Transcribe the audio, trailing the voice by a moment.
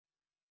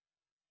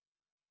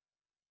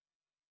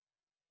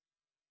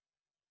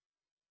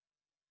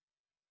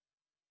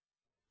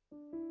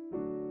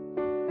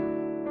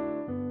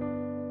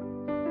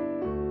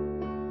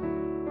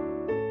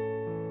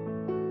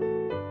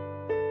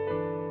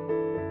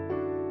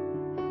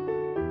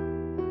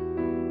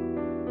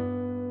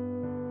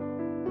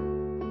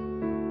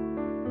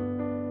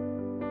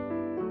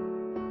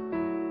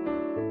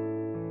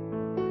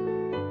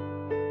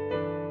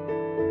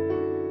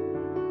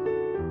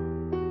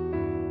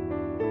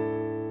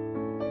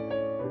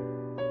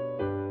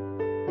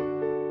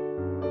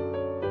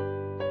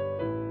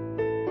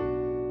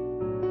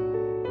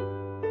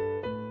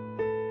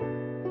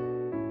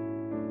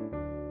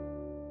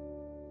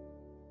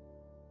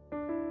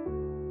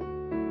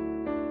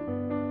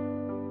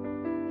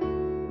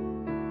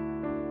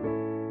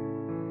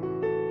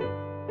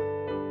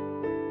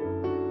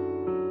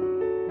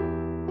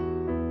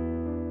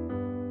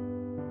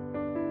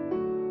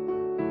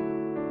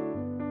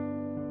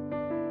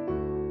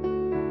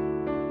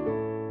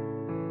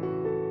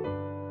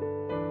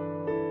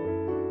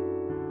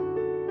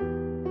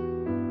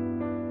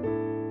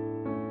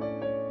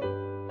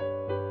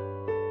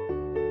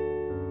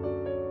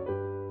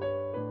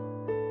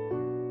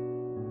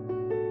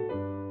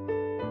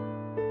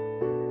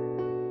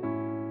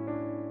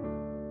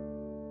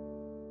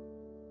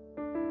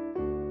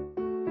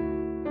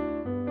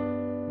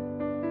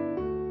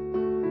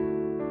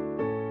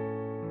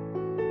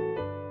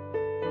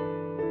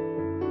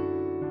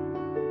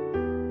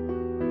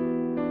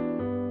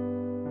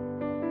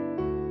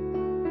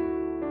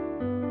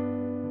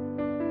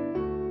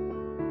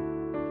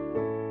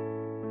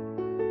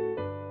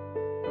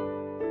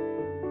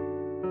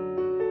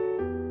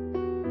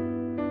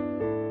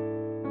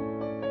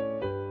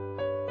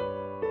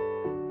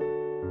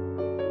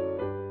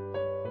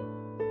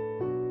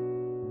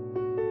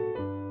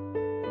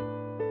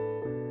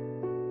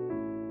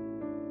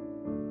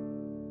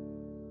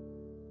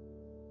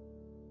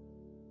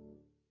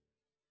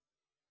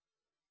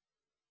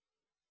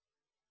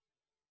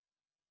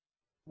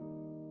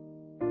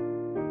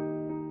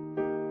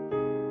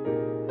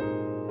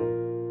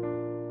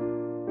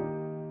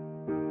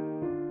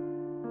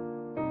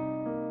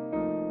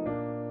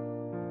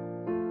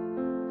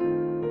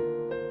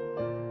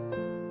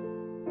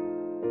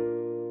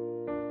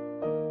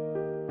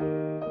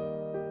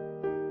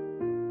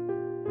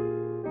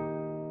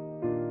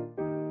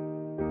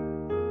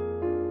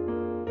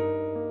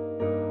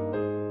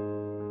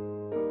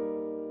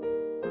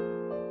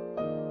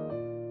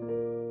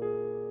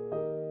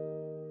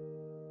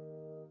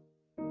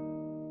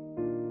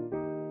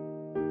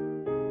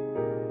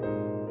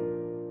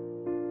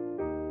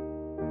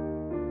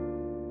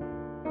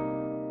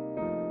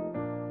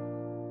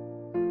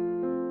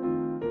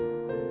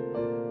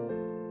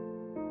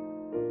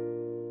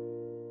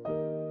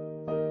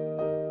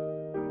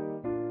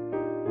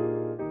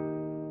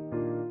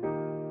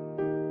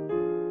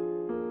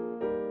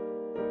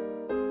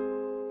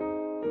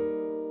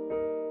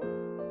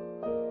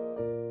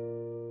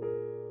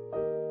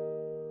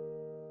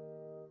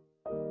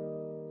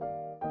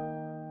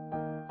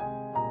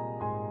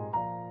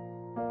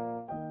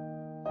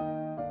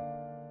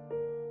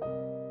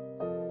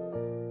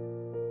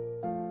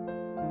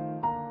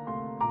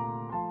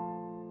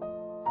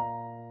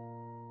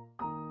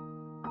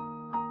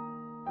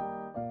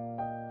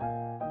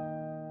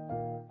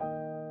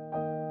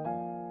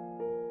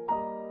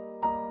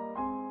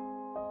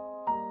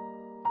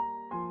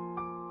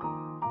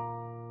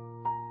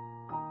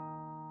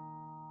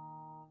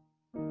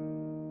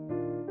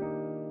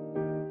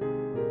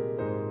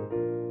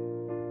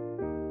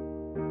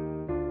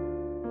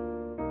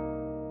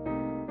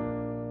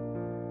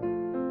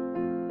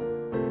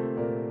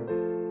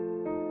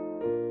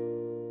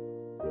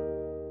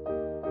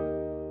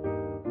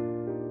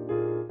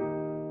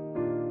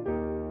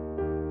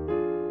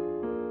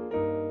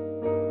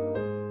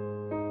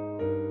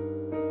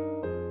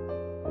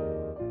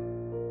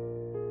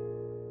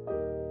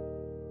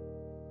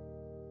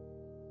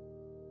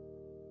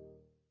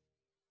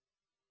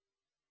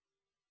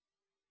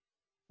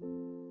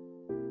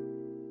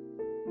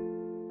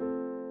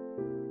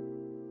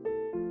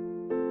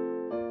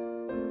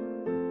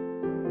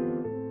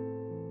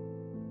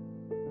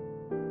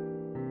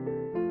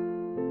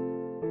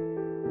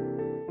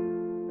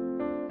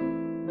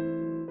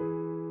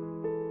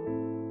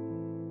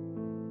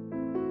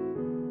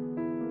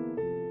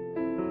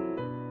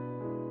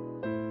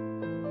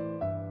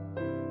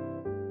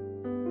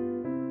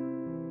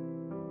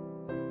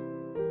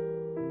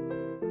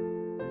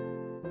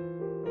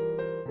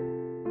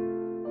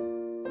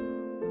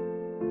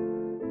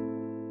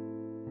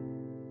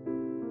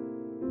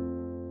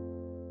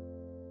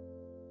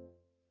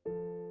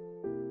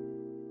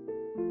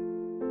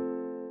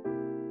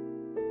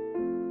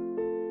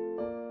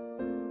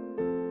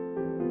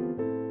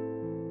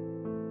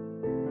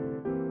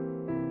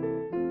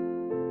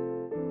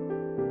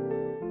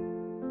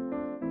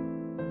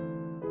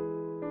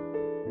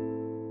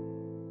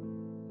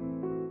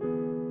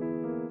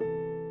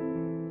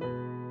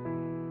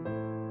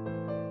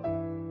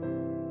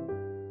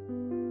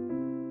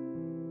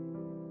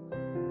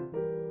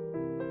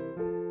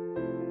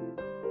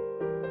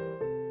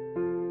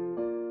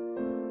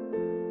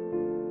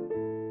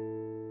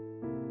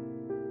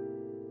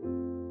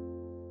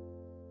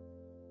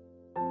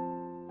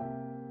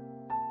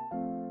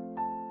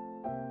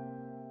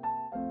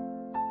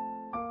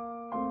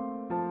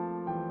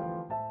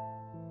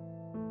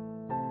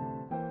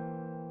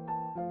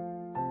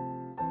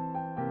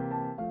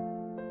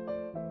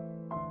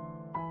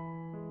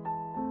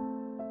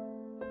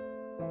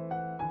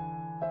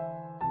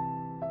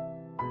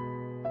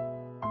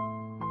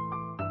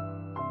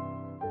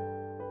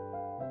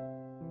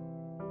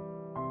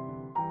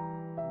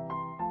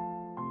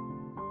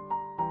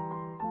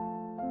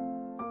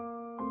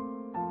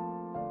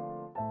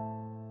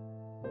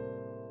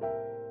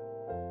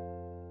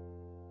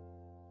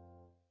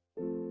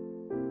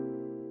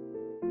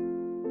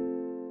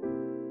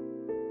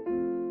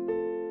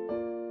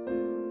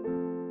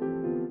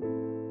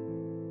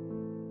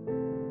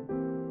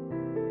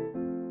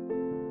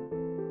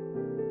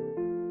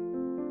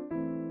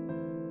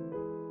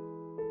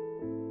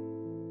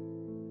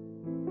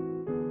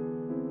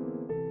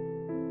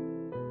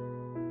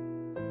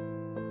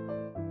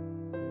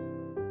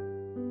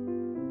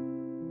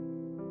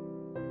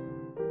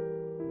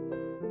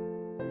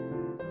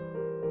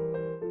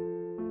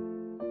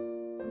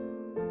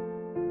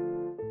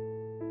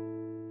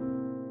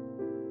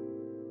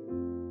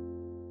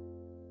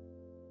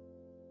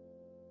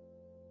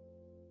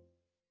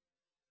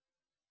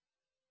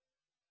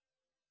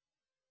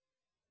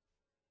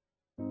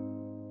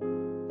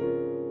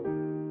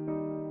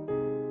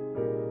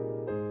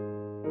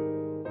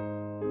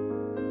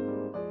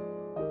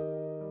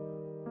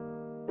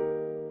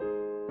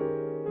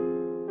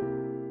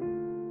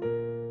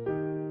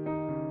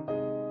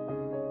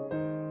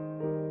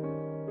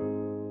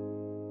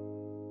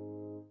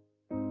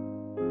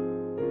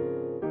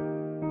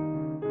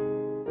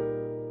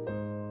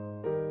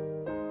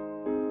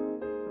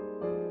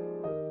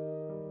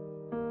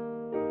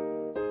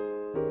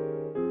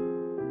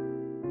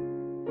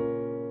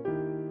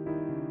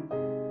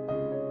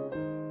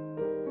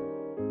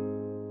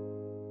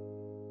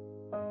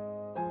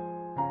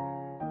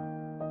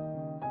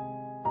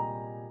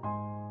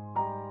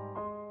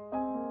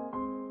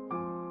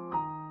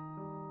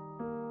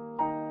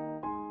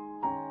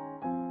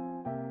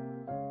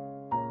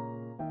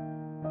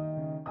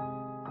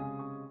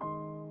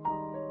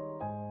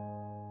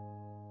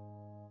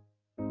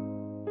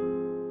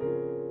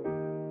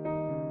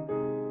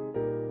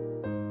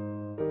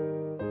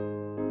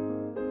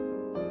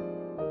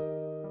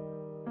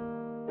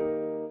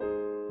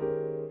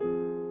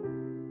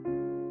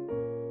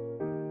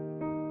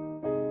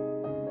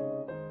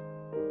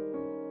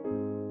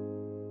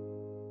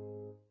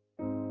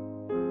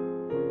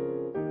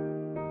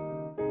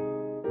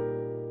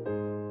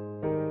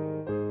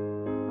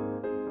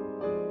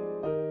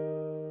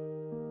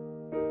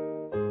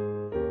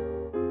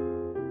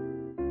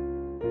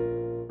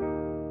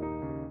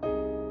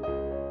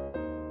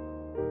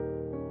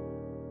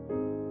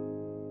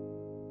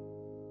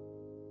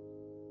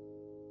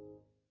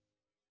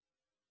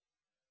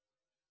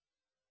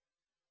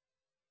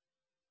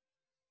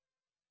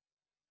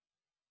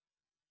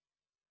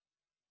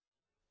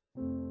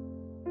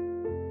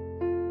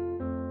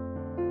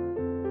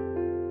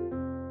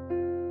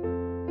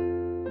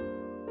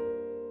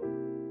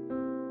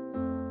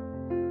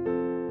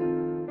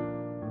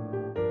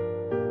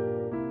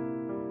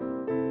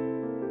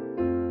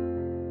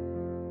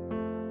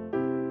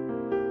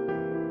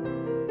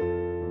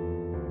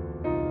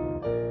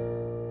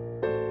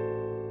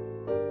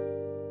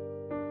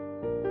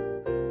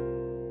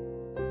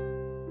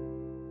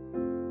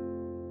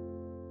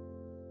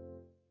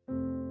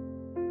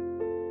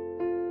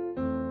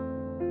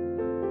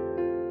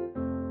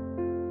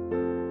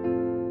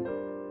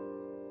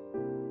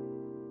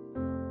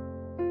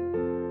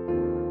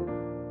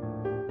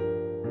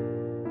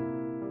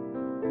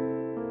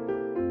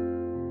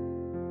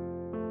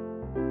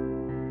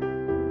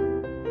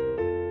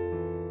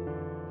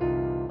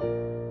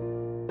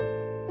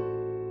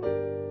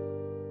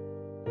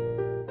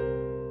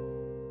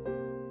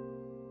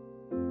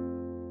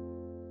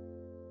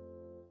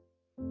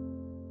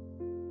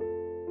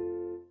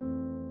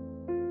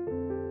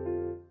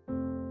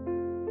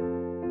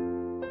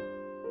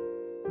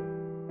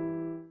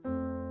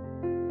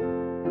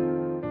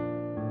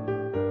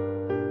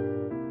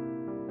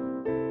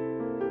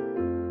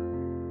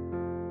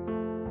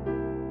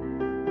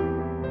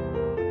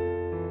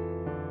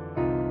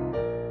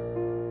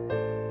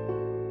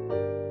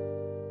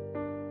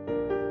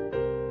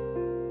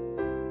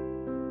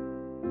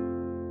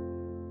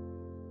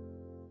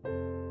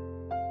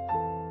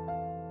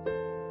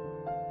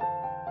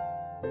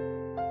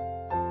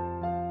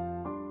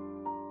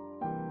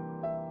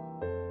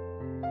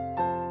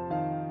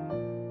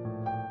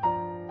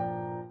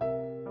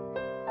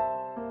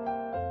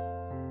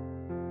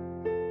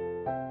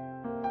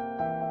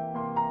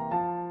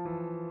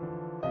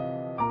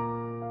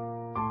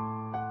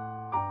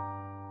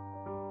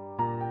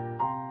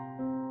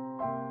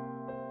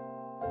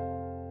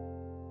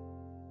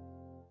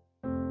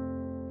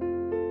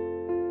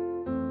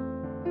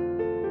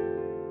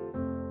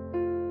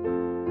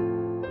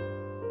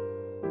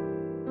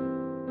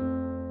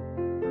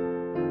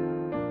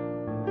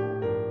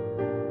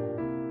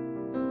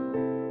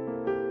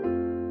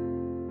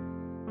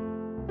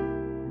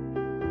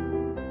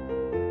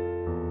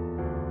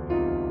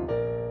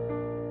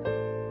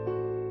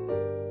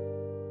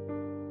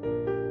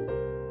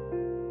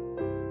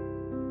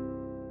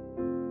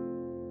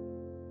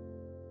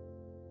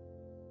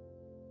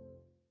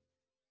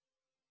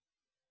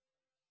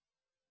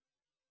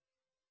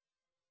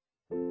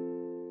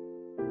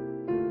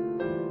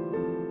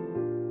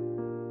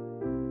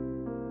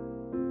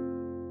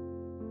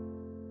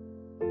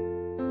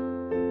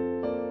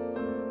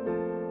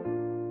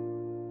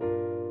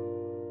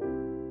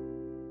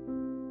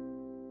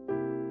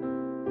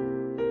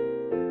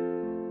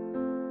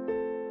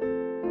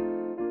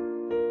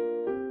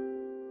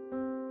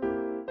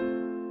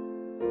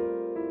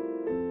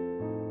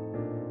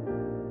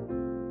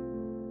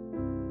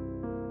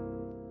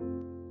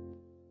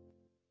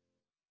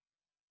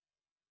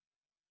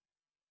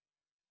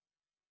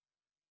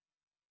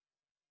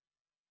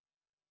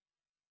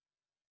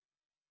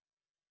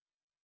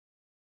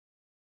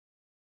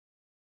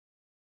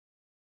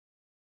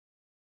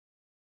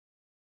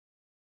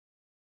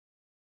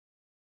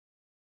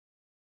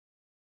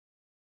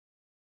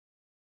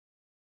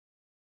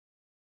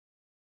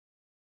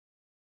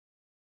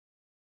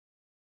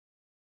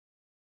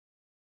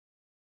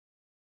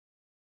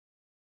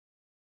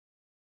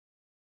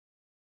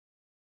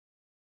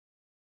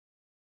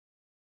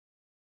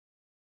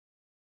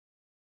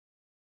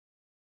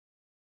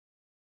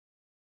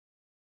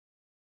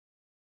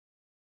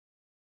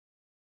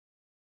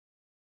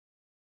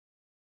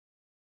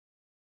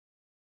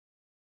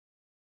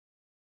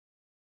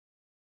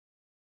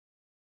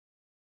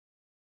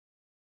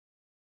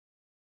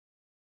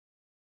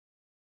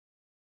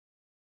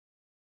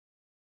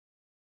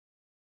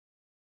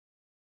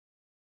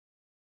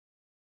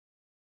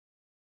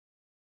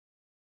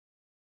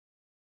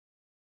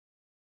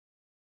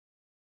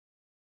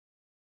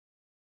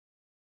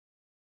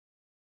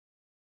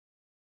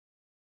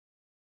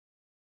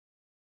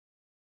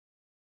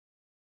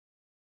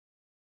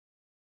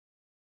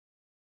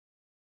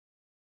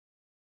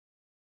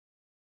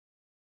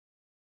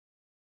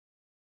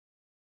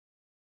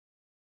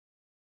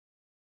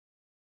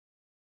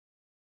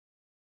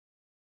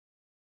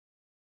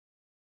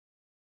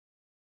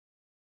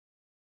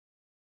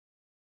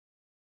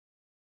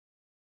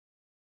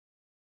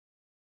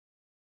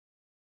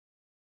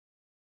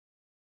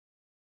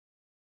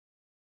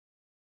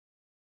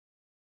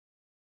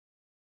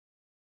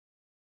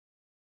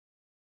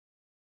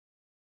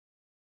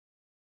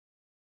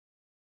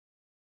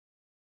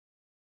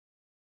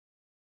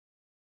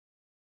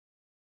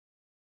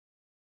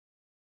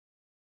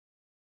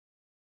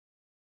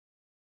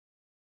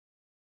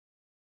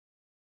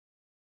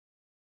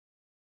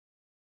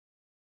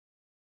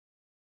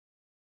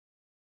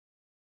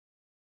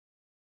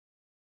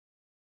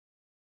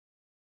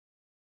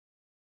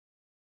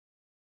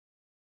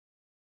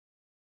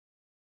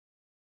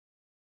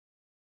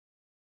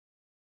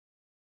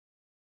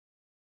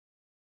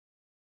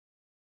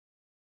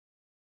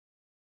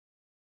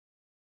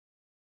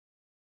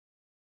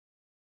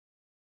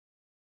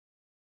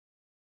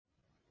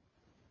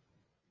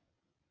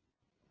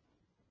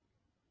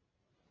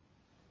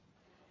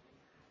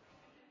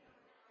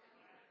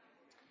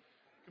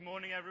Good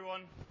morning,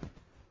 everyone.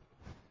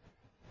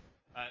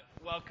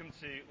 Welcome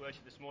to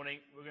worship this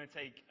morning. We're going to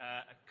take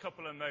a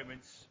couple of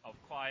moments of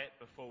quiet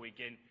before we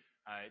begin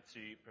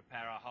to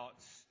prepare our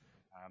hearts.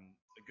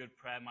 A good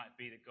prayer might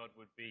be that God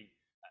would be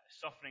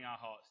softening our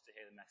hearts to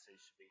hear the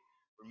message, to be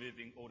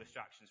removing all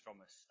distractions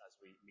from us as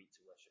we meet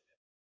to worship Him.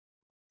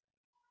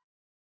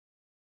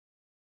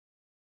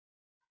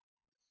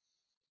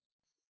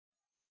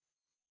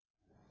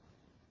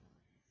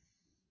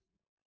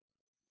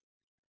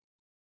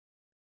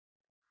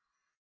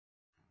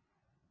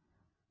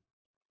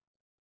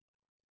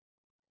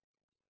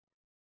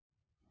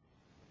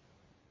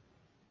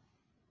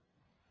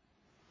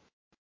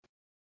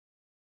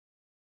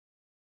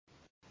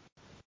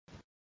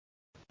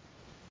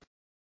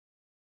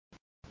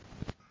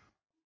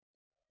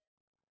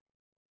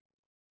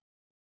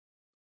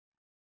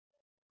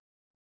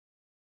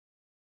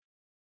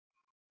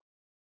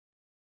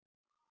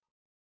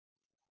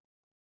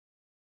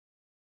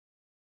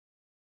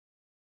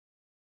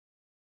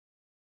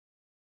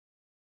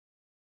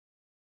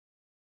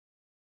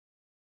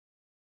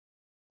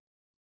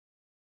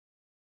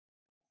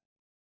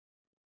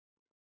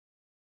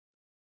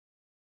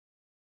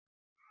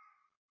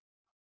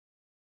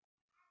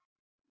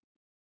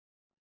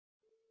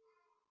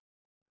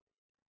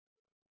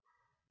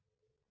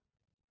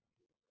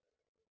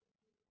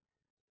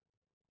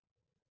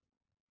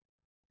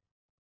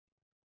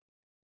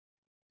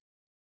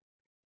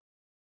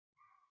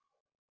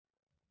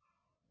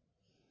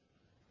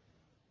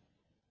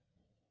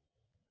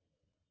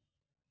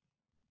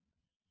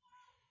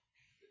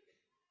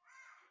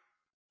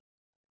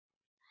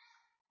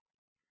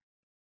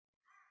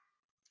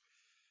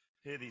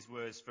 Hear these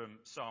words from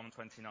Psalm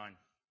 29.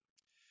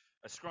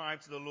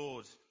 Ascribe to the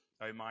Lord,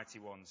 O mighty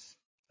ones.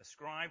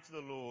 Ascribe to the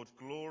Lord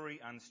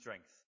glory and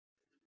strength.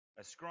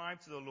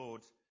 Ascribe to the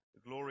Lord the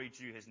glory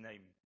due his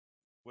name.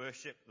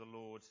 Worship the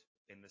Lord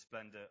in the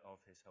splendor of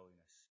his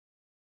holiness.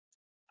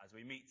 As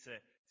we meet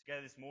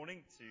together this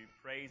morning to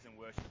praise and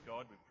worship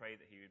God, we pray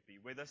that he would be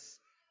with us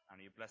and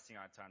he would blessing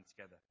our time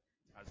together.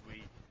 As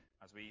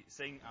we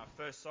sing our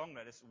first song,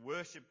 let us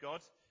worship God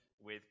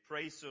with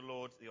praise to the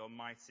Lord, the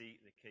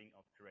Almighty, the King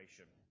of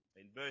creation.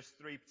 In verse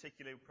 3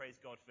 particularly, we praise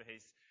God for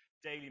his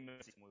daily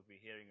mercy, and we'll be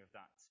hearing of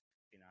that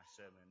in our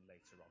sermon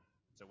later on.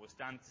 So we'll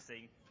stand to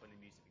sing when the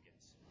music begins.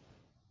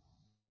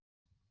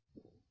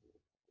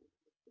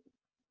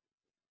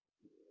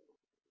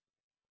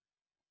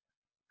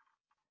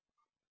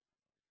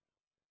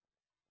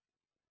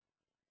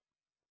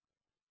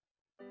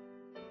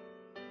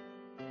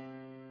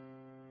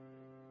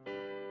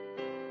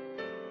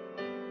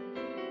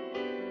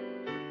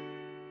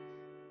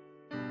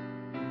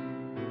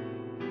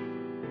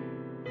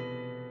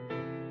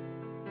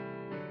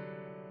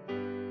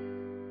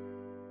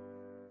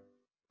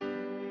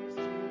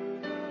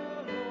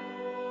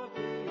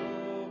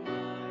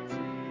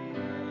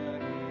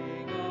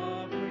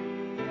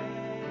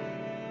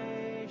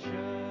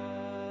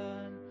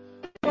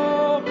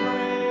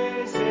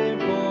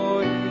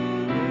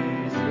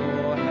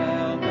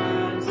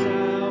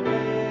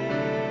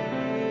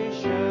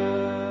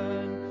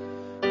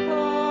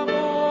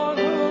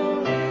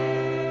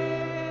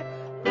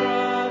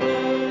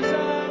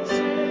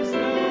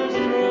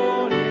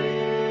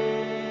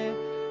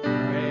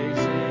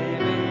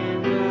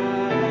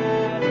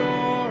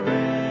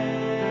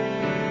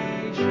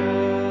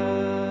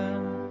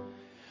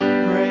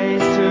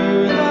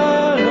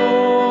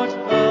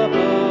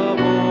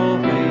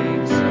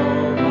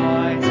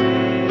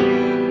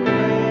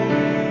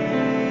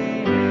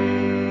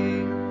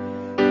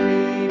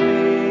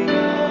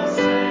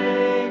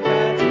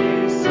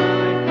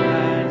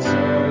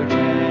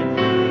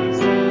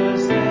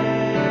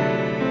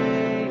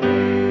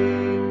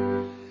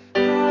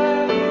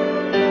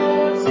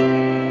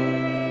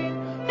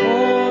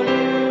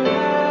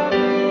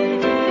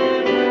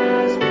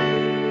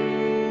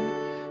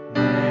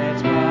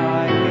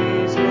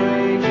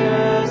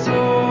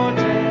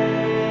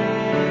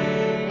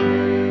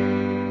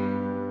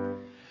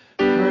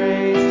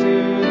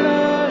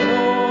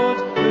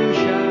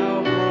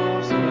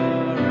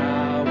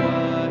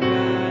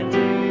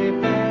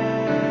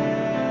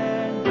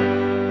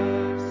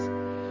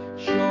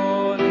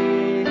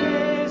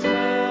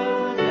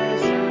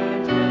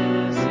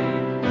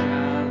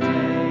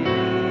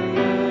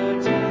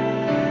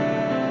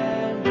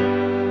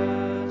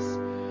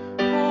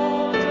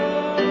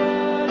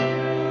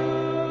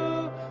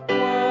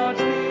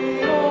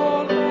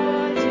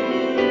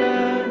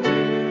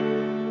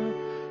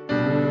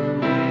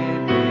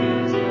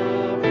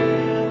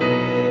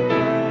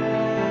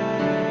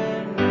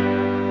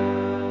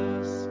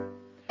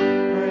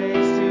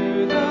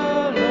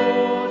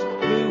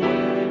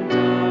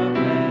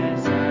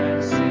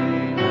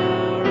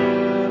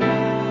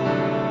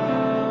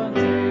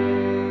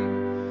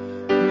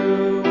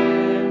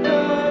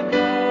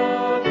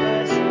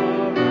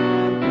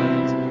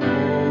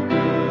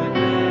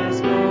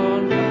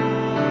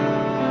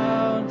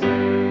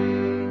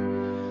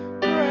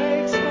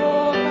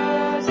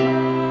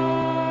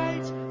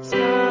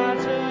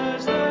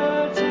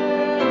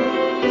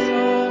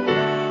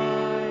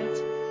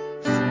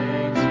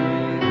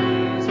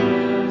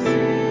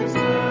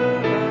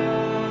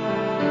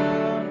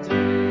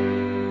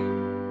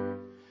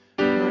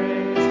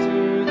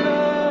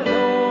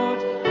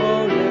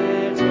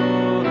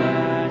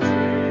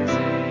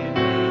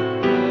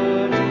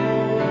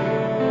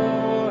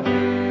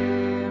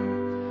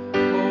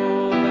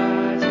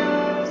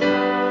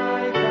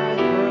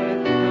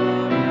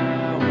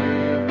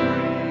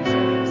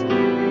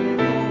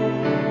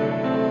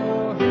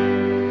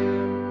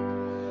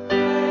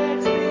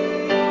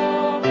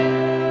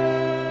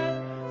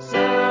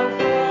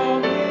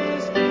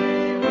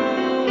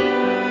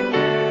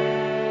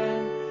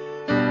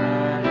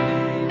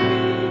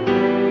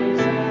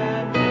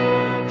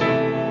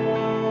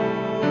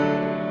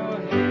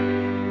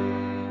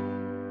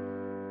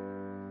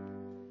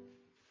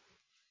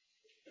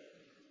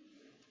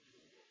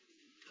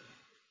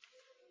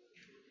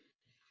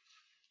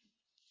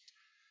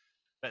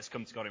 Let's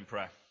come to God in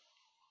prayer.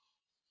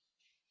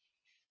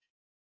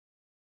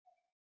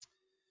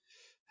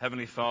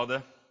 Heavenly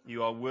Father,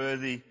 you are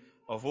worthy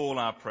of all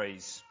our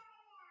praise.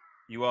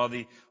 You are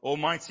the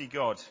Almighty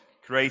God,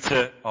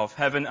 creator of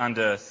heaven and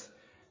earth,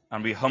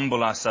 and we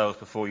humble ourselves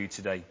before you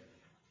today.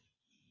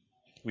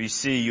 We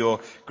see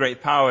your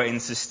great power in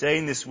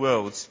sustaining this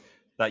world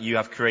that you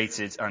have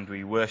created, and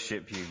we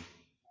worship you.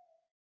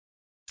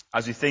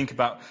 As we think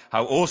about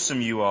how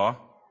awesome you are,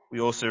 we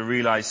also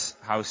realize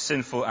how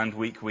sinful and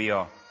weak we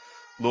are.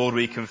 Lord,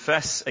 we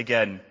confess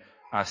again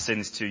our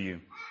sins to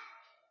you.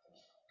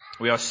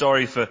 We are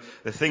sorry for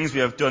the things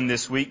we have done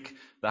this week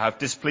that have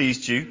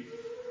displeased you,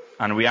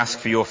 and we ask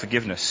for your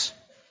forgiveness.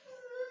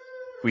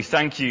 We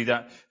thank you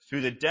that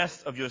through the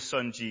death of your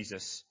Son,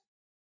 Jesus,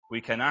 we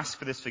can ask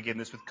for this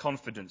forgiveness with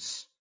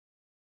confidence,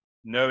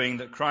 knowing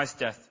that Christ's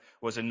death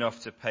was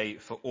enough to pay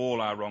for all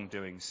our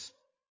wrongdoings.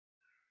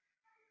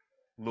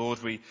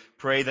 Lord, we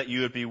pray that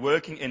you would be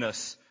working in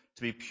us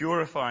to be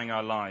purifying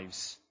our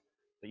lives,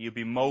 that you'd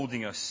be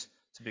molding us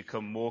to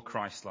become more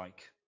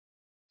Christ-like.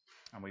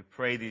 And we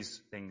pray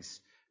these things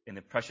in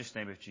the precious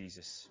name of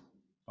Jesus.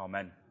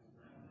 Amen.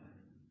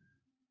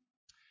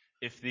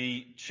 If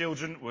the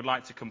children would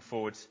like to come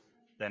forward,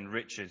 then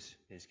Richard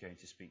is going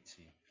to speak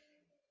to you.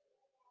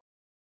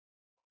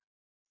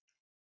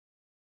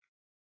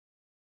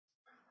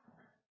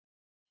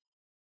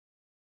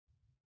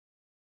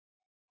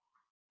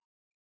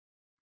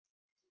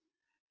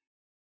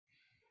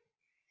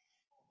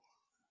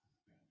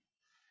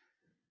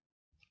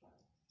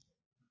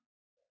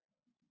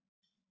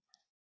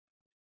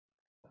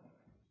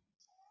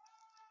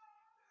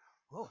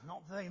 Well,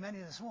 not very many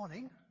this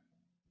morning.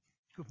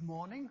 Good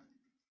morning.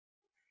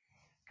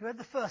 Can we have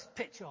the first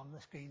picture on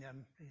the screen,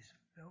 please,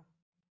 Bill?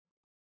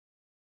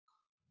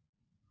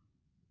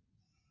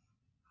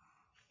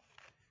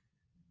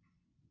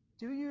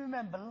 Do you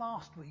remember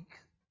last week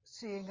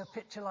seeing a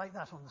picture like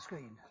that on the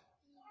screen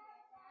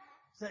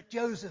that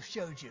Joseph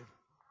showed you?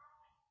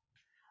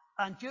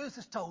 And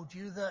Joseph told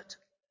you that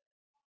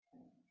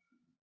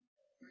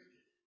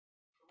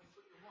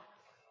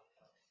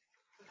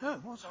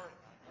what? Sorry.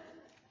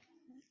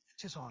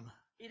 It is on.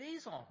 It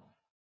is on.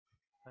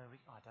 I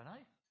don't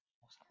know.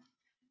 What's happened?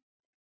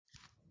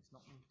 It's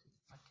not muted.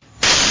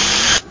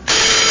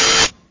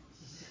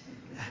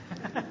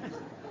 Okay.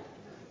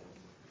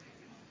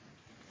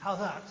 How's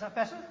that? Is that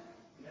better?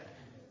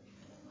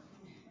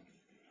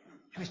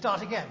 Should we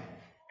start again?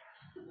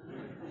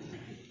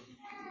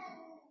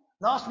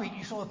 Last week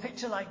you saw a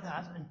picture like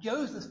that, and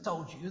Joseph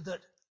told you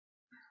that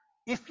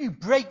if you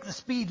break the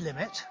speed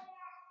limit,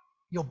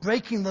 you're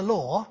breaking the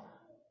law,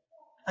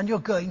 and you're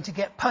going to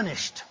get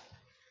punished.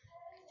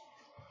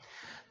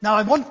 Now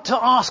I want to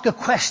ask a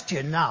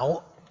question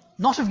now,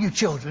 not of you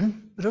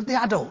children, but of the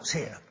adults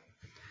here.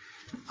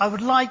 I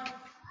would like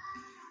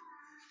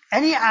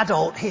any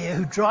adult here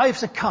who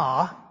drives a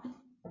car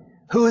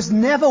who has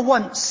never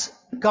once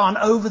gone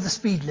over the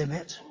speed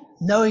limit,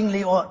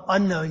 knowingly or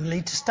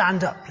unknowingly, to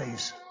stand up,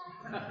 please.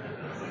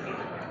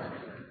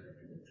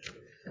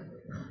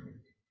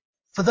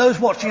 For those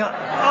watching,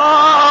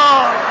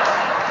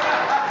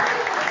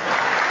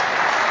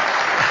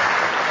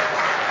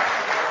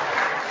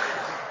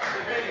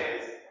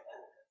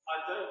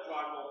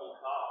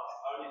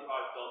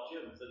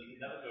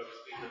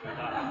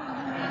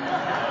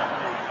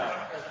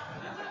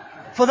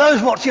 For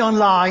those watching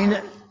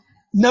online,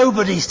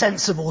 nobody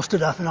sensible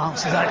stood up and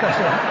answered that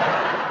question.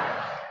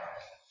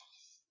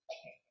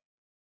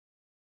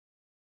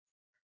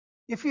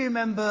 If you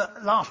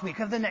remember last week,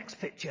 have the next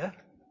picture.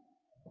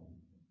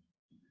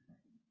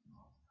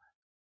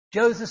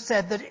 Joseph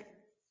said that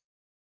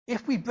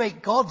if we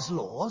break God's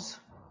laws,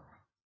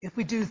 if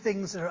we do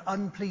things that are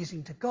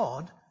unpleasing to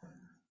God,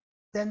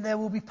 then there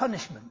will be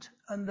punishment,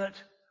 and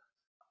that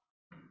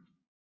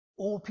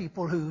all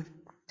people who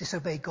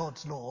disobey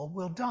God's law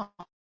will die.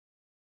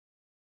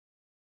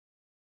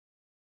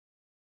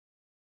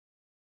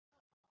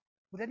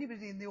 Would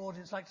anybody in the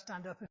audience like to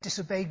stand up and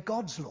disobey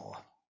God's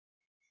law?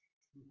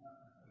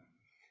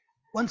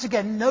 Once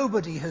again,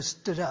 nobody has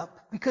stood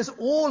up, because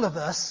all of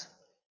us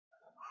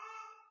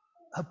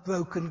have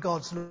broken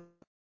God's law.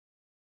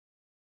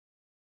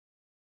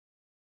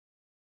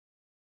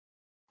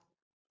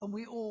 And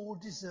we all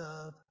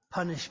deserve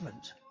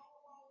punishment.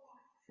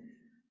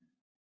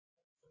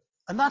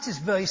 And that is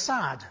very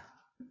sad.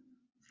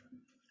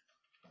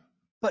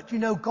 But you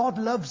know, God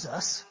loves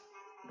us,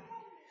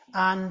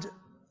 and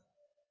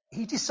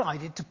he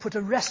decided to put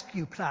a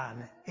rescue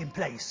plan in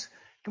place.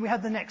 Can we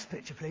have the next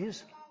picture,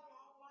 please?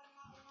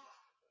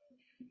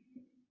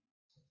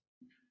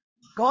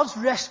 God's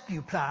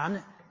rescue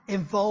plan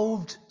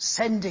involved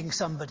sending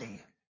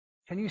somebody.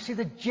 Can you see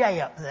the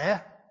J up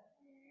there?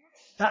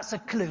 That's a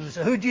clue.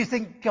 So who do you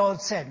think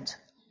God sent?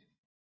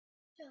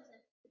 Joseph.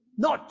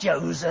 Not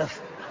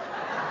Joseph.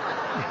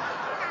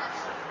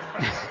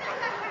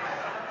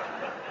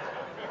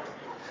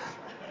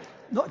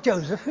 Not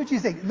Joseph. Who do you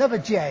think? Another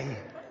J.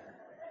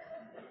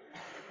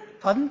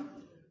 Pardon?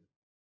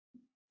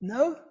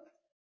 No?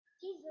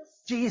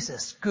 Jesus.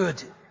 Jesus.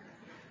 Good.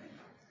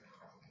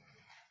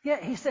 Yeah,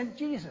 he sent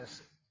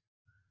Jesus.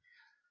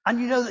 And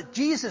you know that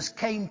Jesus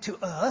came to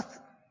earth.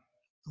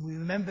 We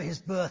remember his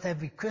birth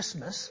every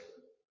Christmas.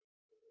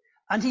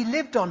 And he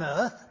lived on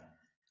earth.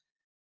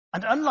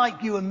 And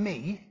unlike you and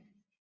me,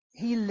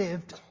 he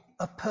lived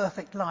a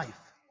perfect life.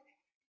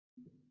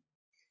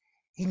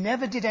 He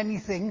never did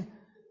anything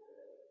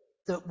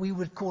that we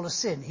would call a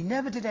sin. He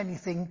never did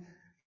anything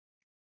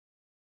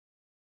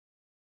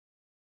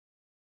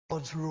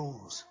God's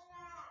rules.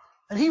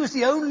 And he was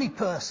the only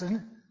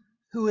person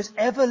who has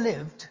ever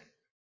lived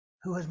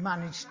who has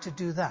managed to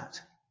do that.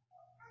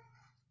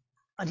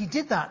 And he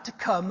did that to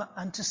come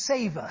and to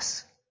save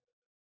us.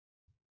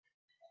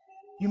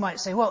 You might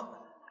say, well,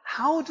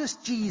 how does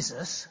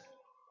Jesus,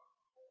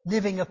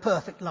 living a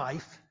perfect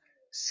life,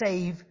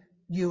 save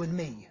you and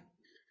me?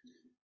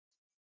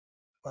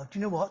 Well, do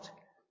you know what?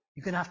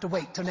 You're going to have to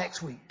wait till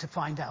next week to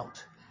find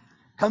out.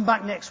 Come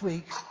back next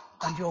week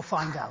and you'll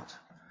find out.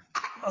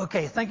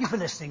 Okay, thank you for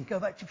listening. Go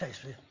back to your place,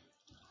 please.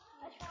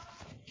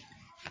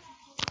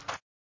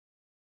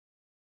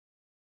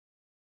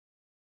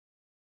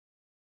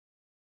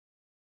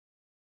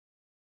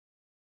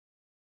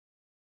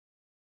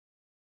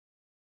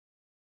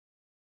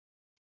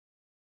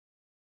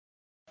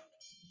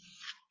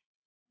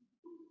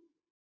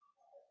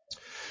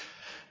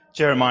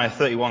 Jeremiah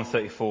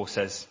 31:34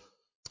 says,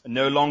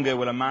 "No longer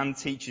will a man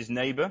teach his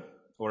neighbor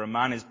or a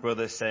man his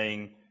brother,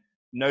 saying,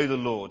 'Know the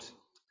Lord,'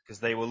 because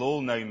they will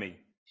all know me,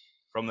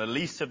 from the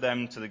least of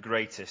them to the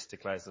greatest,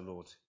 declares the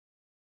Lord.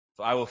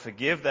 For I will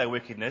forgive their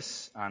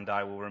wickedness, and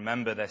I will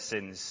remember their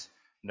sins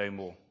no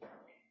more."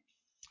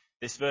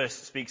 This verse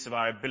speaks of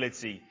our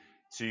ability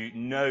to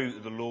know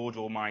the Lord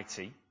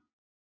Almighty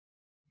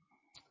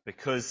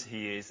because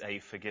he is a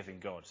forgiving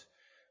God.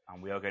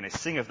 And we are going to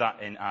sing of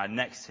that in our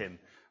next hymn,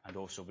 and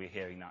also be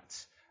hearing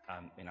that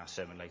in our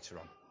sermon later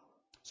on.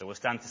 So we'll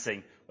stand to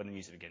sing when the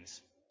music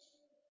begins.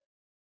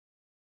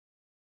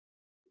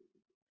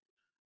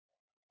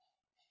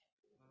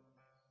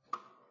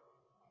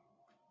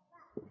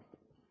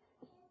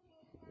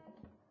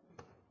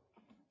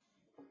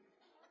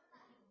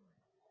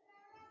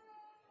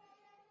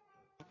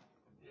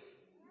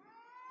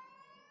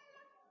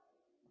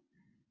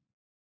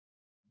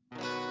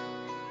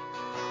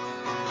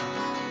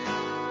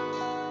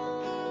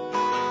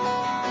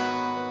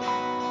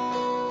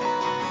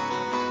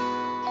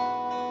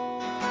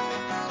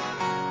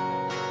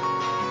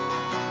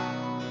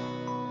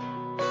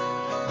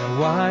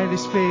 Why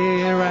this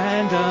fear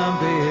and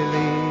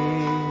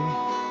unbelief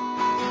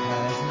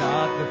has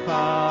not the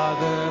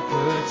Father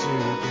put to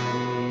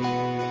grief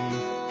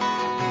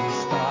His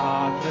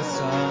spotless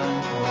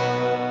Son for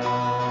us?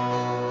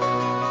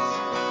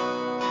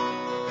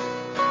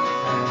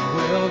 And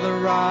will the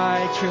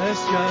righteous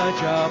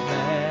Judge of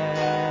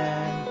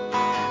men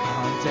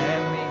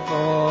condemn me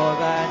for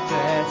that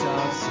debt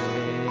of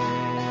sin,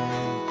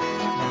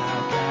 now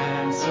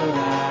cancelled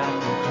at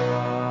the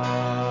cross?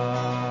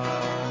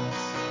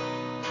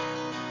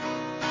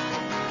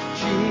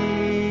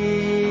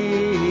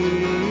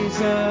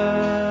 Jesus,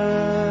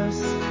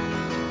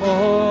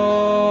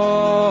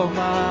 all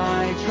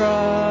my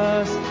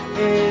trust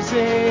is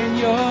in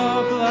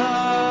your blood.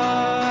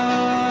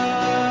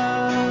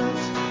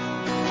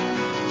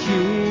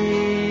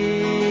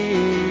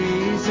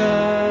 Jesus,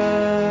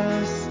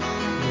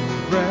 you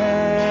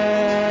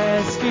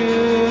rescued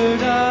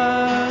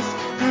us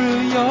through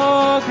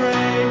your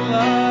great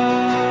love.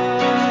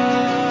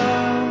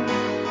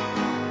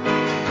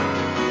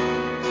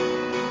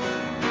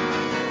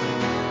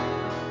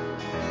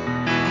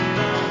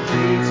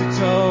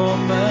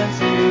 Atonement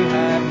you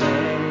have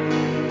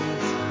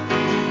made,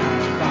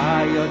 and by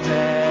your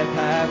death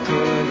have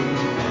fully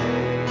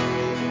paid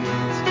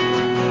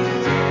the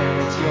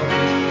debt your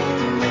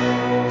people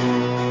owe.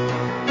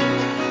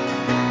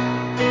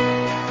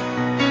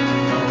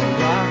 No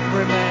rock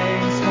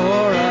remains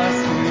for us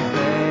to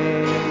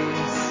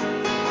face,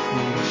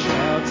 we are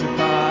sheltered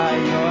by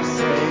your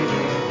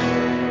saving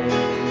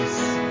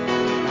grace,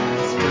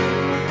 as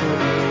people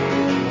in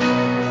the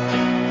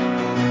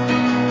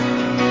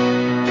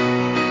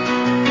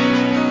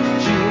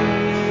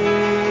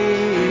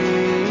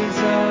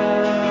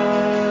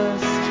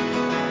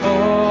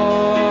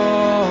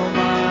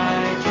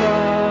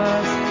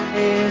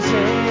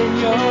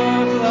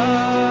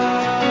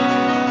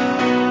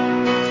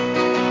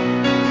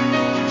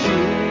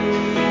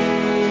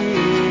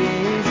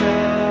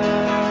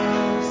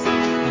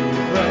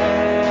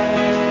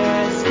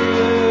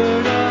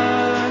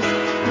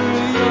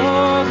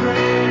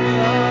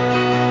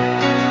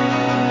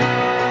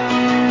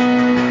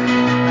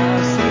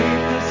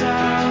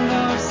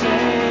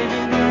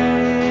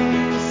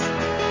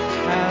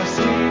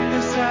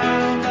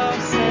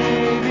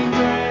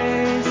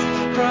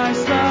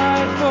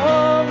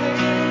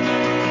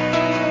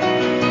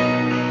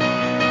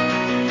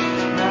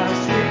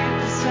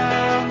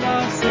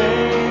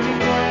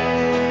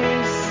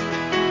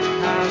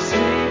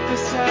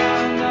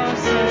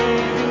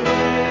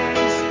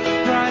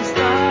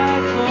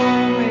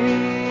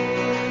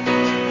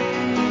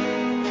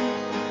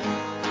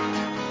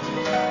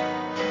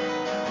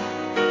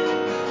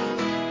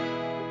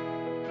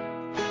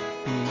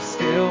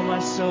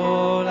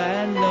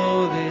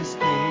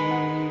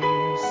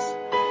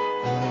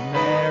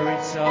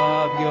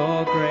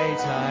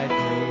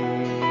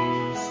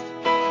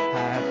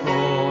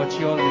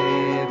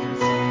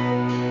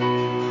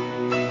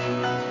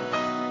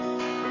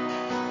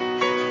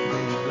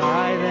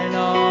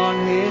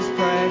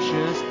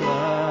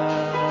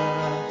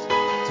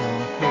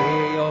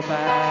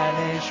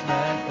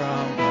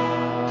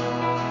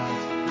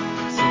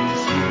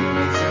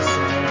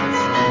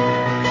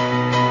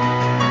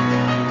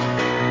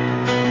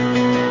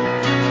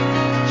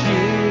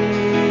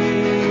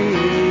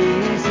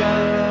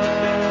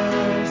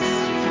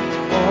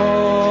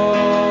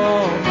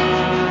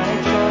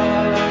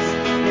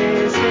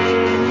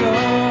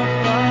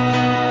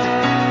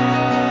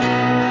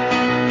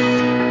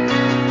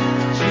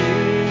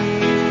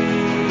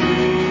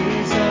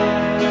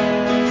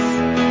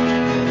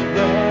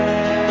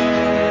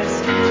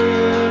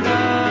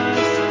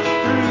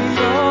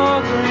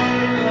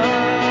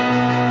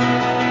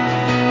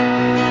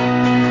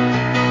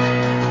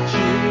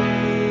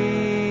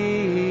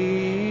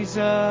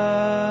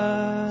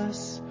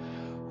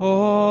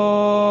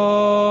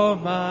All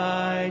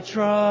my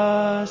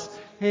trust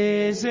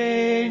is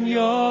in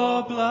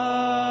your blood.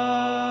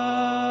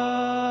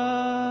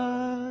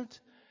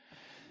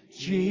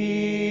 Jesus,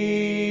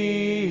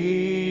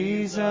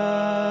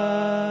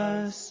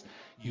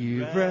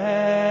 you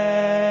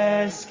rescued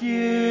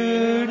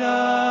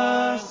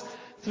us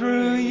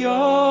through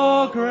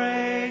your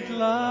great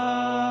love.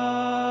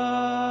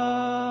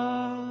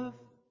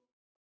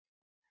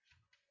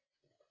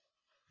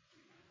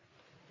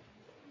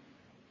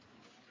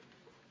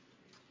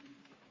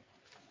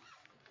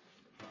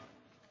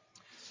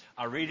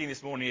 Our reading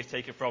this morning is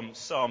taken from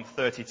Psalm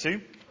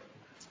 32.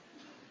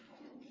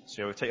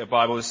 So we'll take your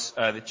Bibles,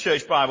 the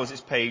church Bibles, it's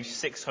page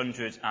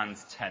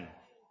 610.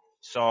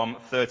 Psalm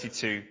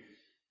 32,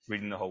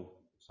 reading the whole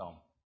psalm.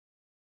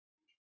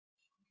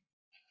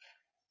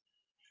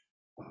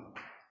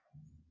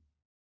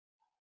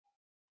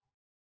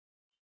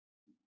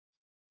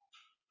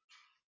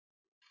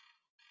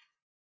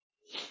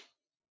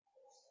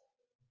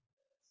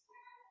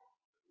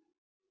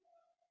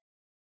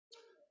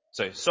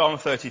 So Psalm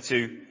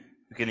 32,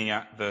 beginning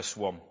at verse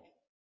 1.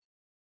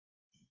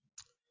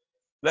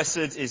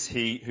 Blessed is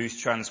he whose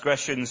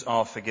transgressions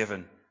are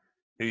forgiven,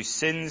 whose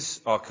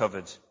sins are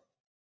covered.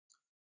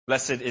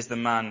 Blessed is the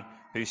man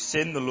whose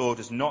sin the Lord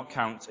does not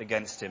count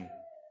against him,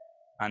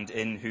 and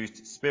in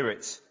whose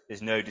spirit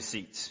is no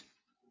deceit.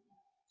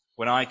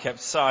 When I kept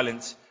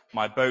silent,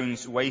 my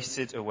bones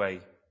wasted away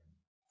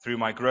through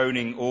my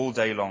groaning all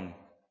day long.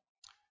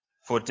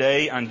 For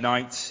day and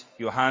night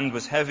your hand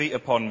was heavy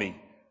upon me.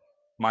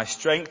 My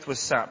strength was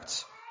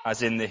sapped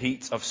as in the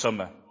heat of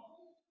summer.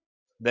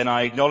 Then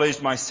I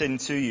acknowledged my sin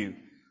to you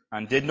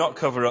and did not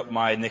cover up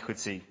my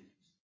iniquity.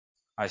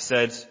 I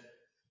said,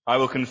 I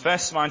will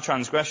confess my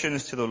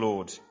transgressions to the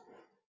Lord,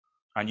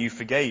 and you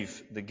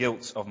forgave the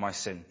guilt of my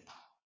sin.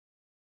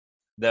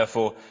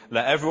 Therefore,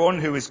 let everyone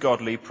who is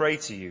godly pray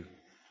to you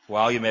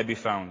while you may be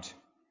found.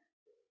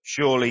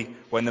 Surely,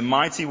 when the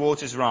mighty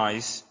waters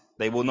rise,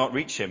 they will not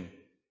reach him.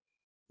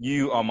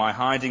 You are my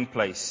hiding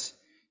place.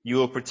 You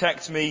will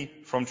protect me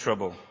from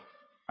trouble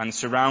and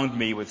surround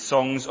me with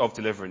songs of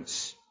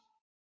deliverance.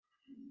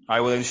 I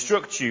will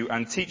instruct you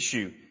and teach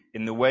you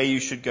in the way you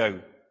should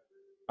go.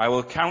 I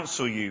will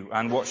counsel you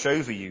and watch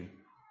over you.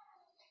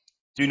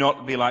 Do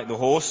not be like the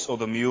horse or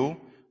the mule,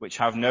 which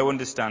have no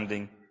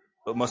understanding,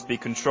 but must be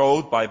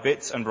controlled by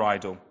bit and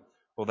bridle,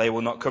 or they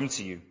will not come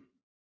to you.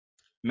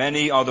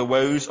 Many are the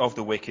woes of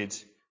the wicked,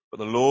 but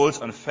the Lord's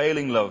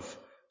unfailing love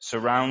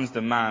surrounds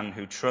the man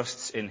who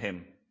trusts in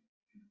him.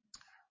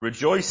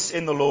 Rejoice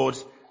in the Lord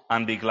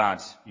and be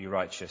glad, you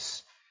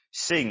righteous.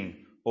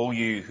 Sing, all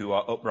you who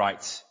are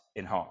upright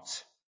in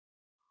heart.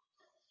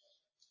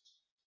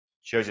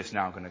 Joseph's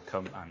now going to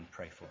come and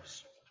pray for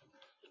us.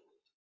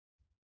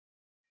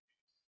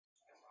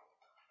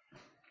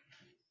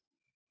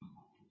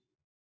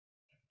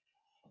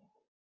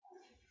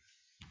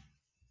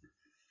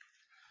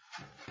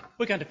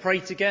 We're going to pray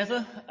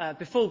together.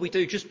 Before we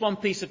do, just one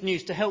piece of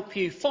news to help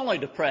you follow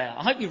the prayer.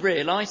 I hope you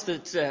realise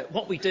that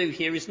what we do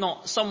here is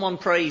not someone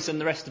prays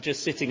and the rest are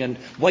just sitting and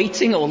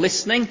waiting or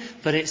listening,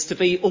 but it's to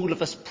be all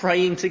of us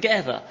praying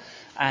together.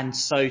 And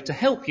so to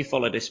help you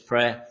follow this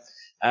prayer,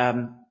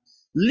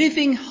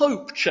 Living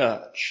Hope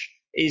Church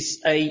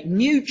is a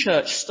new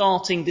church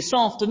starting this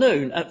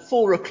afternoon at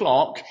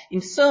 4:00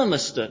 in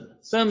Thurmaston.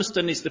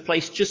 Thurmaston is the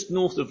place just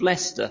north of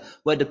Leicester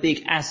where the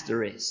big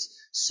Asda is.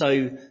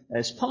 So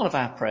as part of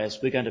our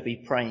prayers, we're going to be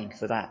praying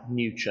for that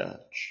new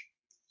church.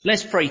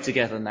 Let's pray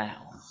together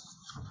now.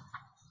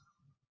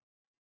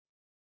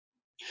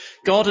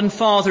 God and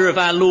Father of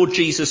our Lord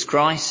Jesus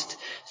Christ,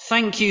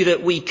 thank you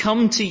that we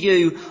come to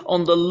you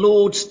on the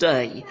Lord's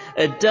Day,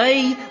 a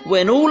day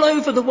when all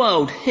over the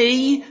world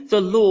He, the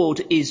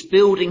Lord, is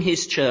building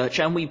His church,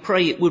 and we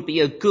pray it would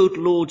be a good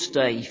Lord's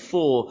Day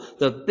for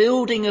the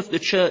building of the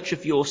church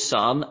of your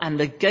Son and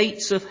the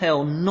gates of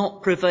hell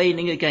not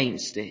prevailing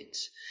against it.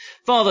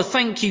 Father,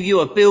 thank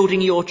you are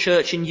building your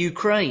church in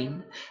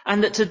Ukraine,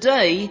 and that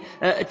today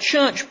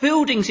church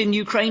buildings in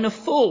Ukraine are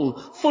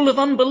full of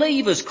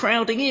unbelievers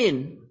crowding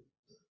in.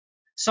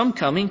 Some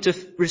coming to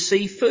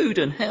receive food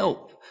and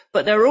help,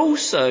 but they're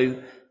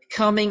also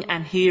coming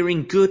and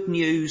hearing good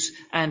news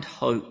and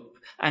hope.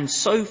 And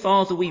so,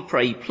 Father, we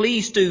pray,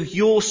 please do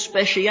your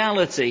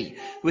speciality,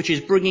 which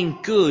is bringing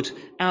good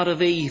out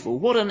of evil.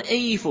 What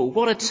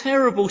a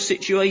terrible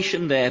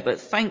situation there, but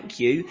thank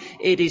you,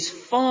 it is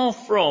far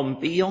from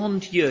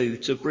beyond you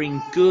to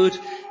bring good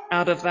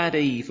out of that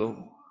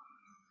evil.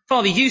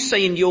 Father, you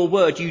say in your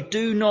word, you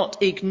do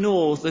not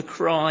ignore the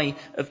cry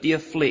of the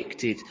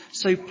afflicted.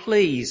 So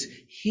please,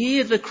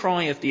 hear the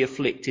cry of the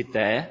afflicted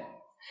there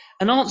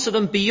and answer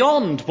them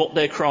beyond what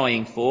they're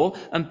crying for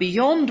and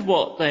beyond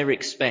what they're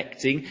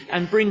expecting,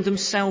 and bring them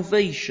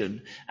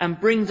salvation and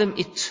bring them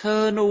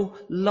eternal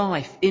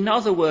life. In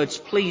other words,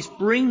 please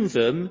bring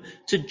them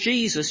to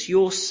Jesus,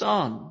 your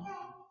Son.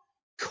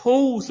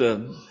 Call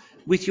them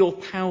with your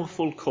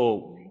powerful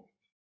call.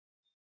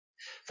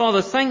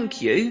 Father,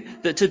 thank you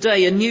that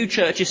today a new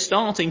church is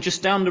starting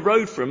just down the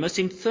road from us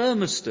in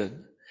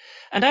Thurmaston.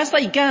 And as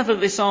they gather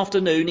this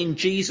afternoon in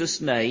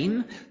Jesus'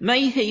 name,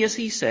 may he, as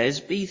he says,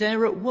 be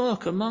there at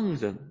work among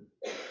them.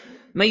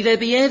 May there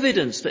be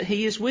evidence that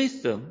he is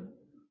with them.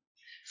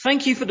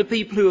 Thank you for the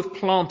people who have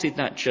planted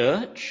that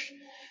church.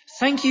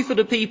 Thank you for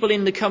the people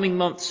in the coming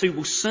months who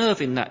will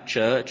serve in that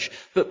church,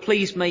 but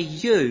please may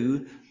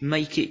you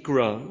make it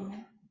grow.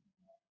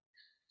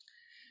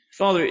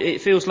 Father,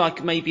 it feels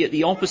like maybe at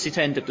the opposite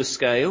end of the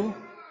scale,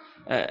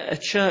 a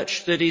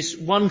church that is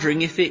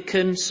wondering if it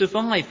can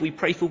survive. We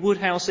pray for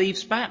Woodhouse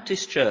Eves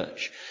Baptist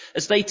Church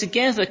as they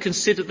together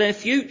consider their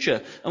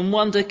future and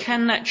wonder,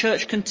 can that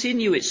church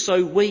continue? It's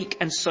so weak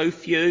and so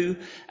few.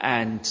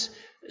 And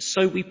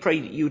so we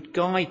pray that you would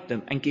guide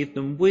them and give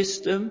them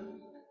wisdom.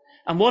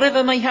 And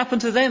whatever may happen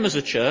to them as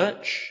a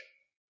church,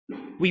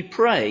 we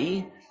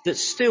pray that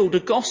still the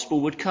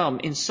gospel would come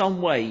in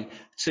some way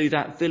to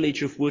that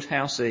village of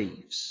Woodhouse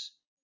Eves.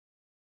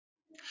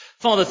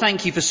 Father,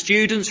 thank you for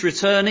students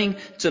returning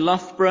to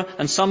Loughborough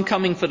and some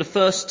coming for the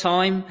first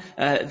time.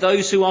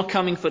 Those who are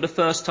coming for the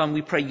first time,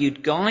 we pray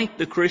you'd guide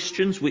the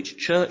Christians which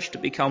church to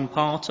become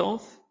part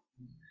of,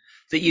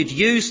 that you'd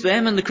use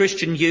them and the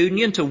Christian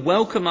Union to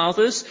welcome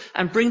others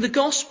and bring the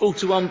gospel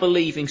to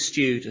unbelieving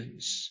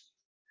students.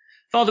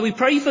 Father, we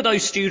pray for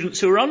those students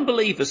who are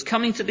unbelievers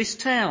coming to this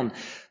town.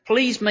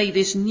 Please may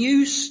this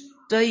new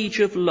stage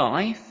of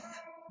life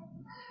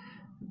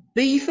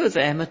be for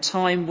them a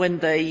time when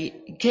they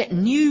get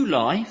new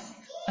life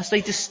as they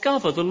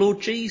discover the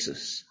Lord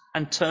Jesus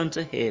and turn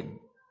to him.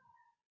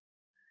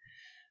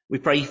 We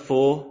pray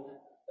for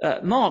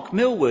Mark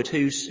Millward,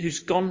 who's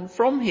gone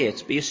from here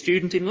to be a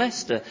student in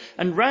Leicester,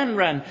 and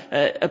Ran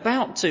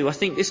about to, I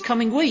think this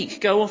coming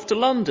week, go off to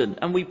London,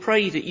 and we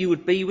pray that you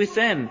would be with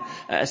them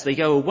as they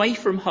go away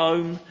from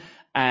home,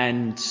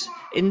 and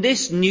in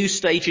this new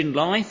stage in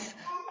life,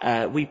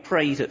 we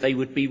pray that they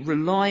would be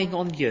relying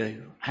on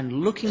you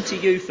and looking to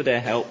you for their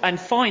help and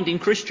finding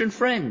Christian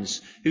friends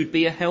who'd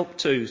be a help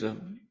to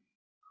them.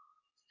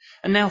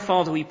 And now,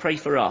 Father, we pray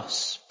for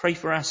us, pray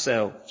for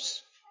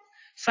ourselves.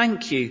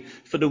 Thank you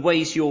for the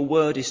ways your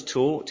word is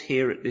taught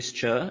here at this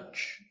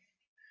church,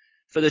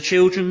 for the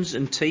children's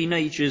and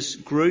teenagers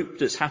group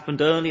that's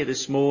happened earlier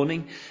this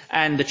morning,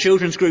 and the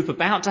children's group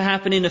about to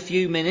happen in a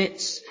few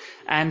minutes,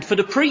 and for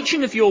the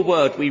preaching of your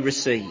word we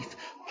receive.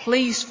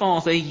 Please,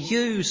 Father,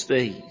 use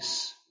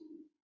these.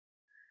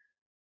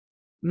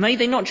 May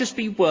they not just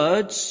be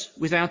words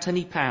without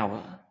any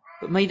power,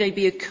 but may they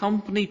be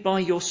accompanied by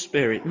your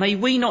Spirit. May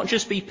we not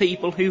just be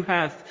people who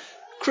have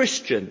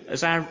Christian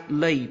as our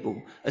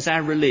label, as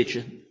our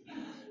religion.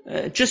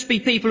 Just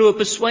be people who are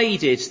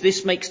persuaded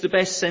this makes the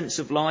best sense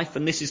of life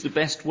and this is the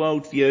best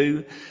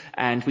worldview,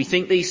 and we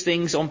think these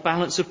things on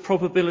balance of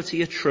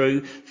probability are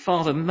true.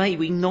 Father, may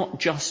we not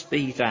just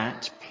be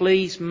that.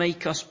 Please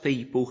make us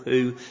people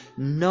who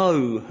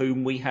know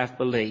whom we have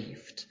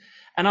believed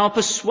and are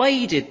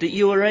persuaded that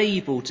you are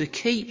able to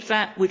keep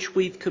that which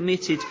we've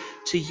committed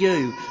to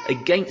you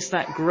against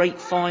that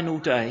great final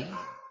day.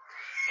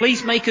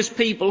 Please make us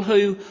people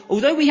who,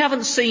 although we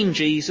haven't seen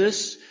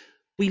Jesus,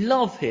 we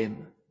love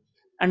him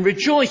and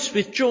rejoice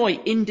with joy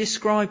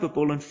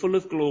indescribable and full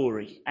of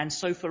glory. And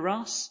so for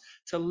us,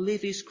 to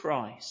live is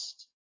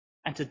Christ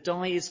and to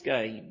die is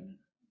gain.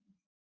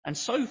 And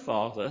so,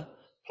 Father,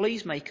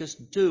 please make us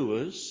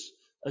doers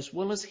as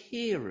well as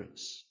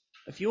hearers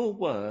of your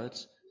word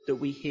that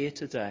we hear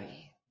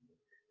today.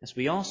 As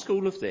we ask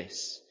all of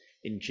this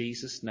in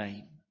Jesus'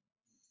 name.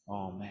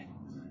 Amen.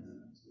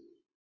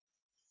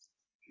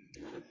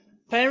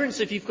 Parents,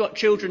 if you've got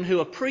children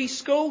who are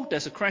preschool,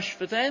 there's a creche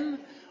for them,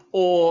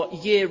 or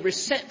year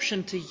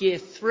reception to year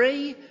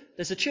 3,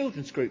 there's a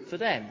children's group for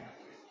them.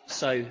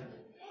 So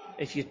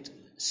if you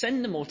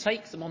send them or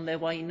take them on their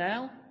way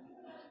now,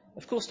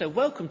 of course they're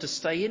welcome to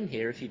stay in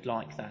here if you'd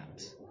like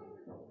that.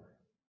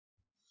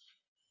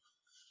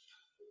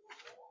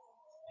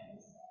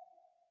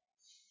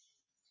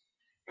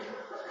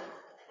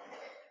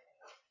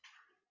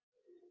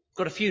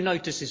 Got a few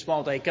notices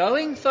while they're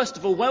going. First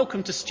of all,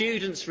 welcome to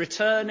students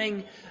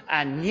returning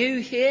and new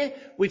here.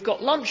 We've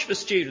got lunch for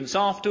students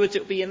afterwards.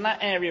 It'll be in that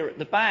area at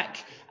the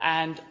back.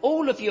 And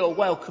all of you are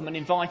welcome and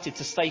invited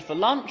to stay for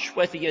lunch,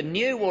 whether you're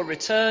new or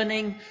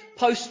returning,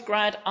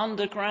 postgrad,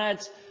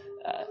 undergrad,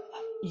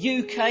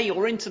 UK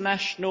or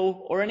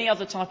international, or any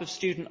other type of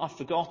student I've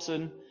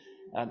forgotten,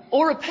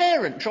 or a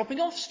parent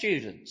dropping off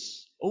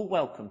students. All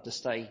welcome to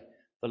stay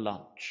for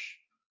lunch.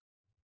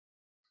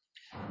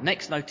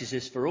 Next notice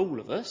is for all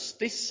of us.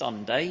 This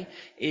Sunday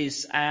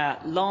is our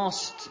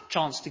last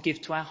chance to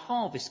give to our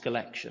harvest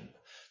collection.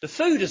 The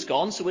food has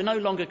gone, so we're no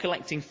longer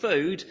collecting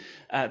food,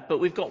 but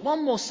we've got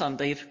one more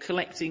Sunday of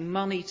collecting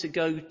money to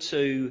go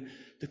to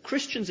the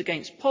Christians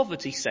Against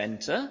Poverty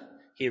Centre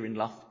here in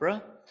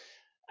Loughborough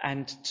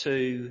and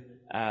to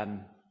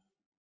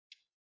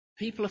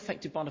people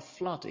affected by the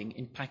flooding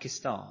in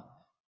Pakistan.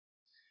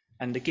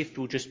 And the gift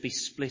will just be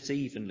split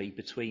evenly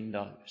between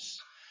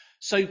those.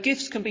 So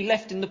gifts can be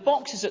left in the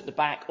boxes at the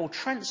back or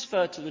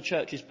transferred to the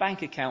church's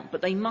bank account,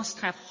 but they must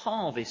have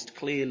harvest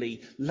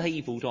clearly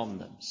labelled on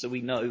them so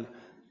we know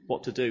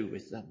what to do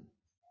with them.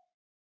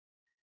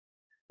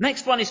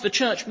 Next one is for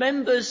church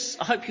members.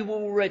 I hope you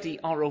already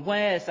are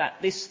aware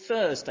that this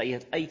Thursday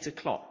at 8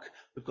 o'clock,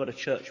 we've got a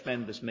church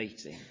members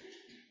meeting.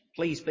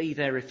 Please be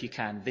there if you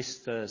can, this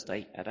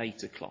Thursday at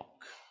 8 o'clock.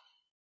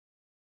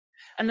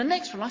 And the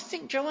next one, I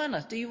think,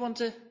 Joanna, do you want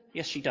to?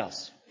 Yes, she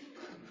does.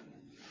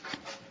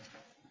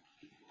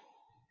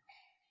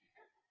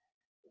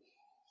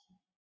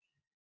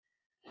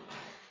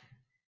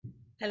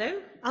 Hello.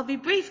 I'll be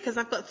brief because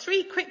I've got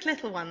 3 quick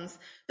little ones.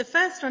 The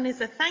first one is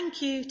a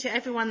thank you to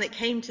everyone that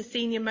came to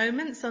Senior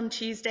Moments on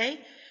Tuesday.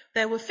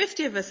 There were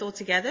 50 of us all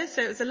together,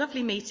 so it was a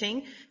lovely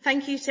meeting.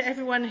 Thank you to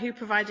everyone who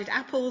provided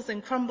apples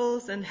and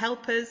crumbles and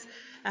helpers.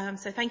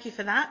 So thank you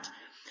for that.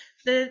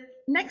 The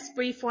next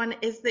brief one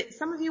is that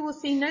some of you will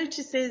see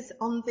notices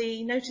on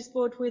the notice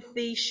board with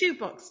the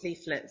shoebox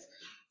leaflets.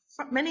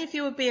 Many of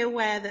you will be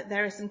aware that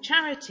there are some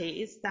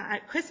charities that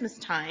at Christmas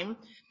time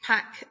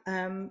pack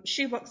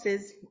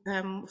shoeboxes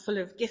full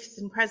of gifts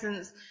and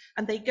presents,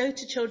 and they go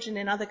to children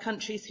in other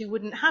countries who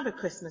wouldn't have a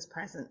Christmas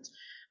present.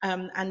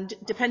 And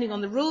depending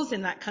on the rules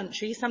in that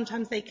country,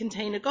 sometimes they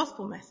contain a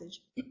gospel message.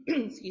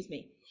 Excuse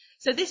me.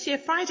 So this year,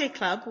 Friday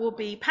Club will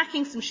be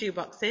packing some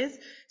shoeboxes.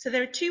 So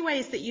there are 2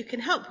 ways that you can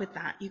help with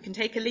that. You can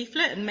take a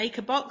leaflet and make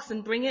a box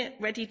and bring it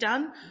ready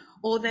done.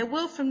 Or there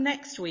will, from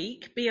next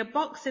week, be a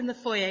box in the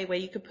foyer where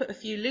you could put a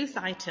few loose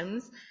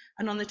items.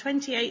 And on the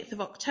 28th of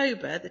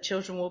October, the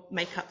children will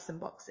make up some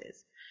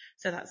boxes.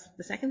 So that's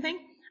the second thing.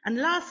 And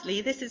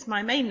lastly, this is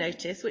my main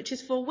notice, which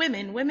is for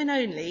women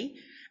only.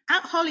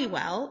 At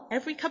Holywell,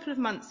 every couple of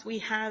months, we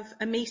have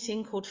a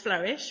meeting called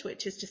Flourish,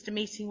 which is just a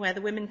meeting where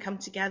the women come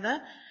together.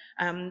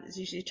 There's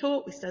usually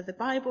talk, we study the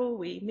Bible,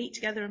 we meet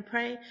together and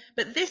pray.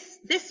 But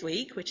this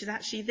week, which is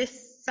actually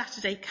this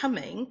Saturday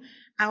coming,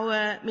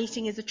 our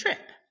meeting is a trip.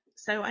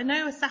 So I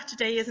know a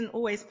Saturday isn't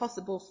always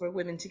possible for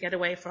women to get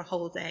away for a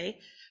whole day,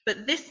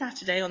 but this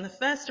Saturday on the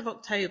 1st of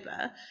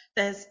October,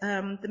 there's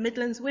the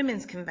Midlands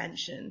Women's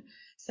Convention.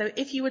 So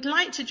if you would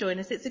like to join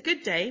us, it's a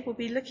good day. We'll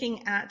be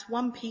looking at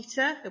 1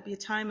 Peter. There'll be a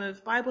time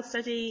of Bible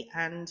study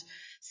and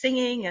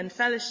singing and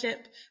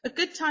fellowship. A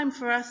good time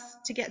for us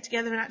to get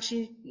together and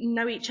actually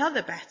know each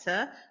other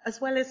better,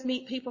 as well as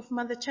meet people from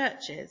other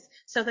churches.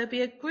 So there'll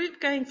be a group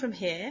going from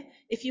here.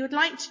 If you would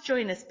like to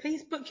join us,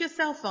 please book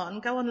yourself on,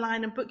 go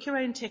online and book your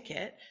own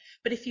ticket.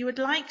 But if you would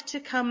like to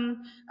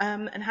come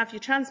and have your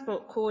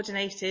transport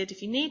coordinated,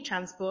 if you need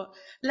transport,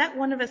 let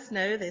one of us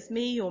know. There's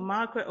me or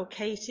Margaret or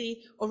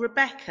Katie or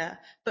Rebecca.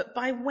 But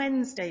by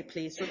Wednesday,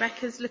 please.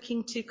 Rebecca's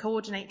looking to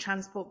coordinate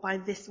transport by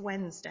this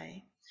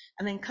Wednesday.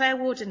 And then Claire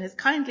Warden has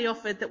kindly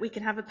offered that we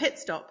can have a pit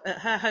stop at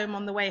her home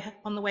on the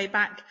way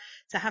back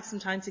to have some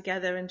time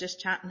together and just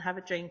chat and have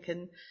a drink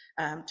and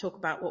talk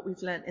about what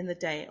we've learnt in the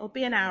day. It'll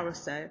be an hour or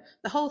so.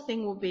 The whole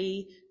thing will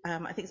be, I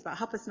think it's about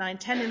 9:30,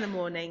 10 in the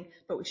morning,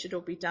 but we should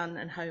all be done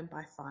and home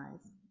by 5.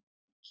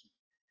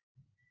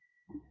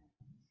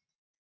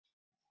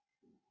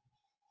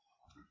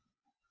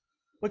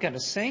 We're going to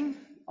sing.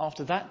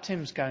 After that,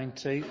 Tim's going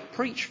to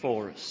preach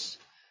for us.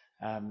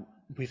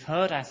 We've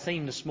heard our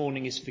theme this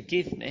morning is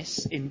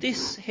forgiveness. In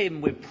this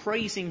hymn, we're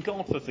praising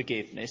God for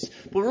forgiveness.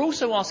 We're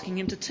also asking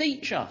him to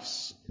teach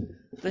us.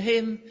 The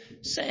hymn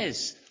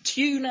says,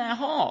 tune our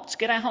hearts,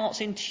 get our hearts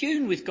in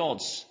tune with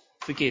God's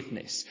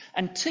forgiveness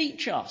and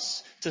teach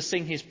us to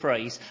sing his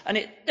praise.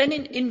 And then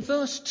in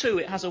verse 2,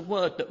 it has a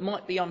word that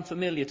might be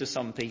unfamiliar to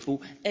some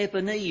people,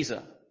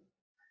 Ebenezer,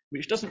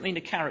 which doesn't mean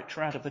a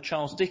character out of a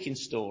Charles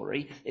Dickens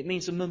story. It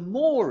means a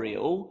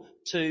memorial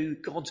to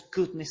God's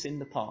goodness in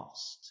the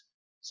past.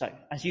 So,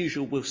 as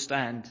usual, we'll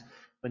stand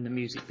when the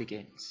music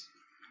begins.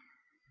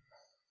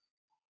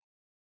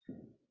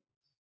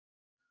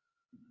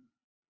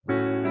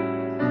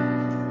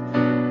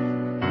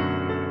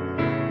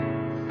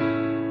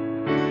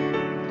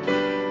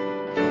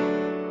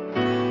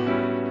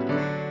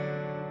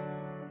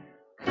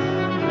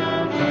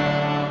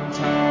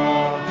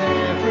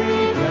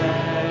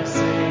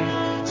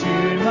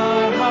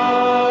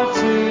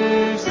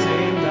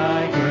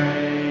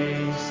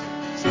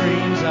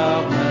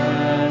 Of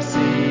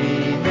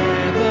mercy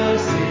never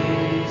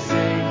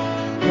ceasing,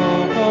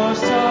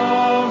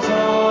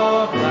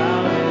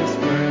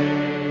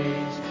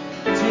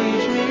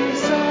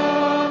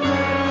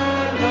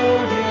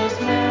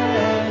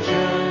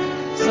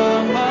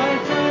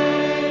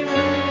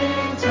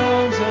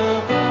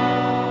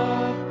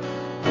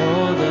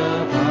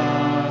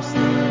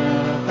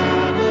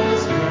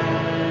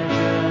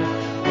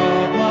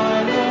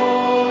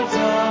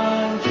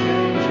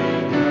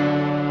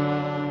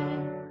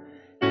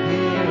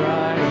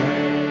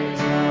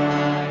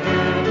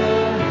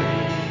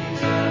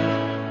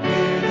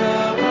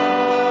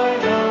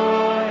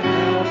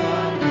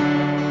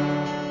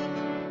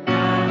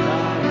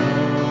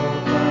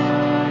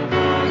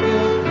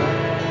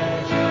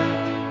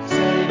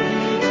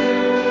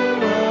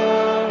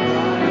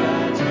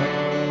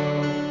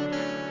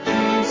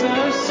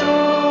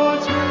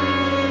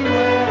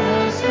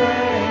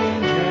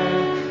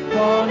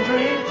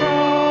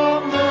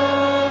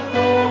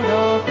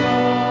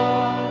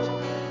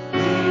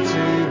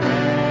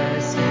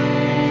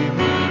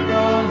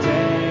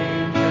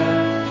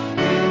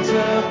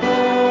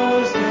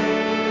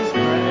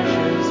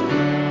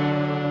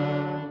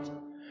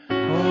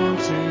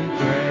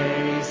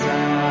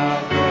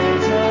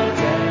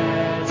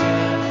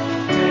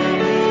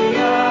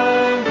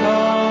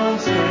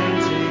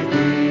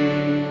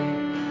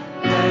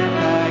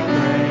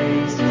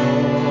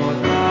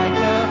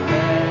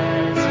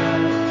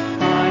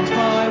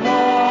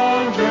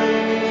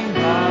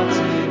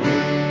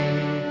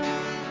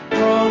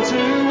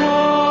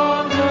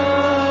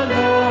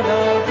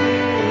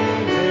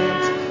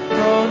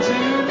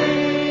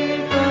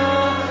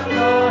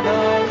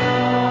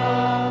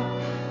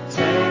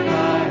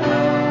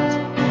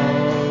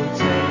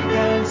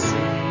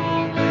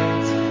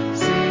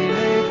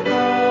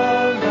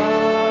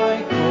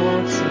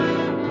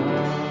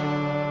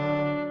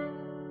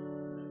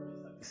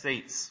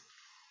 seats.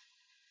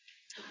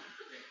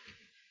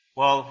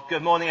 Well,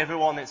 good morning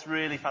everyone. It's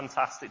really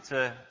fantastic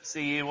to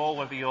see you all,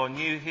 whether you're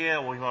new here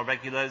or you are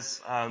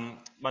regulars.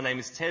 My name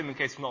is Tim, in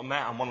case we've not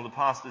met. I'm one of the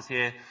pastors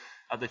here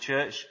at the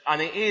church.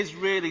 And it is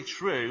really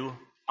true,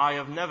 I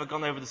have never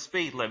gone over the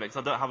speed limit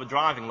because I don't have a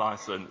driving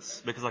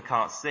license because I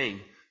can't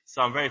see.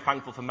 So I'm very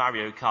thankful for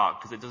Mario Kart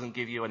because it doesn't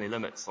give you any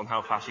limits on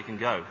how fast you can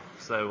go.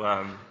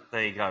 So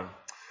there you go.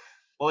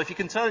 Well, if you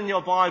can turn in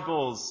your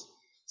Bibles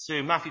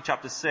to Matthew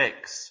chapter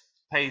 6,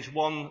 page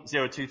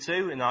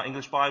 1022 in our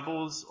English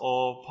Bibles,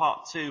 or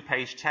part 2,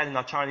 page 10 in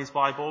our Chinese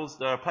Bibles.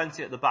 There are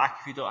plenty at the back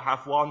if you don't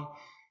have one,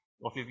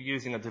 or if you're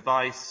using a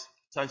device.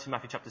 Turn to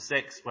Matthew chapter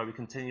 6, where we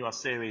continue our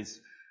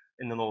series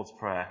in the Lord's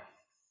Prayer.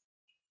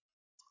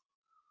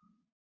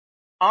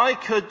 I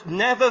could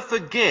never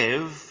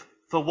forgive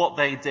for what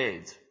they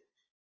did.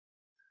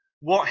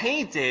 What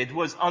he did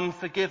was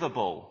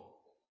unforgivable.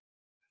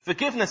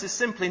 Forgiveness is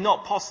simply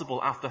not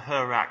possible after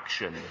her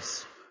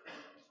actions.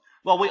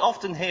 Well, we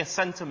often hear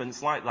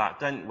sentiments like that,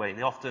 don't we?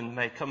 They often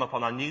may come up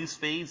on our news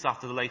feeds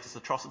after the latest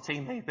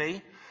atrocity,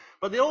 maybe.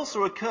 But they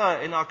also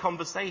occur in our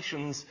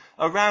conversations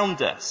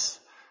around us.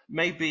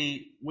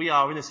 Maybe we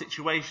are in a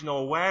situation or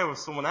aware of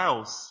someone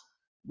else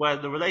where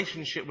the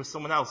relationship with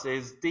someone else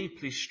is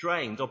deeply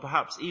strained or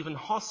perhaps even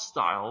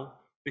hostile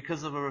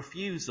because of a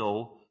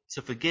refusal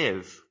to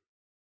forgive.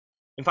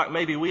 In fact,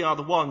 maybe we are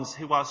the ones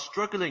who are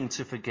struggling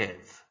to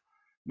forgive.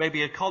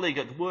 Maybe a colleague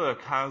at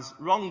work has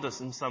wronged us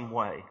in some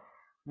way.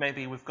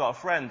 Maybe we've got a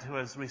friend who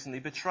has recently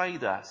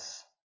betrayed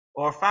us,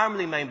 or a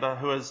family member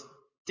who has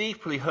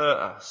deeply hurt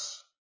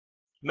us.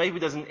 Maybe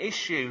there's an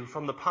issue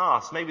from the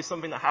past, maybe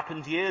something that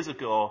happened years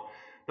ago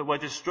that we're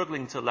just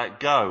struggling to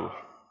let go.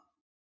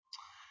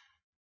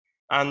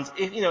 And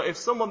if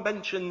someone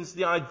mentions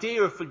the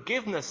idea of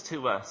forgiveness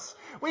to us,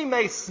 we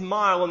may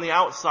smile on the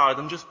outside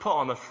and just put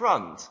on a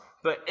front,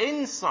 but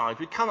inside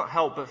we cannot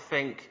help but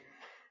think,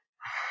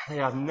 they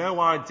have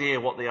no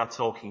idea what they are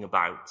talking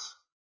about.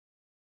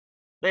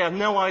 They have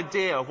no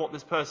idea of what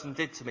this person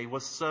did to me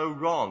was so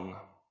wrong.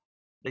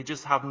 They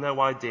just have no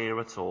idea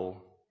at all.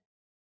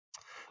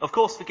 Of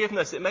course,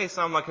 forgiveness, it may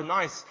sound like a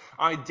nice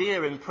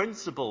idea in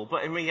principle,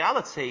 but in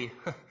reality,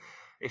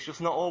 it's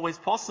just not always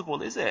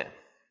possible, is it?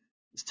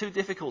 It's too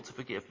difficult to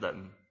forgive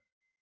them.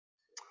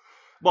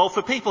 Well,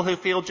 for people who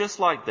feel just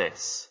like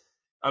this,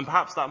 and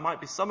perhaps that might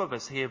be some of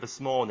us here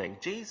this morning,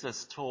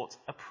 Jesus taught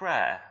a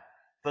prayer,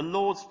 the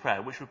Lord's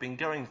Prayer, which we've been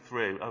going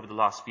through over the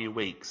last few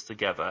weeks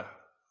together.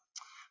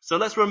 So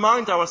let's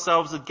remind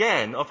ourselves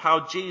again of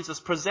how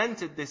Jesus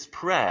presented this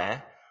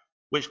prayer,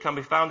 which can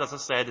be found, as I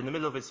said, in the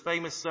middle of his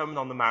famous Sermon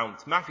on the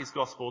Mount, Matthew's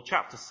Gospel,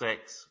 chapter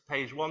 6,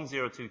 page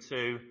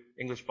 1022,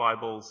 English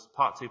Bibles,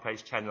 part 2,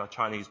 page 10 in our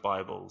Chinese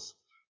Bibles.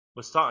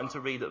 We're starting to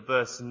read at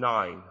verse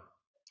 9.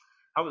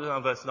 How about we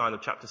do verse 9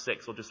 of chapter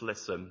 6, or just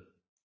listen?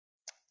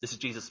 This is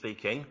Jesus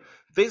speaking.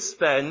 This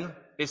then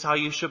is how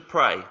you should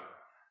pray.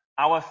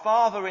 Our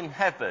Father in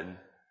heaven,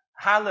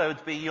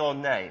 hallowed be your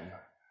name.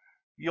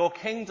 Your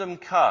kingdom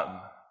come,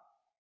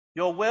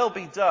 your will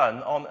be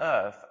done on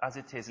earth as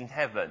it is in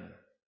heaven.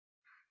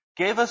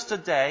 Give us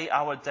today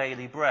our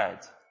daily bread,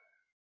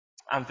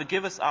 and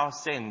forgive us our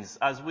sins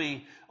as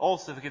we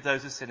also forgive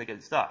those who sin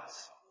against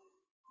us.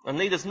 And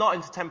lead us not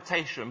into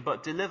temptation,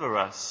 but deliver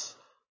us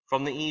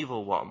from the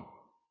evil one.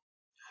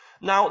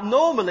 Now,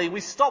 normally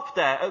we stop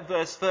there at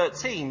verse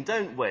 13,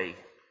 don't we?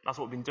 That's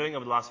what we've been doing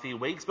over the last few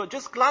weeks. But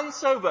just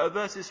glance over at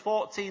verses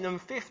 14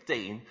 and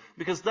 15,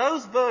 because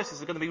those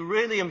verses are going to be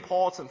really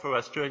important for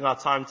us during our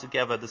time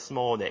together this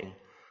morning.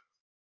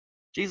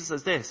 Jesus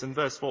says this in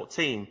verse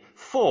 14,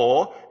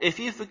 For if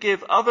you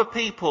forgive other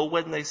people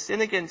when they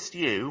sin against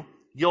you,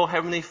 your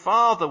heavenly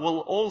Father will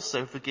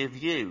also forgive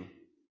you.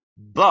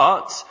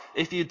 But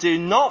if you do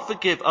not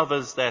forgive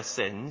others their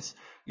sins,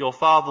 your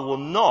Father will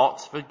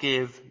not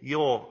forgive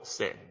your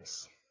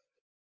sins.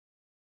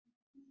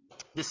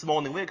 This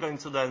morning we're going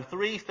to learn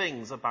 3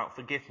 things about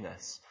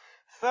forgiveness.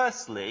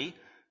 Firstly,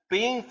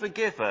 being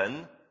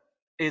forgiven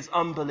is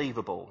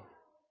unbelievable.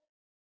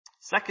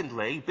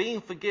 Secondly,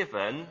 being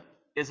forgiven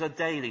is a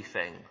daily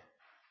thing.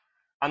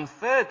 And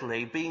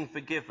thirdly, being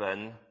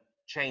forgiven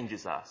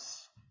changes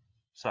us.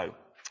 So,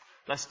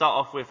 let's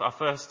start off with our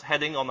first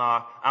heading on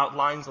our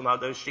outlines, on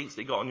those sheets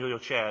that you got on your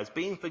chairs.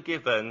 Being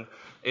forgiven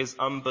is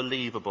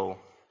unbelievable.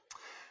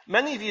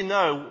 Many of you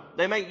know,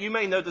 you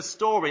may know the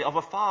story of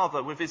a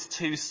father with his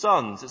 2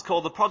 sons. It's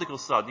called the prodigal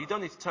son. You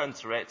don't need to turn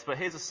to it, but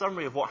here's a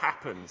summary of what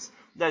happens.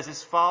 There's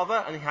his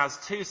father and he has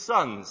 2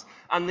 sons.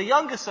 And the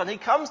younger son, he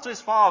comes to his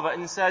father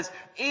and he says,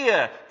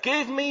 Here,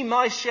 give me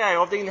my share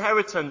of the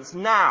inheritance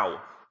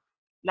now.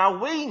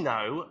 Now we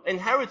know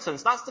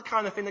inheritance, that's the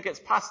kind of thing that gets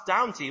passed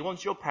down to you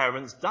once your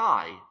parents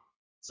die.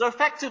 So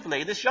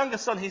effectively, this younger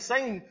son, he's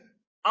saying,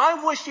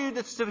 I wish you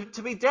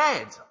to be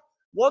dead.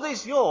 What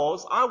is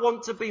yours, I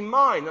want to be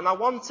mine, and I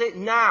want it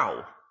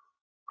now.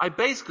 I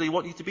basically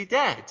want you to be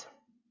dead.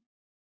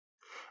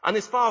 And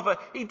his father,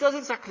 he does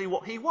exactly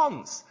what he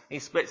wants. He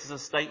splits his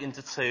estate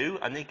into 2,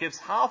 and he gives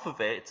half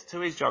of it to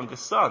his younger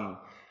son,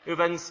 who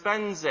then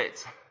spends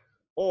it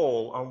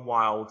all on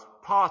wild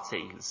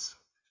parties.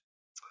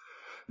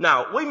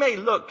 Now, we may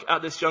look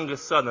at this younger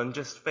son and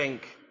just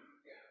think,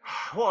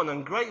 what an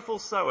ungrateful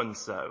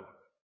so-and-so.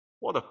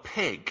 What a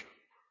pig.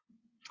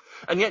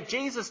 And yet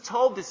Jesus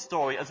told this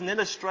story as an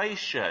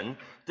illustration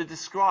to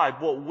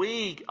describe what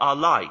we are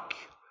like.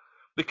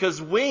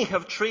 Because we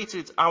have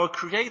treated our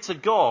Creator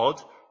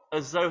God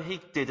as though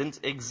he didn't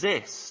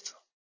exist.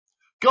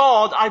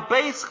 God, I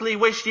basically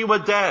wish you were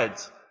dead.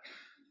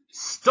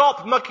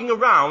 Stop mucking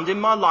around in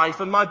my life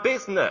and my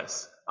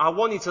business. I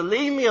want you to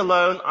leave me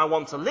alone. I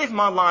want to live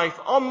my life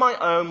on my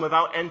own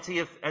without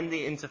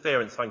any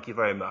interference. Thank you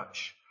very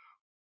much.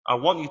 I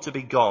want you to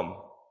be gone.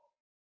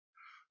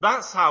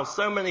 That's how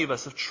so many of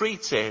us have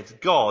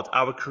treated God,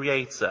 our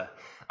Creator.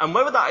 And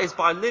whether that is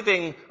by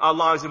living our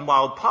lives in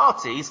wild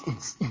parties,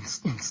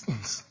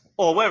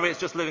 or whether it's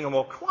just living a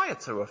more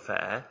quieter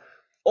affair,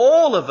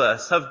 all of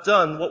us have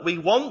done what we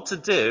want to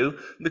do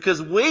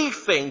because we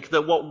think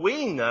that what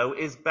we know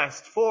is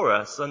best for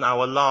us and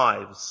our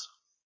lives.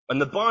 And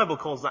the Bible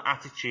calls that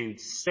attitude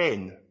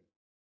sin.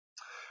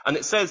 And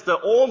it says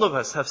that all of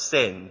us have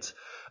sinned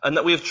and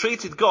that we have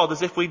treated God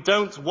as if we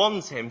don't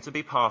want him to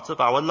be part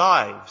of our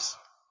lives.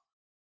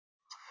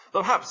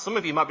 But perhaps some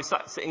of you might be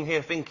sitting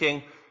here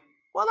thinking,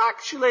 well,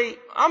 actually,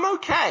 I'm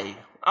okay.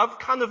 I've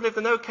kind of lived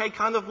an okay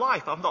kind of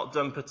life. I've not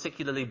done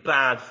particularly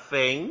bad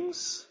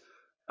things.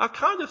 I've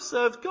kind of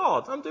served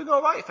God. I'm doing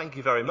all right, thank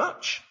you very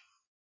much.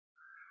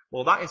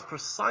 Well, that is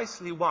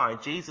precisely why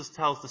Jesus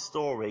tells the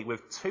story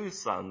with two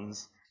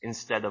sons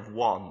instead of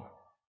one.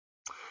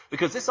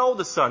 Because this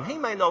older son, he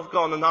may not have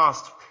gone and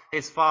asked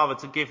his father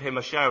to give him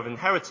a share of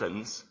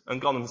inheritance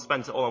and gone and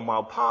spent it all on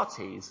wild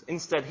parties.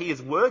 Instead, he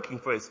is working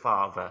for his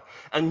father.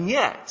 And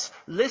yet,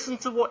 listen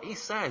to what he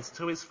says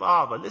to his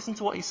father. Listen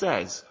to what he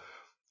says.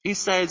 He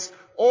says,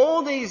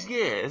 all these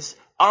years,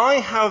 I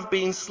have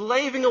been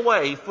slaving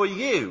away for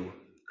you.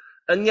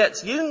 And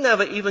yet you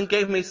never even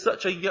gave me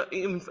such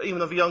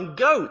even of a young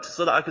goat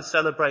so that I could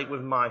celebrate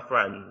with my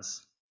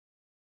friends.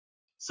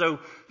 So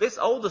this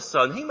older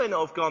son, he may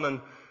not have gone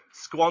and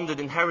squandered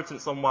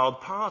inheritance on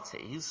wild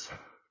parties,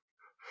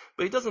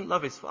 but he doesn't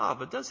love his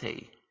father, does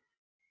he?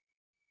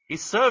 He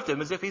served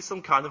him as if he's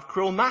some kind of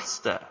cruel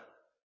master.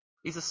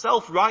 He's a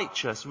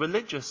self-righteous,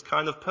 religious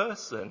kind of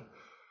person.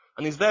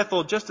 And he's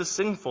therefore just as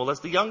sinful as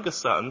the younger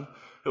son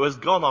who has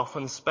gone off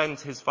and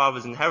spent his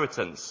father's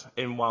inheritance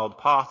in wild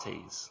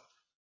parties.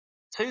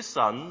 Two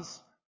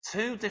sons,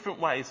 two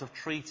different ways of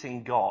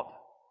treating God.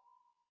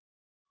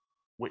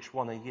 Which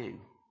one are you?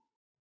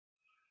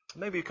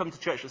 Maybe you come to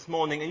church this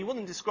morning and you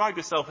wouldn't describe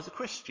yourself as a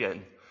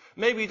Christian.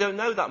 Maybe you don't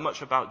know that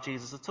much about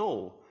Jesus at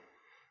all.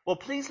 Well,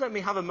 please let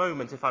me have a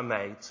moment, if I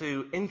may,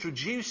 to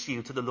introduce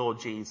you to the Lord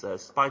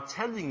Jesus by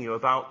telling you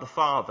about the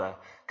Father.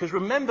 Because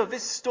remember,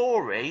 this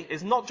story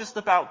is not just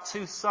about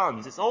two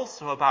sons, it's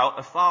also about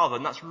a father.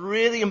 And that's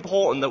really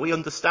important that we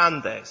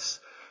understand this,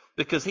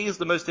 because he is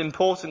the most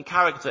important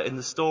character in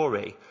the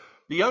story.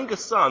 The younger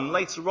son,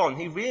 later on,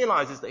 he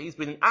realizes that he's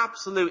been an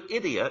absolute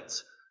idiot,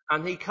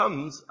 and he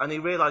comes and he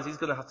realizes he's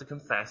going to have to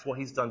confess what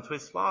he's done to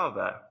his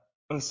father.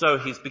 And so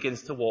he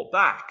begins to walk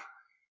back.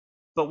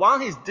 But while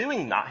he's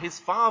doing that, his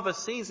father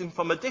sees him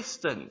from a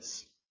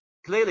distance.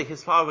 Clearly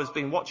his father has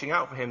been watching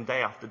out for him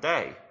day after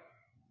day.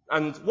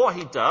 And what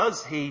he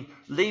does, he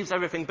leaves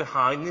everything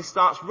behind and he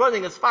starts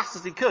running as fast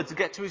as he could to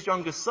get to his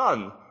younger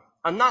son.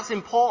 And that's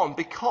important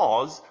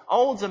because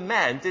older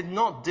men did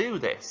not do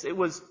this. It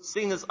was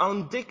seen as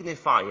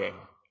undignifying.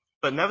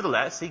 But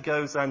nevertheless, he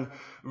goes and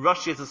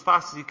rushes as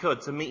fast as he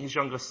could to meet his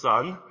younger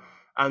son.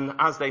 And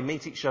as they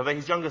meet each other,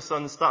 his younger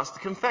son starts to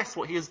confess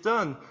what he has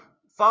done.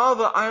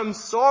 Father, I am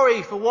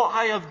sorry for what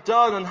I have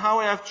done and how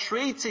I have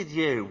treated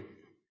you.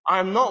 I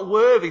am not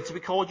worthy to be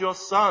called your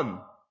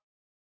son.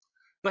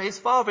 But his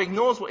father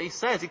ignores what he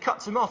says. He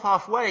cuts him off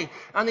halfway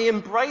and he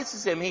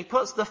embraces him. He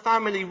puts the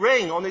family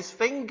ring on his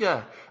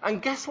finger.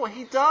 And guess what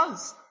he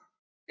does?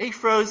 He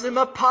throws him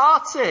a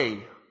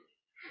party.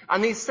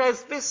 And he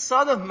says, this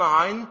son of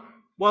mine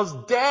was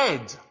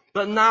dead,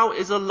 but now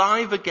is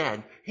alive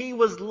again. He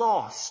was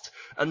lost,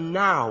 and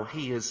now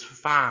he is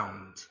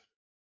found.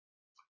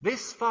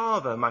 This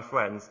father, my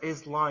friends,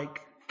 is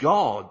like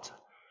God.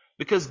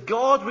 Because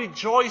God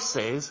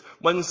rejoices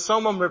when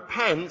someone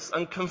repents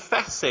and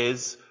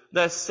confesses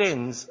their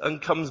sins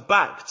and comes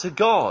back to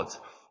God.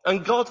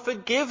 And God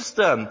forgives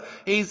them.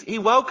 He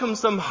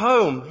welcomes them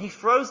home. He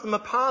throws them a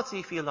party,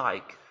 if you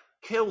like.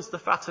 Kills the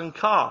fattened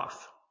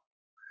calf.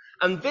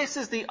 And this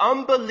is the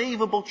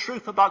unbelievable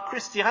truth about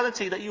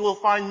Christianity that you will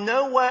find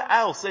nowhere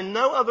else, in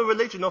no other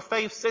religion or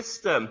faith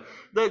system,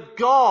 that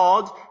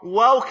God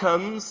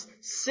welcomes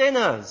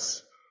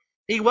sinners.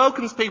 He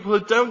welcomes people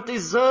who don't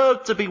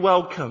deserve to be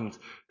welcomed,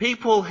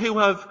 people who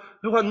are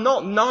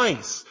not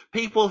nice,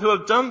 people who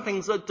have done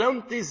things that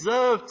don't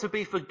deserve to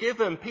be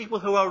forgiven, people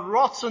who are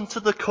rotten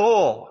to the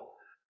core.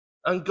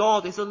 And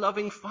God is a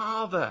loving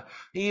Father.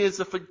 He is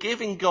a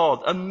forgiving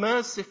God, a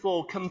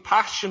merciful,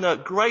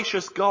 compassionate,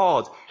 gracious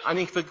God. And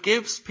he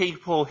forgives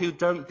people who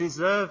don't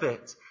deserve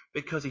it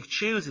because he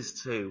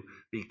chooses to,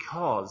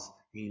 because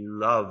he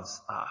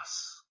loves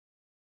us.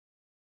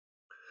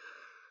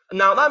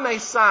 Now that may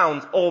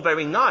sound all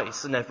very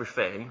nice and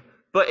everything,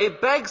 but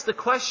it begs the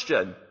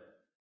question,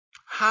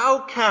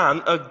 how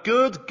can a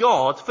good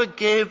God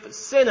forgive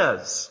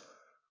sinners?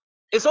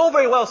 It's all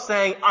very well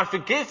saying, I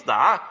forgive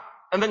that,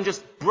 and then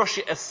just brush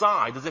it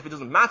aside as if it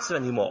doesn't matter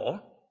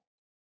anymore.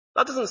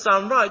 That doesn't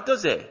sound right,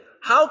 does it?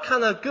 How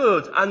can a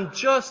good and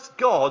just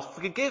God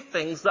forgive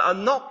things that are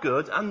not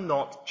good and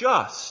not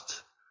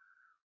just?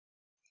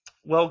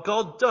 Well,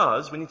 God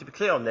does, we need to be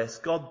clear on this,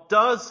 God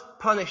does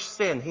punish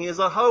sin. He is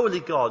a holy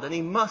God and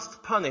he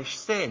must punish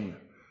sin.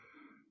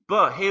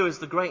 But here is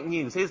the great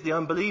news, here's the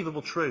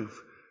unbelievable truth.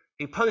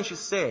 He punishes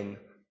sin,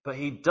 but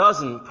he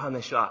doesn't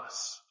punish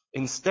us.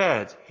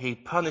 Instead, he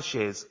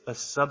punishes a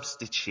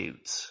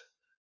substitute.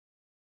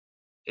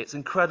 It's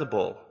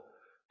incredible.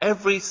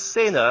 Every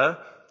sinner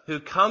who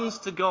comes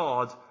to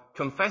God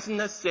confessing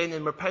their sin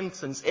in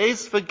repentance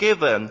is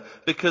forgiven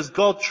because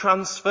God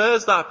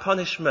transfers that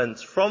punishment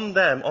from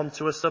them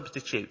onto a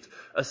substitute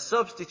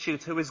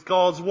who is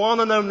God's one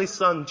and only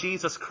Son,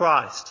 Jesus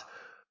Christ.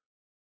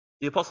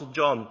 The Apostle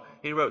John,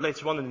 he wrote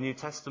later on in the New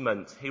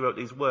Testament, he wrote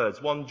these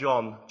words, 1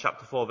 John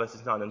chapter 4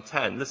 verses 9 and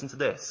 10. Listen to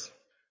this.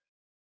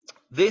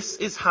 This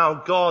is how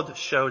God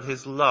showed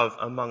his love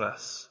among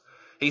us.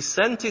 He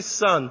sent his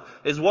Son,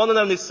 his one and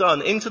only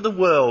Son, into the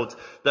world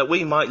that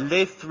we might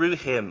live through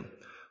him.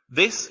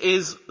 This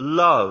is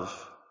love.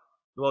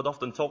 The world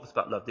often talks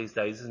about love these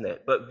days, isn't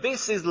it? But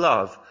this is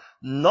love.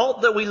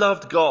 Not that we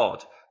loved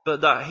God,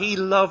 but that he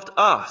loved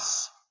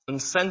us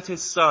and sent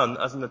his Son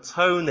as an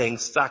atoning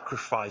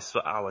sacrifice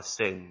for our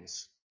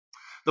sins.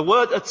 The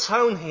word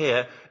atone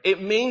here, it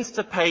means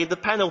to pay the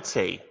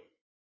penalty.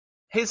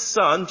 His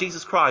Son,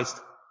 Jesus Christ,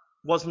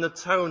 was an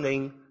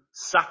atoning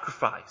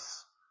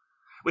sacrifice.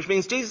 Which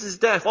means Jesus'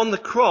 death on the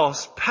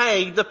cross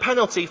paid the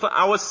penalty for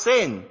our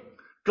sin.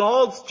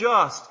 God's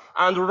just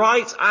and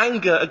right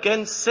anger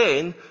against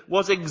sin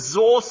was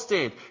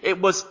exhausted. It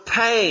was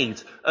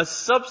paid. A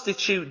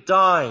substitute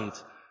died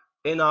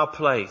in our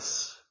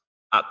place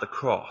at the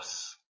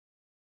cross.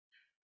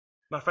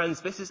 My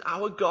friends, this is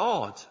our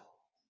God.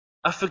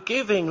 A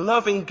forgiving,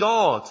 loving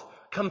God.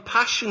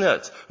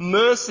 Compassionate,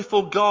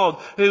 merciful God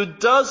who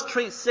does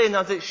treat sin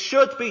as it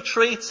should be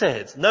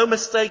treated. No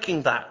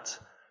mistaking that.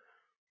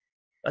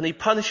 And he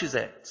punishes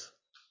it.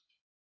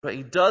 But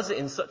he does it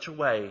in such a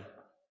way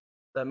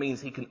that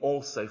means he can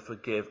also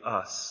forgive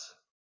us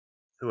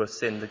who have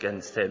sinned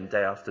against him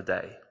day after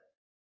day.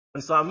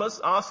 And so I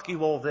must ask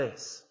you all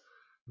this.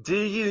 Do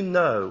you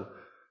know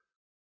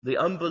the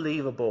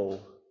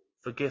unbelievable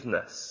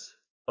forgiveness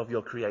of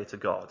your Creator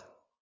God?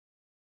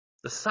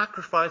 The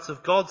sacrifice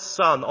of God's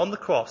Son on the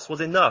cross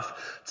was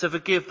enough to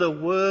forgive the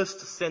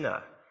worst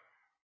sinner,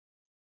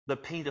 the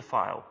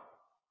paedophile,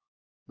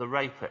 the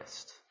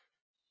rapist,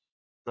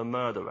 the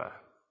murderer.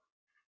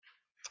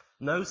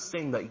 No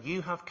sin that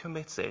you have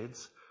committed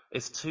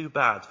is too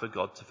bad for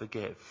God to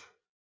forgive.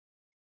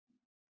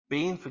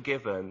 Being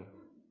forgiven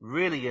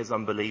really is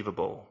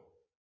unbelievable.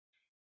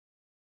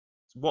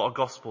 What a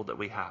gospel that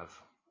we have.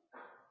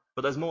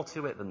 But there's more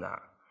to it than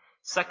that.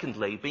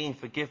 Secondly, being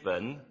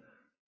forgiven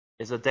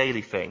is a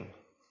daily thing.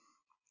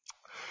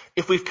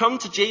 If we've come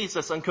to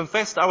Jesus and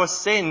confessed our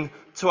sin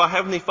to our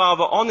Heavenly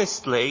Father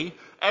honestly,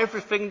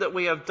 everything that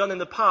we have done in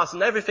the past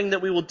and everything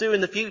that we will do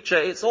in the future,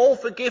 it's all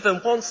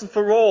forgiven once and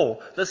for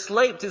all. The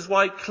slate is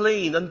wiped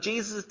clean and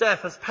Jesus'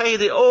 death has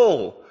paid it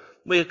all.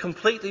 We are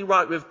completely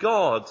right with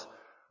God.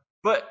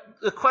 But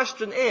the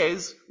question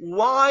is,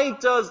 why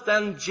does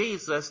then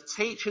Jesus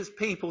teach his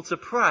people to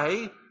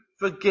pray,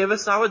 forgive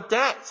us our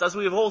debts as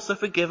we have also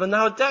forgiven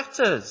our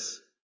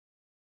debtors?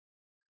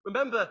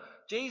 Remember,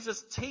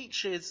 Jesus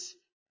teaches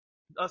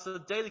us a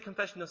daily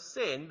confession of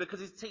sin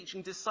because he's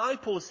teaching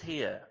disciples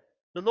here.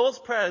 The Lord's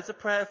Prayer is a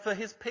prayer for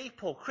his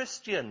people,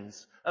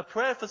 Christians, a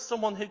prayer for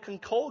someone who can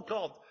call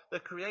God the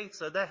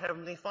Creator, their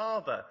Heavenly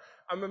Father.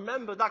 And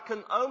remember, that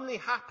can only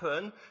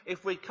happen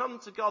if we come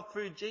to God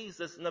through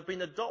Jesus and have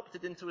been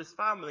adopted into his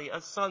family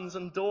as sons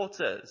and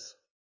daughters.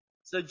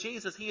 So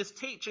Jesus, he is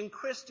teaching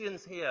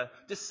Christians here,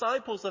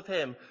 disciples of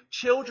him,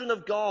 children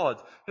of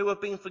God, who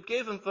have been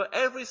forgiven for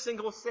every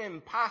single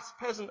sin, past,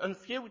 present and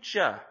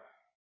future.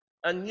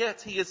 And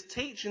yet he is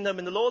teaching them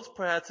in the Lord's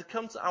Prayer to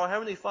come to our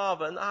Heavenly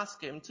Father and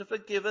ask him to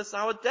forgive us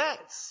our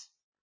debts.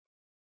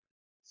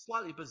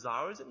 Slightly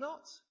bizarre, is it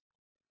not?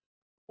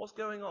 What's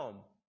going on?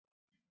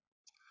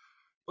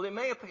 Well, it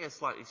may appear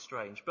slightly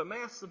strange, but may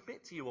I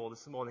submit to you all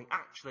this morning,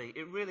 actually,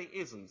 it really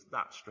isn't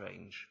that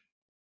strange.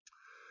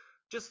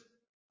 Just,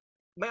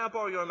 may I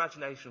borrow your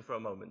imagination for a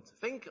moment?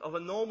 Think of a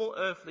normal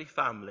earthly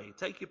family,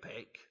 take your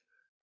pick,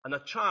 and a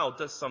child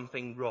does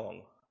something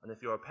wrong. And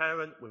if you're a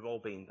parent, we've all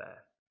been there.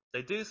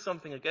 They do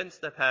something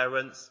against their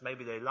parents,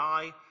 maybe they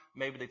lie,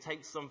 maybe they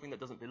take something that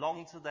doesn't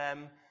belong to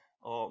them,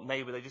 or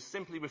maybe they just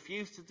simply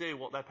refuse to do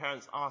what their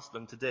parents ask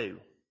them to do.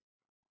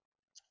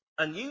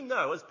 And you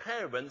know as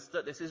parents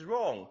that this is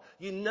wrong.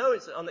 You know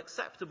it's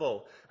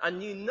unacceptable.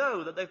 And you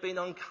know that they've been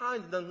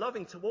unkind and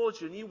unloving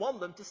towards you, and you want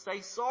them to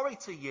say sorry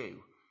to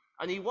you.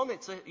 And you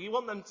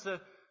want them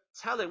to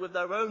tell it with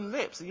their own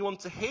lips, and you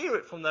want to hear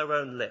it from their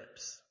own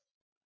lips.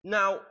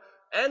 Now,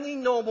 Any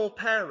normal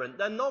parent,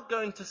 they're not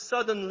going to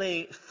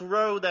suddenly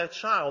throw their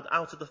child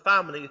out of the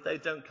family if they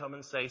don't come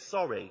and say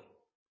sorry.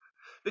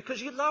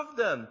 Because you love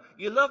them.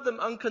 You love them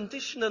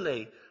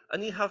unconditionally.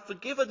 And you have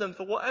forgiven them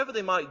for whatever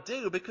they might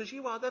do because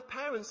you are their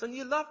parents and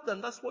you love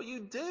them. That's what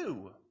you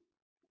do.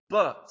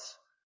 But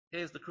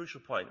here's the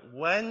crucial point.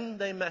 When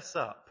they mess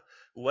up,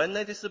 when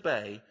they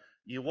disobey,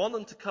 you want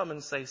them to come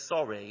and say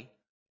sorry.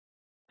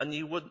 And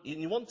you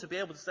want to be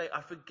able to say,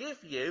 I forgive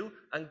you,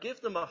 and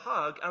give them a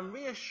hug and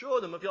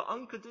reassure them of your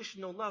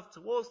unconditional love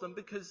towards them,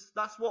 because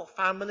that's what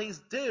families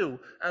do.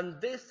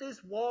 And this is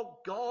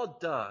what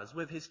God does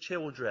with his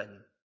children.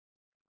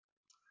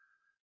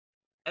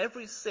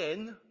 Every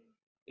sin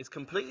is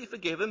completely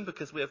forgiven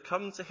because we have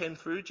come to him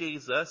through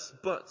Jesus,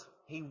 but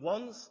he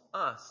wants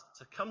us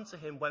to come to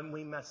him when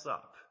we mess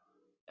up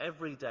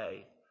every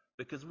day,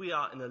 because we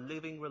are in a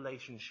living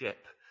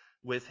relationship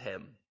with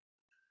him.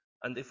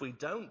 And if we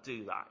don't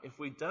do that, if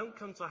we don't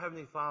come to our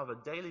Heavenly Father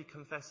daily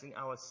confessing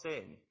our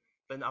sin,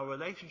 then our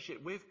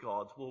relationship with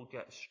God will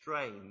get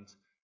strained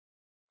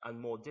and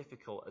more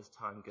difficult as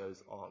time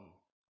goes on.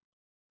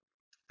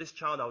 This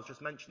child I was just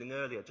mentioning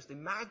earlier, just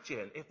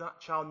imagine if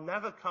that child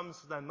never comes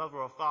to their mother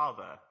or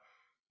father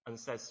and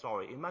says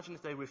sorry. Imagine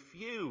if they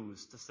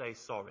refuse to say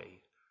sorry.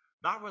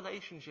 That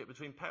relationship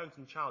between parent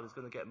and child is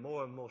going to get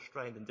more and more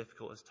strained and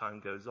difficult as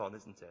time goes on,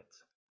 isn't it?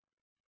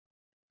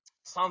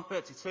 Psalm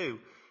 32,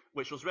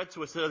 which was read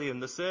to us earlier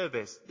in the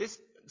service, this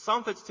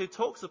Psalm 32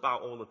 talks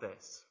about all of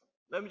this.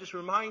 Let me just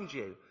remind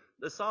you,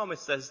 the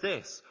psalmist says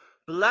this: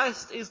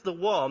 Blessed is the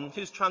one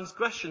whose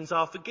transgressions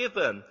are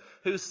forgiven,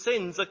 whose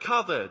sins are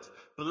covered.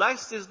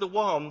 Blessed is the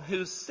one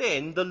whose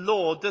sin the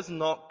Lord does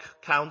not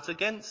count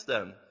against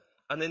them,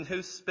 and in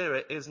whose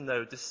spirit is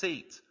no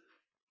deceit.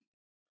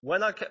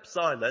 When I kept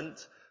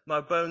silent, my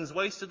bones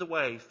wasted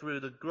away through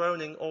the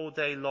groaning all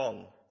day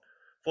long.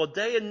 For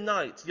day and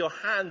night your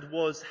hand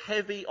was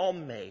heavy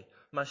on me.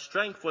 My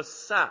strength was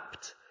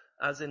sapped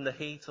as in the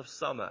heat of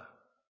summer.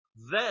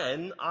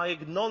 Then I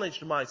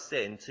acknowledged my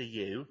sin to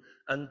you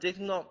and did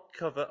not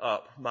cover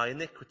up my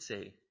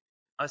iniquity.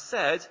 I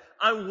said,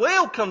 I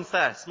will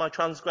confess my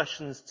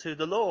transgressions to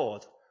the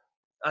Lord,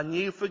 and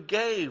you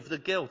forgave the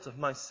guilt of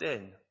my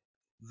sin.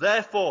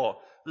 Therefore,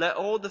 let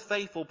all the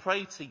faithful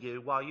pray to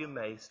you while you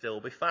may still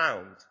be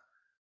found.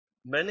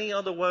 Many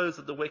are the woes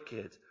of the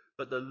wicked,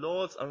 but the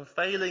Lord's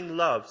unfailing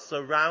love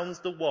surrounds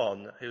the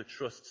one who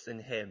trusts in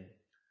him.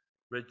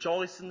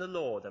 Rejoice in the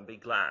Lord and be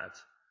glad,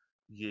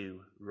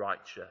 you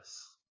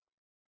righteous.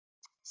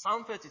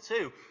 Psalm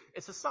 32,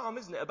 it's a psalm,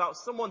 isn't it, about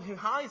someone who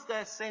hides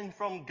their sin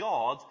from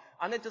God,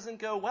 and it doesn't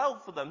go well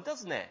for them,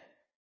 doesn't it?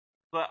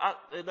 But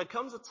there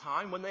comes a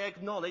time when they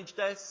acknowledge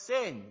their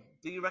sin.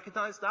 Do you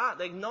recognize that?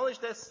 They acknowledge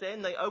their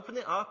sin, they open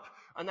it up,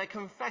 and they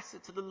confess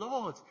it to the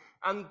Lord.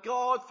 And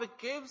God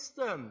forgives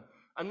them.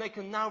 And they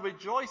can now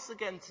rejoice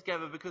again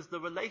together because the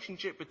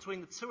relationship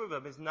between the two of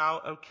them is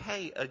now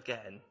okay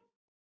again.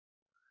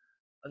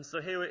 And so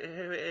here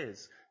it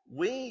is.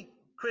 We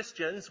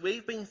Christians,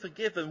 we've been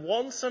forgiven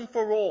once and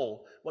for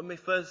all when we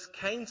first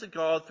came to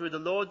God through the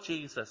Lord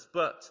Jesus.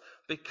 But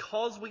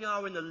because we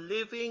are in a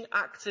living,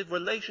 active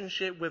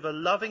relationship with a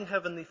loving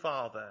Heavenly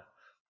Father,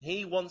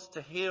 he wants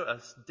to hear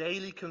us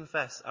daily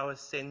confess our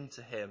sin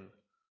to him,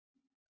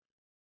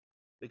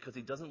 because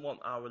he doesn't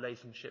want our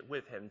relationship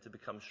with him to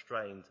become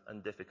strained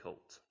and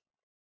difficult.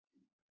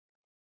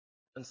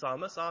 And so I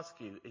must ask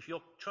you, if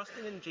you're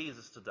trusting in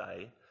Jesus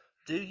today,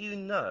 do you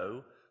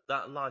know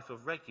that life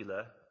of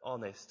regular,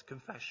 honest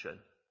confession?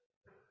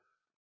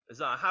 Is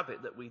that a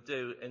habit that we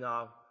do in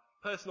our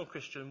personal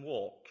Christian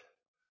walk?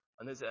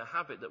 And is it a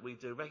habit that we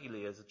do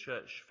regularly as a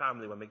church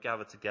family when we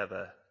gather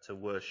together to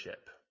worship?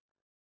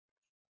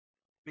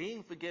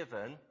 Being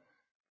forgiven,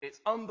 it's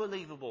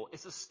unbelievable,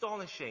 it's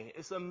astonishing,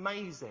 it's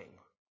amazing.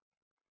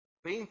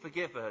 Being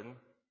forgiven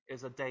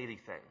is a daily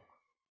thing.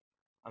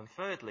 And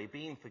thirdly,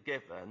 being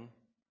forgiven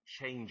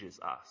changes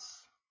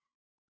us.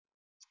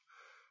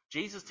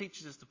 Jesus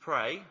teaches us to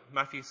pray,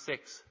 Matthew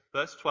 6,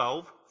 verse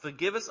 12,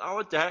 forgive us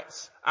our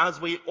debts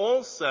as we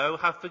also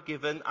have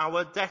forgiven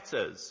our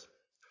debtors.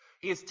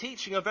 He is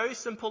teaching a very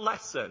simple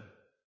lesson.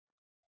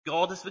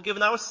 God has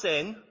forgiven our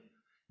sin.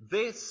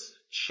 This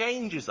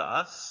changes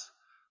us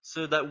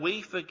so that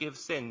we forgive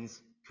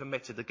sins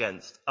committed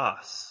against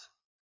us.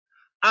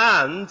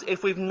 And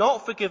if we've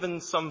not forgiven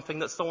something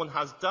that someone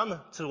has done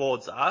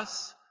towards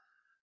us,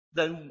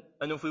 and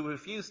if we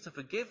refuse to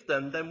forgive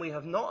them, then we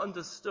have not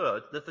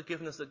understood the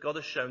forgiveness that God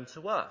has shown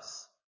to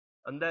us.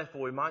 And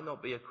therefore we might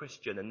not be a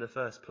Christian in the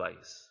first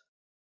place.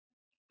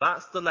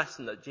 That's the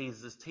lesson that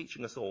Jesus is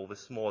teaching us all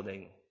this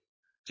morning.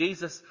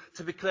 Jesus,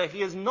 to be clear,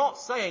 he is not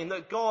saying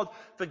that God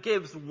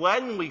forgives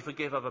when we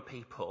forgive other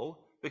people,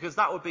 because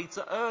that would be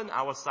to earn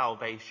our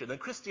salvation.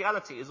 And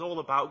Christianity is all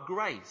about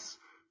grace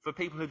for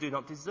people who do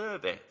not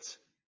deserve it.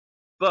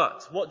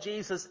 But what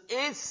Jesus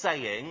is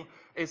saying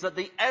is that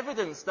the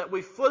evidence that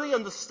we fully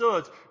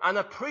understood and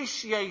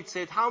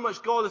appreciated how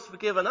much God has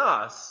forgiven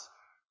us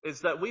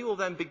is that we will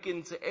then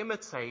begin to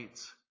imitate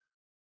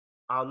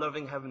our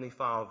loving Heavenly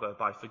Father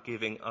by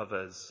forgiving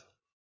others.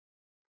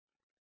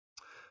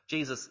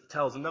 Jesus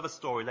tells another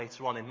story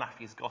later on in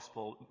Matthew's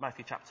Gospel,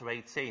 Matthew chapter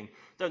 18.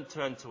 Don't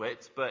turn to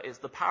it, but it's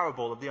the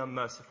parable of the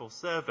unmerciful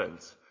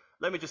servant.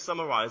 Let me just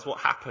summarize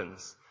what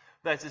happens.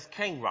 There's this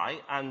king,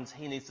 right, and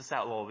he needs to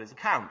settle all of his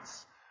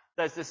accounts.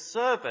 There's this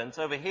servant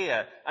over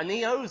here, and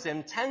he owes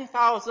him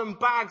 10,000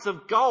 bags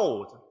of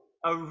gold,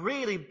 a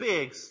really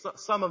big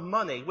sum of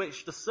money,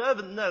 which the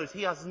servant knows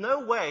he has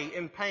no way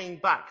in paying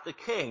back the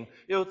king.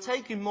 It will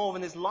take him more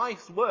than his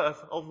life's worth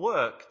of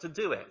work to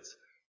do it.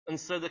 And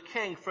so the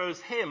king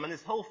throws him and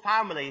his whole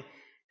family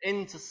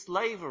into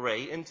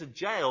slavery, into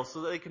jail,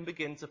 so that they can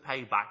begin to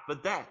pay back the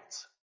debt.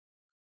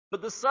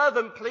 But the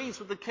servant pleads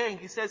with the king.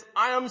 He says,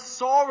 I am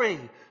sorry.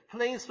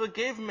 Please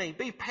forgive me.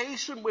 Be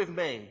patient with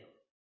me.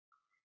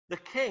 The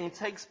king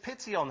takes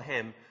pity on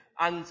him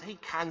and he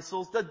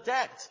cancels the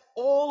debt.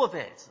 All of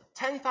it.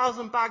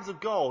 10,000 bags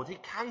of gold. He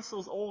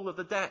cancels all of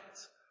the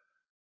debt.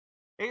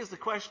 Here's the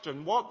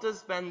question. What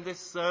does then this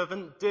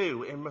servant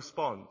do in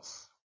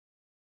response?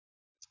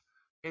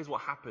 Here's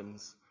what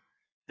happens.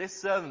 This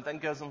servant then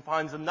goes and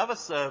finds another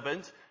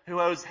servant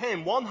who owes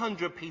him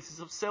 100 pieces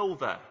of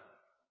silver.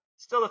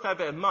 Still a fair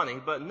bit of money,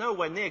 but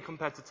nowhere near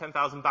compared to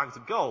 10,000 bags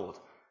of gold.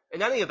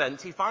 In any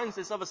event, he finds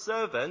this other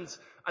servant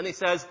and he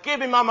says,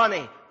 give him my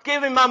money,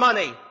 give him my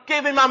money,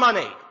 give him my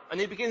money. And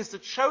he begins to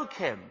choke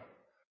him.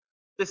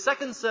 The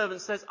second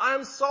servant says, I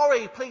am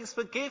sorry, please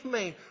forgive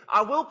me.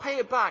 I will pay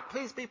it back.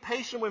 Please be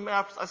patient with me.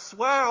 I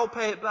swear I'll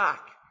pay it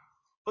back.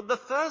 But the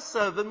first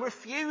servant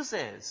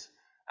refuses.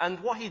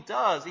 And what he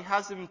does, he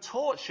has him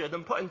tortured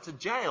and put into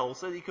jail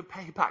so that he could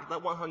pay back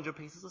that 100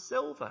 pieces of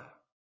silver.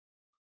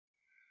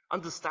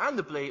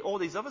 Understandably, all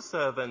these other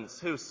servants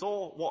who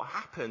saw what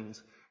happened,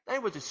 they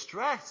were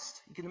distressed.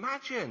 You can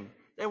imagine.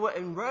 They were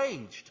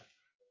enraged.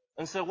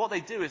 And so what they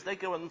do is they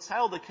go and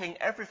tell the king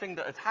everything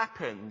that had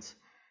happened.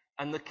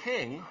 And the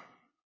king,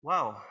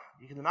 well,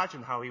 you can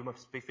imagine how he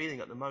must be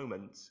feeling at the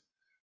moment.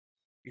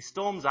 He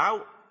storms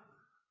out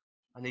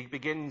and he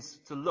begins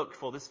to look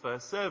for this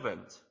first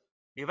servant.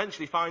 He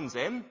eventually finds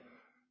him,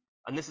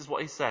 and this is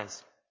what he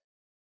says.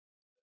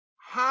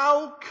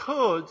 How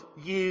could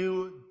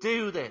you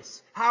do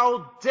this?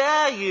 How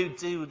dare you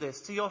do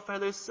this to your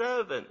fellow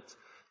servant?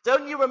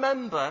 Don't you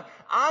remember,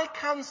 I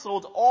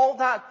cancelled all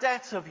that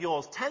debt of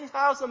yours,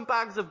 10,000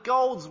 bags of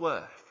gold's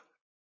worth.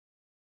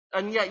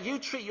 And yet you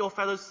treat your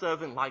fellow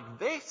servant like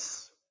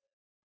this?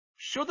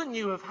 Shouldn't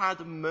you have had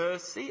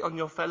mercy on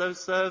your fellow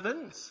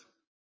servant?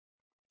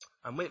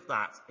 And with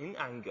that, in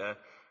anger,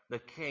 the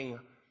king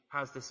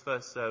has this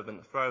first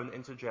servant thrown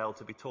into jail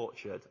to be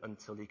tortured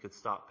until he could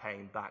start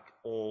paying back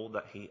all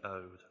that he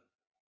owed.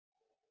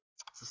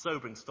 It's a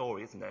sobering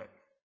story, isn't it?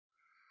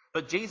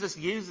 But Jesus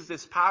uses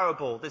this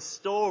parable, this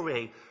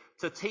story,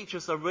 to teach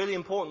us a really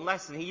important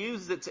lesson. He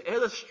uses it to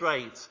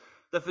illustrate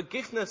the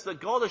forgiveness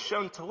that God has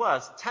shown to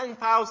us.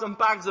 10,000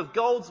 bags of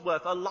gold's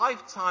worth, a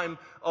lifetime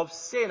of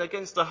sin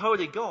against a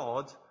holy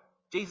God.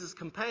 Jesus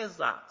compares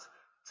that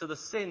to the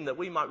sin that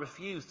we might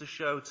refuse to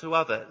show to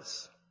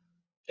others.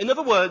 In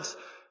other words,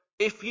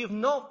 if you've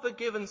not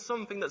forgiven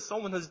something that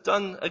someone has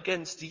done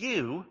against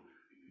you,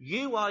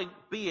 you are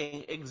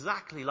being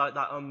exactly like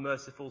that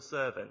unmerciful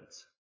servant.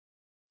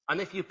 And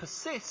if you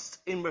persist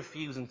in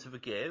refusing to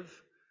forgive,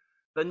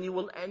 then you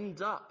will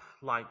end up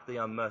like the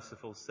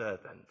unmerciful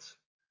servant.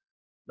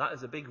 That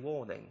is a big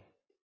warning.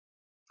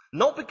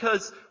 Not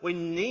because we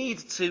need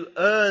to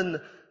earn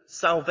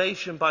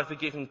salvation by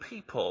forgiving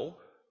people,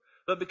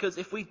 but because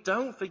if we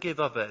don't forgive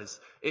others,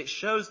 it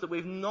shows that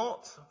we've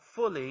not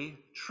fully,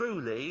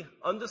 truly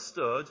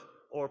understood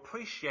or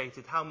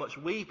appreciated how much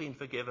we've been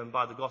forgiven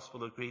by the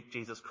gospel of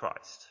Jesus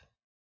Christ.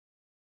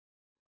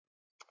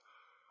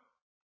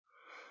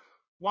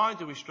 Why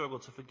do we struggle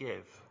to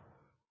forgive?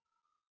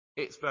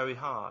 It's very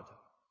hard.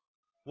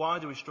 Why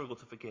do we struggle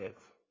to forgive?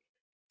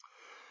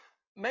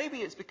 Maybe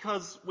it's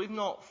because we've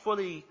not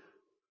fully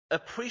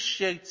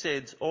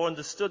appreciated or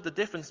understood the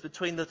difference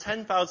between the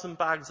 10,000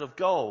 bags of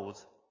gold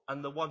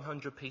and the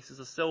 100 pieces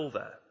of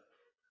silver.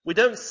 We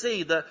don't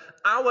see that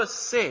our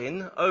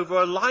sin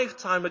over a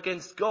lifetime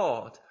against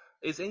God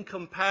is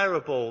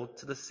incomparable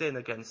to the sin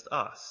against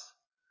us.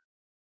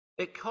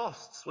 It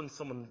costs when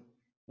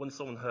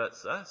someone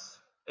hurts us.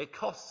 It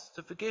costs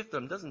to forgive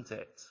them, doesn't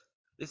it?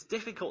 It's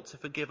difficult to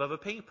forgive other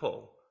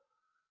people.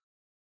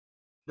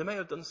 They may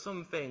have done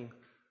something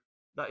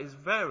that is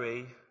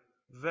very,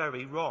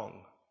 very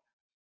wrong.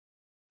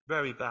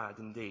 Very bad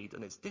indeed,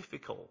 and it's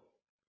difficult.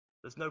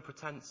 There's no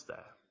pretense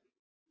there.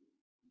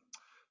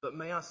 But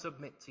may I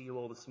submit to you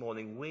all this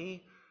morning,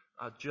 we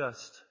are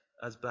just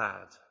as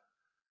bad.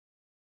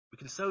 We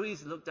can so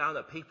easily look down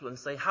at people and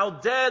say, how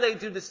dare they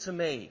do this to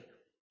me?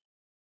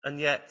 And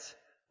yet,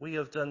 we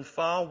have done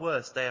far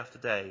worse day after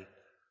day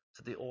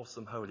to the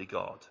awesome holy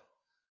God.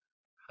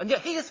 And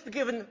yet he has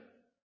forgiven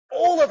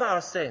all of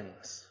our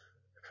sins.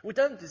 We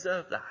don't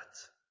deserve that.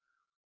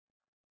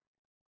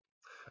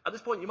 At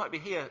this point, you might be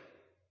here,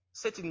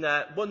 sitting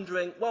there,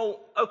 wondering,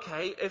 well,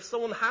 okay, if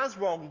someone has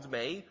wronged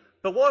me,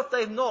 but what if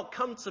they've not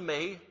come to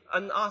me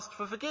and asked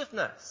for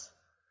forgiveness?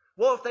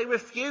 What if they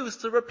refuse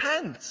to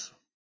repent?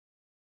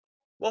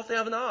 What if they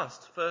haven't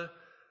asked for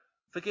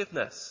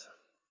forgiveness.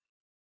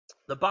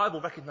 The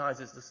Bible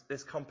recognizes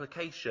this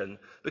complication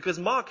because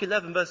Mark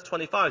 11 verse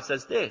 25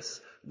 says this: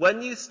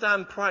 when you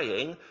stand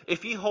praying,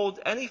 if you hold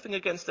anything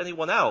against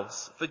anyone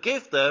else,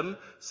 forgive them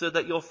so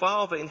that your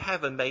Father in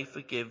heaven may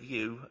forgive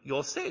you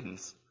your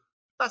sins.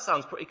 That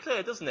sounds pretty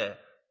clear, doesn't it?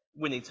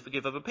 We need to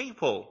forgive other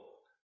people.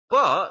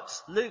 But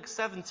Luke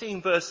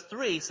 17 verse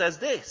 3 says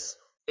this: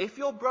 if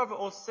your brother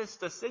or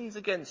sister sins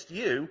against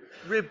you,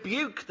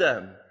 rebuke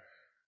them.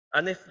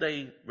 And if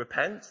they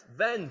repent,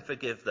 then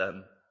forgive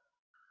them.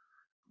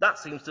 That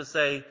seems to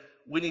say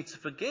we need to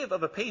forgive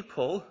other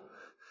people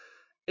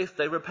if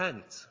they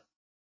repent.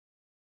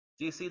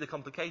 Do you see the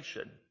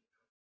complication?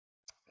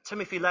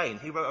 Timothy Lane,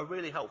 he wrote a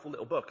really helpful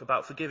little book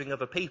about forgiving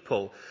other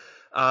people.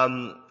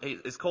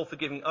 It's called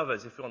Forgiving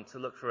Others, if you want to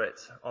look for it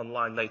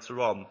online later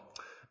on.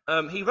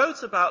 He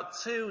wrote about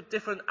two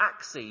different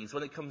axes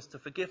when it comes to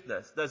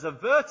forgiveness. There's a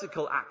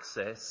vertical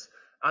axis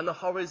and a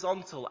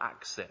horizontal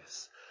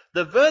axis.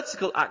 The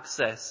vertical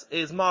axis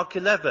is Mark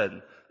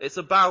 11. It's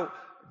about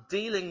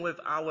dealing with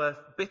our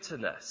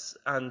bitterness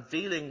and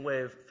dealing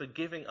with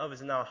forgiving others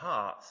in our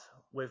heart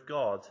with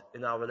God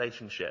in our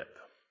relationship.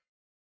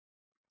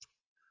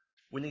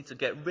 We need to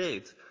get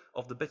rid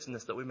of the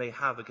bitterness that we may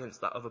have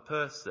against that other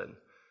person.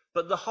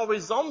 But the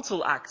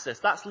horizontal axis,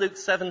 that's Luke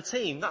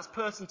 17, that's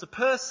person to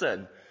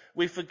person.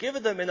 We've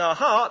forgiven them in our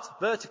heart,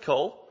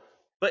 vertical,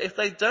 but if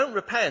they don't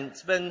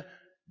repent, then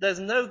there's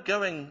no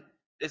going,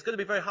 it's going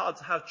to be very hard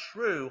to have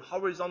true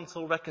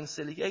horizontal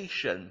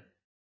reconciliation.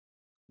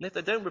 And if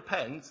they don't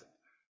repent,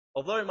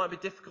 although it might be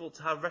difficult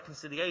to have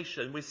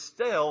reconciliation, we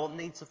still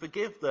need to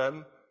forgive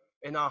them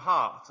in our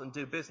heart and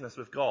do business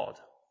with God.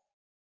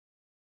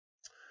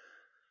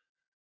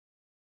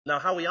 Now,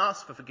 how we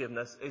ask for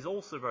forgiveness is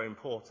also very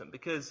important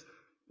because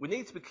we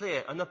need to be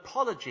clear, an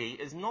apology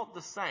is not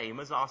the same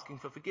as asking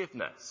for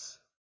forgiveness.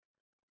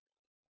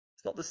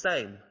 It's not the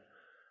same.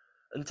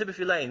 And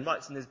Timothy Lane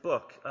writes in his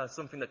book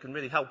something that can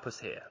really help us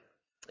here.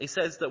 He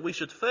says that we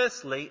should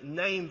firstly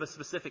name the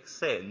specific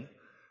sin,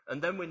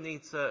 and then we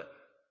need to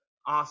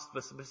ask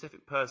the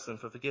specific person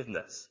for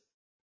forgiveness.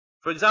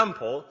 For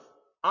example,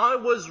 I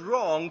was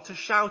wrong to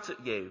shout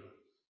at you.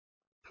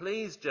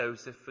 Please,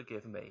 Joseph,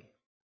 forgive me.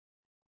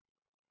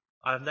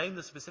 I have named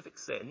the specific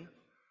sin,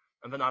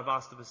 and then I've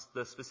asked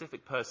the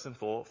specific person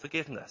for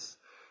forgiveness.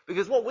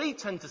 Because what we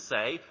tend to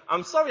say,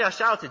 I'm sorry I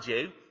shouted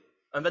you,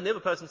 and then the other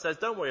person says,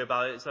 don't worry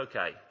about it, it's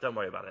okay, don't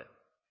worry about it.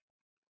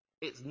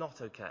 It's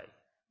not okay.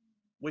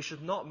 We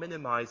should not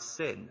minimize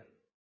sin.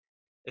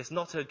 It's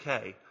not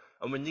okay,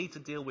 and we need to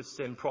deal with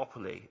sin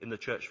properly in the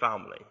church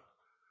family.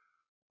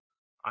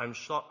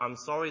 I'm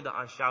sorry that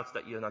I shouted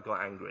at you and I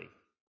got angry.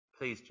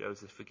 Please,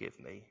 Joseph, forgive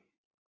me.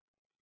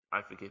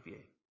 I forgive you.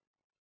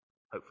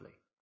 Hopefully.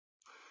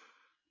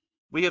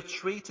 We have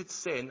treated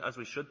sin as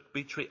it should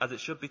be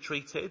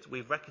treated.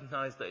 We've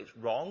recognized that it's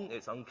wrong,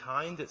 it's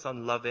unkind, it's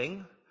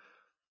unloving,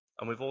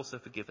 and we've also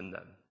forgiven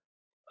them.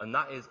 And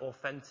that is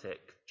authentic,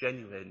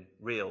 genuine,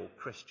 real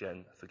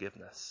Christian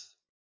forgiveness.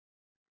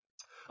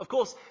 Of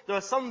course, there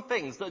are some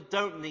things that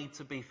don't need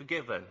to be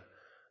forgiven.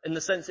 In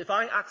the sense, if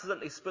I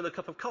accidentally spill a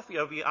cup of coffee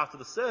over you after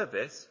the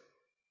service,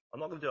 I'm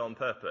not going to do it on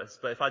purpose,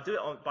 but if I do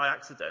it by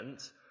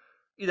accident,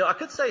 I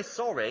could say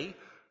sorry,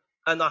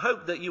 and I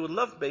hope that you would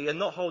love me and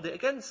not hold it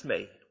against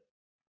me.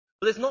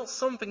 But it's not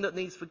something that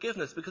needs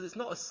forgiveness because it's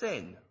not a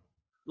sin.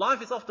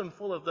 Life is often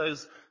full of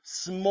those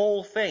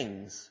small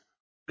things,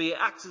 be it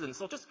accidents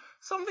or just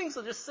some things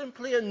that just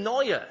simply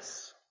annoy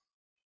us.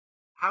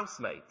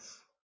 Housemates,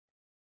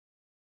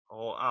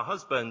 or our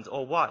husband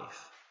or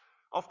wife.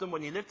 Often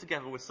when you live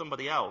together with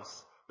somebody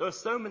else, there are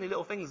so many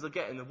little things that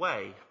get in the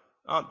way,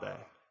 aren't there?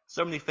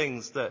 So many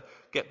things that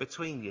get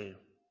between you.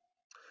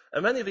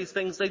 And many of these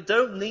things, they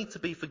don't need to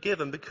be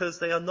forgiven because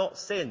they are not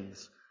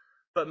sins.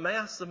 But may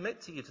I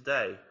submit to you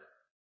today,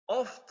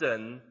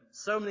 often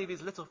so many of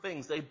these little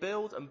things, they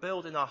build and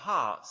build in our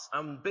hearts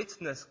and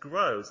bitterness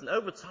grows. And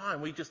over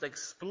time, we just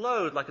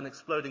explode like an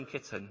exploding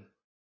kitten.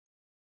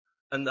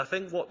 And I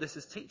think what this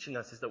is teaching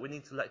us is that we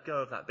need to let go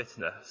of that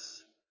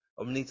bitterness.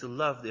 And we need to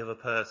love the other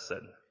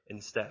person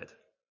instead.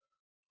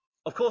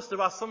 Of course,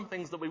 there are some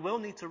things that we will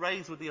need to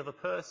raise with the other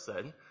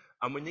person,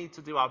 and we need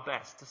to do our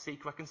best to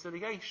seek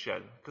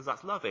reconciliation, because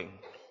that's loving.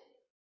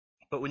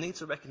 But we need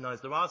to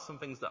recognize there are some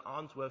things that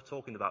aren't worth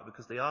talking about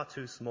because they are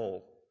too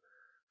small.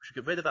 We should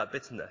get rid of that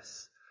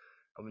bitterness,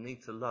 and we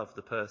need to love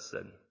the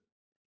person.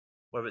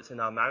 Whether it's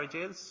in our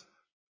marriages,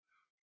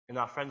 in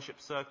our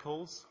friendship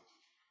circles,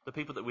 the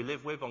people that we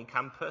live with on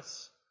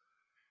campus,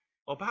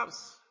 or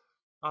perhaps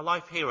our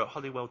life here at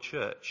Holywell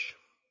Church.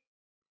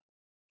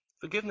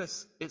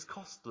 Forgiveness is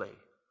costly.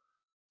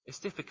 It's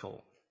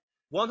difficult.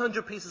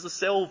 100 pieces of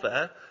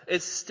silver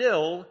is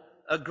still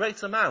a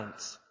great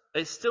amount.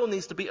 It still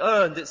needs to be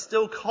earned. It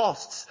still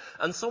costs.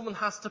 And someone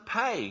has to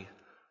pay.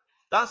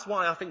 That's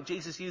why I think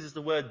Jesus uses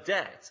the word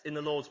debt in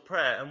the Lord's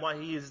Prayer and why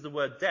he uses the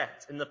word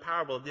debt in the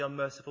parable of the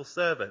unmerciful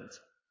servant.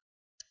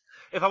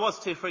 If I was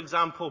to, for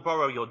example,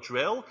 borrow your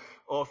drill,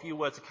 or if you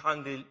were to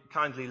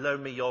kindly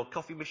loan me your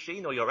coffee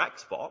machine or your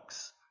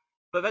Xbox,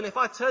 But then if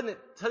I turn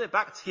it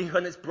back to you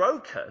and it's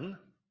broken,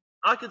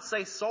 I could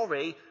say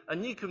sorry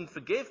and you can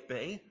forgive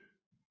me,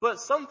 but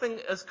something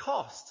has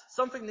cost.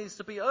 Something needs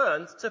to be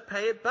earned to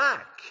pay it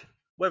back.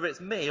 Whether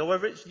it's me or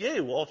whether it's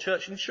you or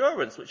church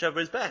insurance, whichever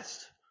is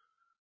best.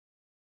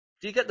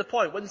 Do you get the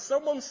point? When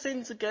someone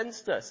sins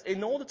against us,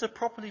 in order to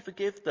properly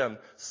forgive them,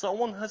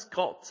 someone has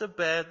got to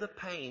bear the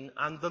pain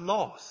and the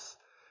loss.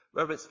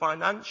 Whether it's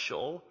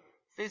financial,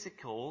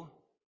 physical,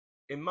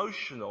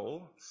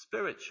 emotional,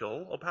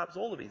 spiritual, or perhaps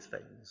all of these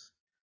things.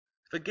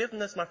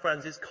 Forgiveness, my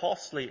friends, is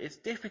costly, it's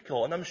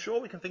difficult, and I'm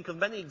sure we can think of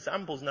many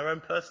examples in our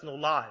own personal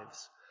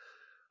lives.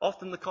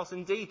 Often the cost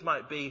indeed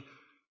might be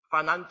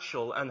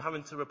financial and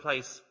having to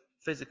replace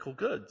physical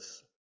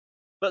goods.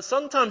 But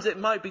sometimes it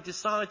might be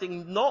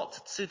deciding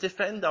not to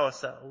defend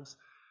ourselves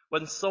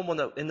when someone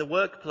in the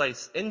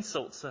workplace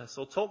insults us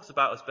or talks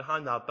about us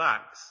behind our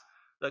backs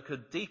that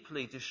could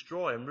deeply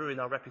destroy and ruin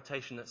our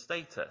reputation and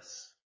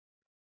status.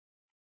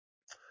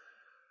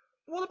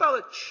 What about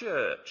at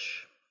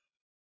church?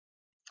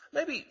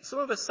 Maybe some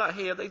of us sat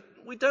here,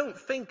 we don't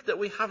think that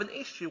we have an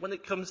issue when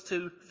it comes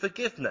to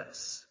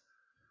forgiveness.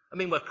 I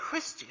mean, we're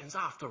Christians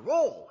after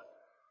all.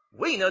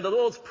 We know the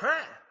Lord's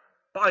Prayer.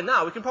 By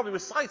now, we can probably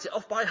recite it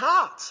off by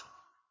heart.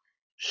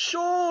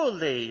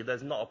 Surely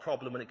there's not a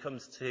problem when it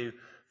comes to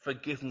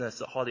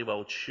forgiveness at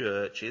Hollywell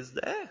Church, is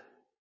there?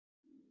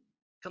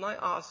 Can I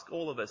ask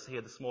all of us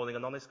here this morning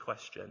an honest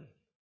question?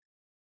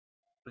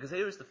 Because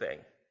here is the thing.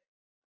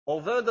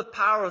 Although the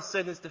power of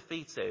sin is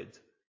defeated,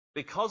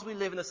 because we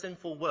live in a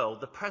sinful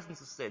world, the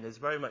presence of sin is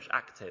very much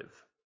active.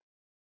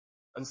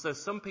 And so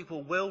some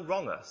people will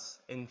wrong us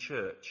in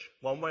church,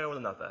 one way or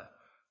another.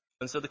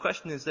 And so the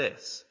question is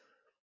this.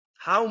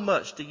 How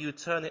much do you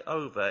turn it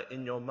over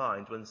in your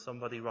mind when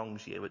somebody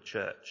wrongs you at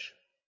church?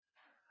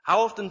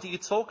 How often do you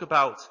talk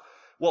about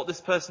what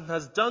this person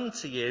has done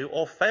to you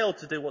or failed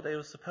to do what they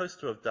were supposed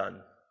to have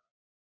done?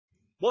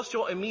 What's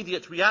your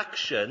immediate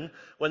reaction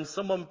when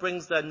someone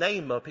brings their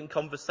name up in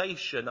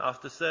conversation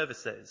after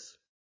services?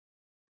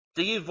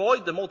 Do you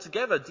avoid them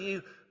altogether? Do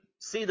you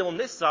see them on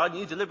this side and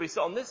you deliberately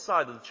sit on this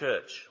side of the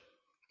church?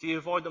 Do you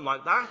avoid them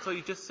like that, or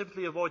you just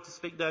simply avoid to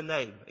speak their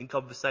name in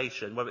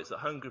conversation, whether it's at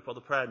home group or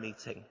the prayer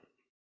meeting?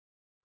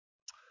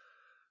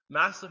 May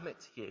I submit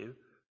to you,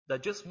 there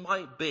just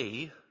might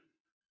be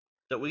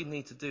that we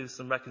need to do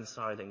some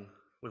reconciling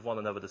with one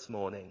another this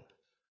morning.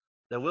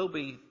 There will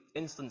be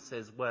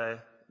instances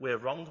where we're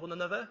wronged one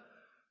another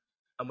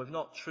and we've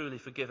not truly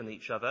forgiven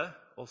each other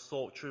or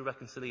sought true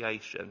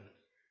reconciliation.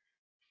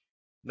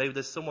 Maybe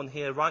there's someone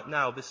here right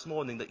now this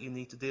morning that you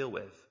need to deal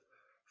with.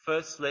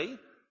 Firstly,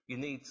 you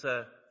need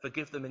to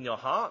forgive them in your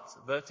heart,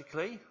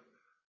 vertically,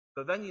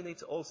 but then you need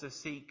to also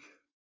seek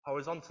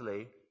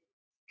horizontally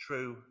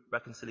true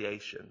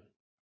reconciliation.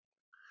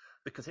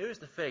 Because here is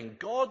the thing,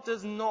 God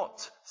does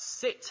not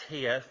sit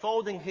here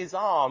folding his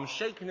arms,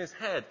 shaking his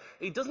head.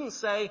 He doesn't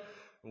say,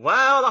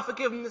 well, I've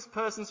forgiven this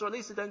person so at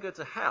least they don't go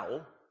to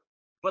hell,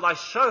 but I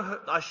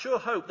sure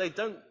hope they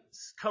don't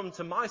come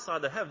to my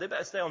side of heaven. They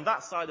better stay on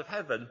that side of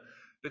heaven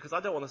because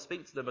I don't want to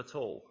speak to them at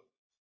all.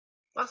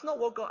 That's not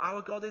what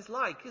our God is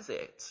like, is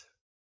it?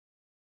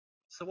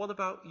 So what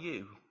about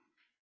you?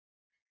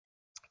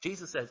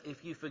 Jesus says,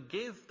 if you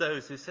forgive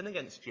those who sin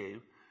against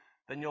you,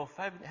 then your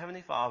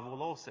Heavenly Father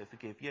will also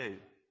forgive you.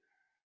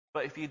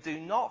 But if you do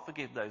not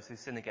forgive those who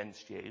sin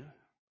against you,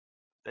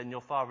 then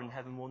your Father in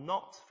heaven will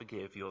not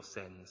forgive your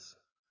sins.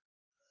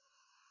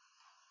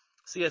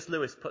 C.S.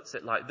 Lewis puts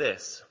it like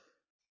this.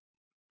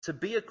 To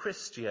be a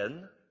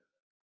Christian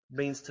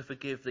means to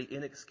forgive the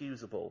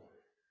inexcusable,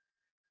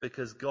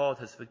 because God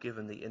has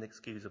forgiven the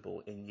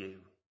inexcusable in you.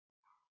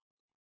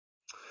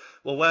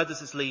 Well, where does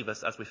this leave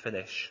us as we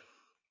finish?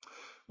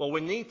 Well,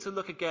 we need to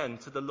look again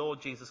to the Lord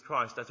Jesus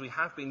Christ, as we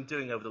have been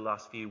doing over the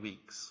last few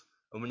weeks,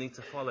 and we need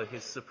to follow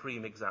his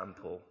supreme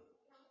example.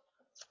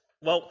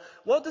 Well,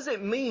 what does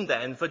it mean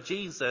then for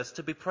Jesus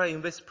to be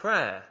praying this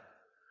prayer?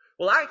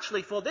 Well,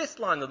 actually, for this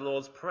line of the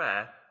Lord's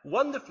Prayer,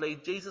 wonderfully,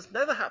 Jesus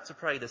never had to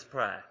pray this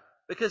prayer,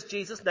 because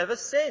Jesus never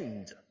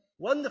sinned.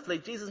 Wonderfully,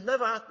 Jesus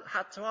never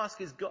had to ask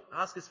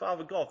his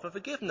Father God for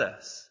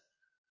forgiveness.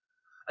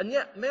 And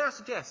yet, may I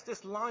suggest,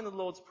 this line of the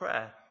Lord's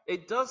Prayer,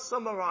 it does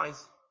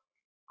summarize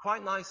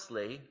quite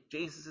nicely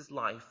Jesus'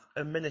 life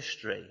and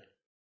ministry.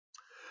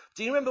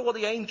 Do you remember what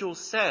the angel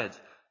said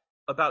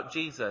about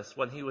Jesus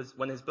when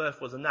his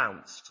birth was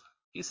announced?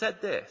 He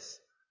said this,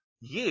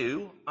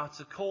 you are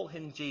to call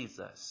him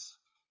Jesus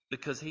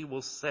because he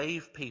will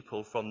save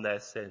people from their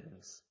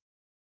sins.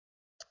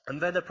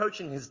 And then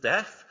approaching his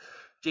death,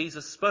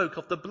 Jesus spoke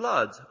of the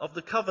blood of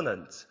the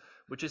covenant,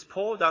 which is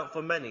poured out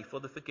for many for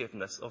the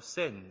forgiveness of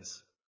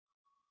sins.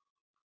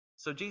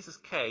 So Jesus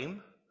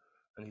came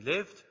and he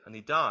lived and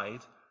he died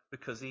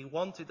because he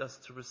wanted us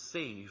to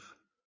receive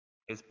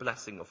his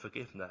blessing of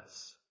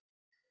forgiveness.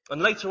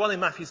 And later on in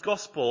Matthew's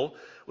Gospel,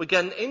 we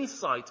get an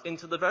insight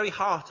into the very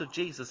heart of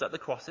Jesus at the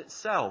cross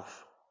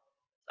itself.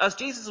 As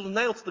Jesus was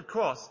nailed to the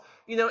cross,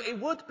 it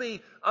would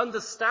be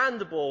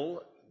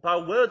understandable by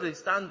worldly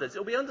standards. It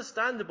would be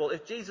understandable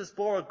if Jesus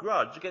bore a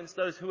grudge against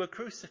those who were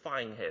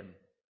crucifying him.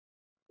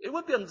 It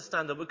would be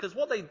understandable because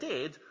what they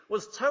did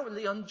was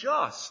totally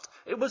unjust.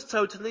 It was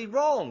totally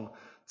wrong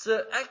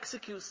to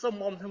execute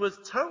someone who was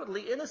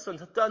totally innocent,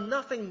 had done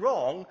nothing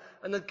wrong,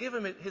 and had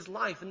given his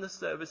life in the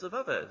service of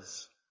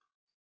others.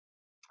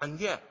 And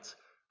yet,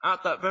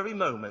 at that very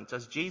moment,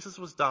 as Jesus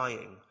was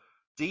dying,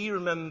 do you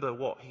remember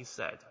what he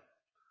said?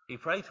 He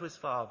prayed to his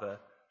Father,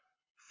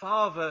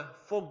 "Father,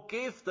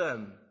 forgive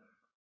them,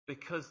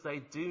 because they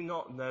do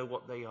not know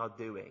what they are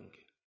doing."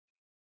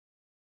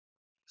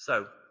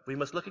 So, we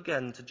must look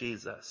again to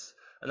Jesus.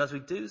 And as we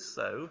do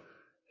so,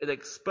 it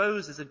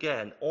exposes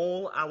again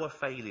all our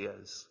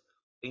failures,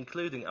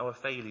 including our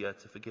failure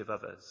to forgive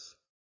others.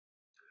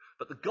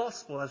 But the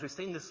gospel, as we've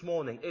seen this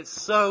morning, is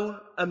so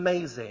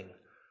amazing.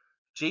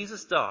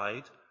 Jesus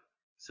died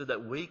so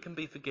that we can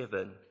be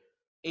forgiven,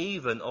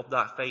 even of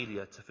that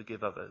failure to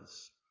forgive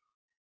others.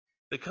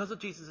 Because of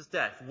Jesus'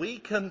 death, we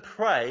can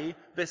pray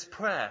this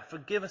prayer,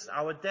 "Forgive us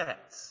our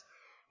debts,"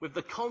 with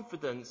the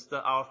confidence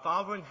that our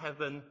Father in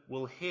heaven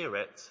will hear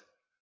it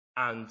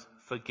and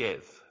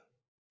forgive.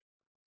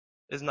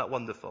 Isn't that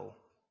wonderful?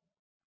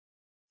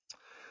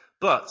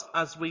 But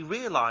as we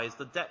realize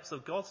the depths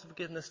of God's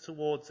forgiveness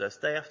towards us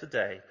day after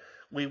day,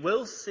 we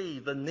will see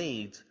the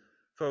need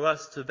for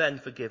us to then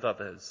forgive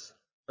others.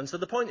 And so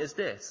the point is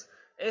this: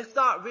 if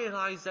that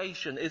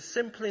realization is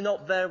simply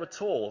not there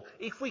at all,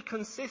 if we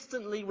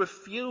consistently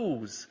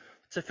refuse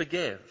to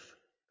forgive,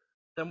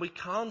 then we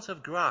can't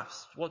have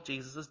grasped what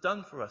Jesus has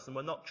done for us, and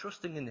we're not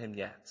trusting in him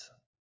yet.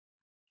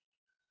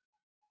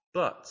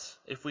 But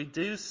if we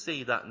do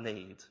see that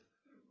need,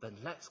 then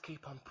let's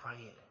keep on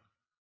praying,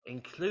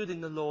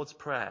 including the Lord's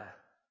Prayer.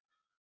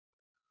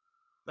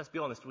 Let's be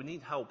honest, we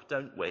need help,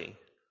 don't we,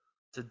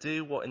 to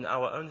do what in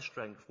our own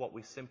strength, what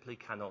we simply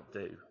cannot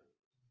do.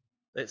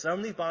 It's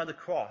only by the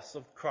cross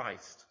of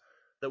Christ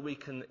that we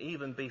can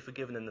even be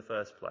forgiven in the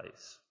first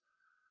place.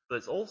 But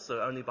it's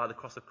also only by the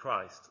cross of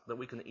Christ that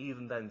we can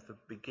even then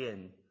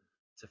begin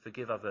to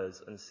forgive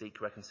others and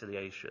seek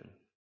reconciliation.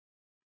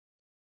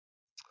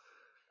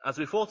 As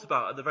we thought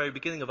about at the very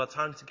beginning of our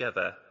time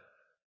together,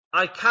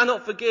 "I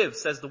cannot forgive,"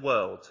 says the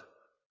world.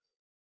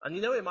 And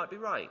you know, it might be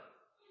right.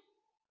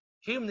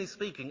 Humanly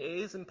speaking, it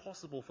is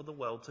impossible for the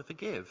world to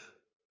forgive.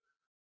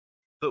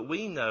 But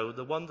we know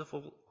the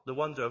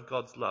wonder of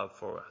God's love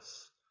for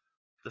us,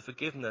 the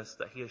forgiveness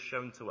that he has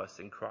shown to us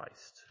in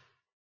Christ.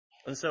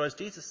 And so as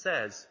Jesus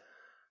says,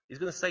 he's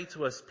going to say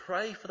to us,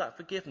 pray for that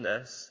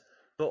forgiveness,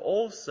 but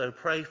also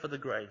pray for the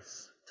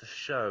grace to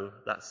show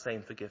that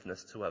same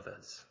forgiveness to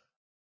others.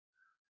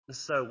 And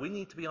so we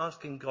need to be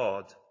asking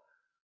God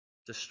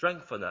to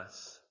strengthen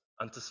us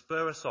and to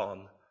spur us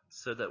on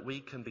so that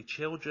we can be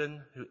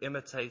children who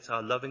imitate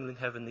our loving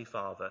Heavenly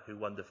Father who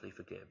wonderfully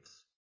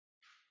forgives.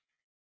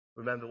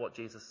 Remember what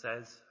Jesus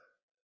says?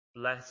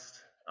 "Blessed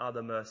are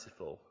the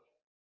merciful,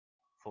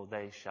 for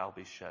they shall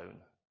be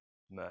shown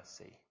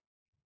mercy."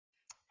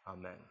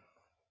 Amen.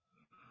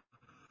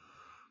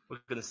 We're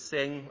going to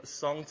sing a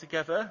song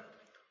together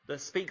that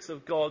speaks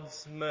of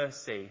God's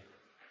mercy.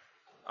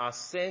 Our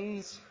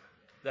sins,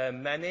 they're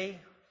many,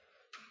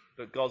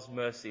 but God's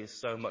mercy is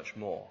so much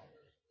more.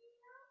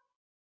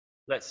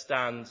 Let's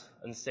stand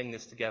and sing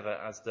this together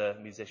as the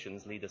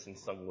musicians lead us in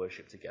song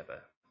worship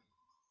together.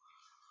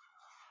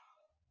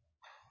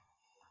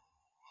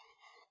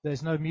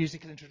 There's no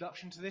musical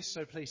introduction to this,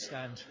 so please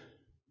stand.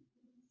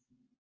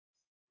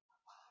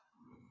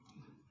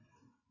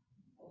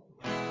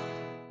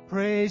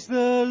 Praise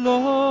the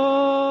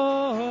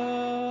Lord,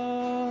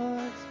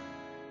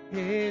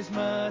 his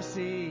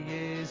mercy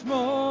is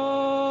more,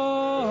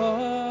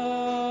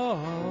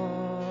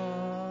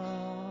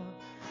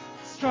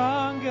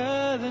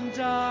 stronger than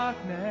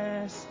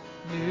darkness,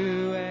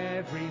 new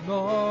every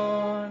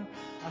morn.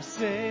 Our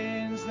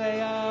sins,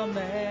 they are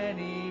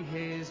many,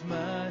 his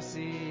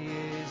mercy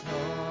is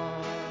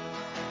more.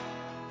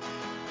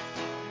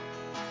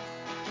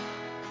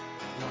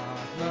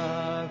 What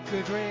love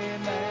could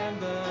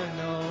remember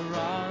no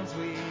wrongs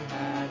we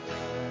had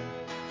done,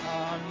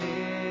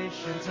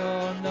 omniscient,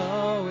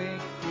 all-knowing,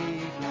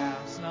 he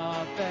counts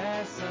not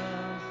their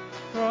sum,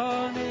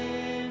 thrown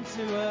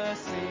into a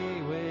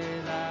sea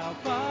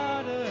without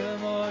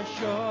bottom or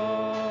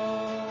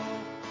shore.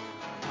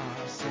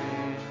 Our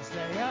sins,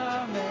 they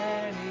are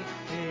many,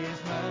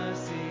 his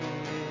mercy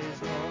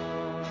is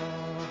more.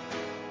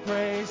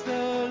 Praise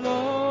the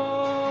Lord,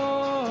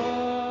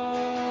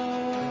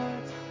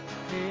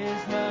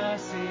 his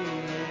mercy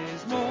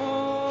is more,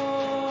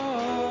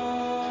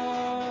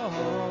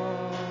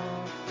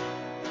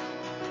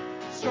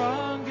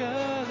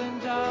 stronger than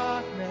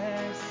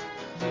darkness,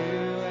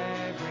 new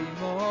every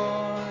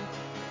morn.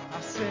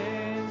 Our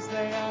sins,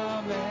 they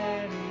are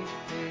many,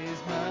 his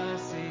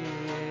mercy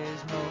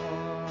is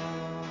more.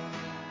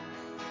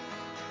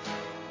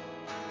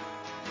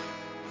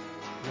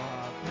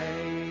 What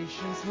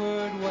patience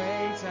would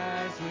wait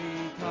as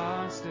we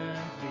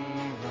constantly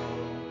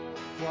roam,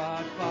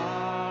 what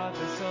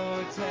Father so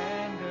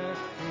tender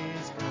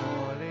is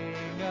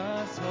calling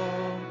us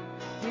home.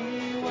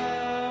 He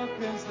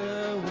welcomes the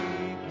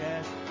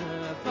weakest,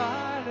 the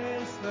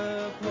vilest,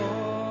 the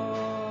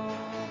poor.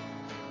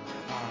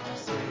 Our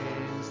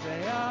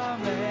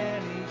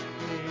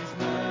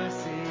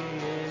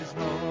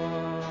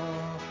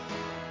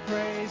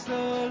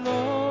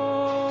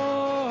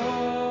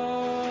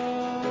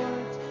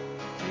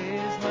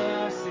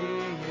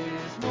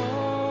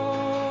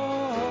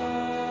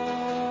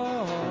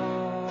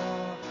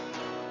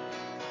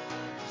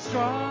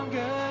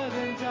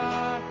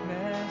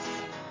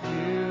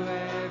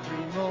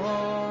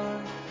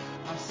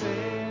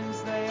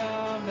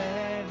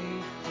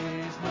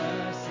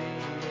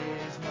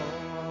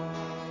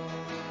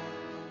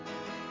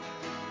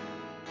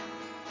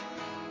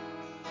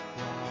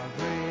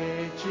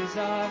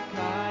of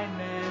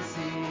kindness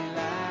He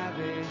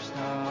lavished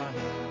on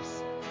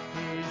us.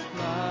 His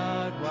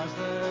blood was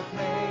the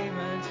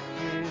payment,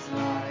 His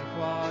life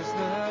was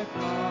the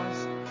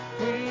cost.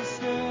 He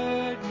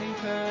stood me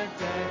for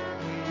death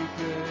we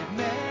could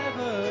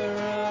never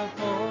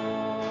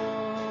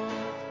afford.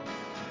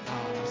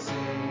 Our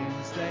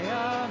sins, they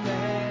are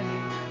many,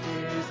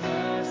 His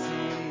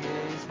mercy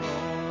is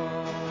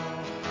more.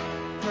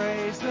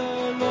 Praise the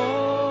Lord.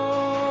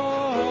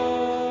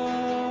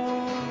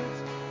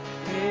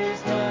 His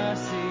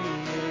mercy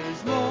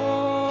is more.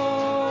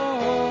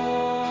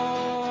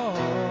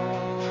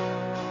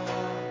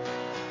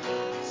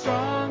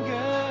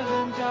 Stronger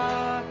than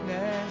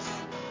darkness,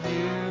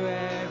 new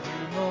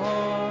every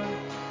morn.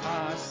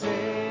 Our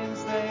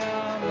sins, they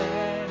are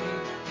many,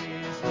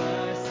 His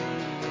mercy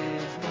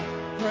is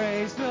more.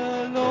 Praise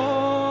the Lord.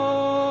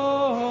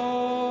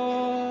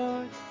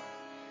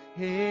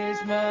 His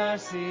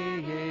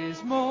mercy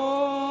is more.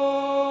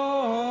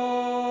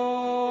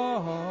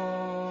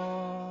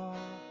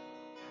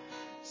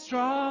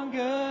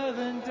 Stronger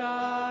than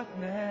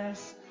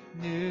darkness,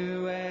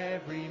 new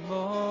every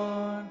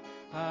morn.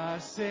 Our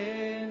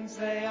sins,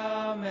 they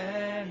are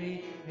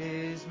many,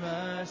 His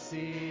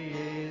mercy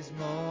is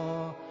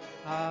more.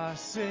 Our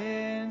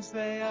sins,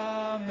 they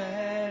are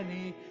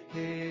many,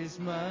 His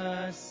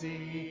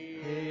mercy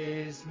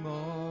is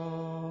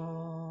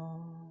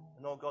more.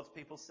 And all God's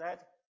people said,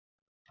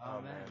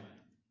 Amen.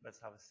 Let's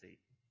have a seat.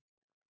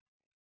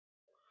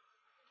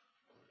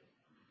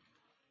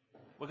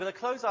 We're going to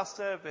close our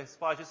service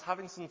by just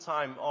having some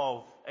time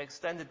of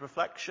extended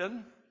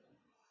reflection.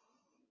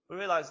 We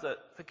realise that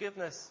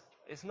forgiveness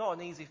is not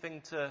an easy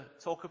thing to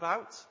talk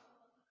about.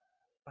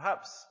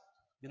 Perhaps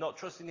you're not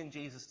trusting in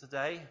Jesus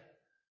today,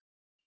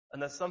 and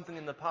there's something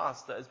in the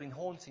past that has been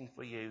haunting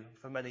for you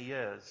for many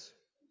years.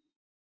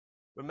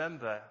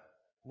 Remember,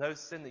 no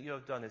sin that you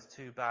have done is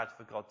too bad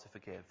for God to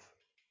forgive.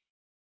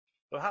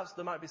 Perhaps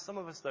there might be some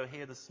of us, though,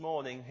 here this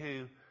morning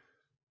who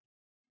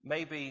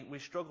maybe we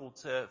struggle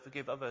to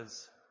forgive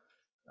others,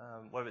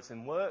 whether it's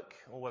in work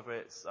or whether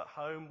it's at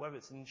home, whether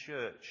it's in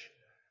church.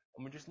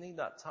 And we just need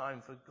that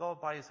time for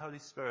God by His Holy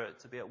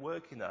Spirit to be at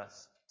work in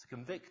us, to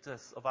convict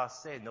us of our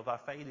sin, of our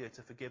failure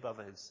to forgive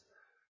others,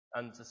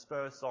 and to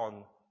spur us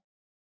on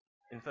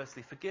in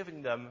firstly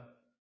forgiving them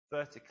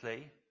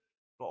vertically,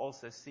 but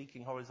also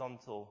seeking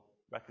horizontal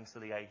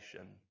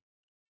reconciliation.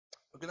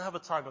 We're going to have a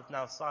time of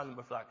now silent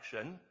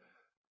reflection.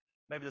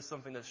 Maybe there's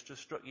something that's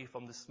just struck you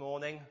from this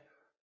morning.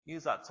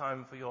 Use that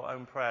time for your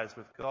own prayers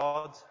with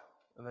God,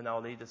 and then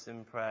I'll lead us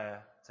in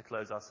prayer to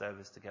close our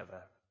service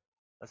together.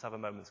 Let's have a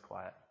moment's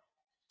quiet.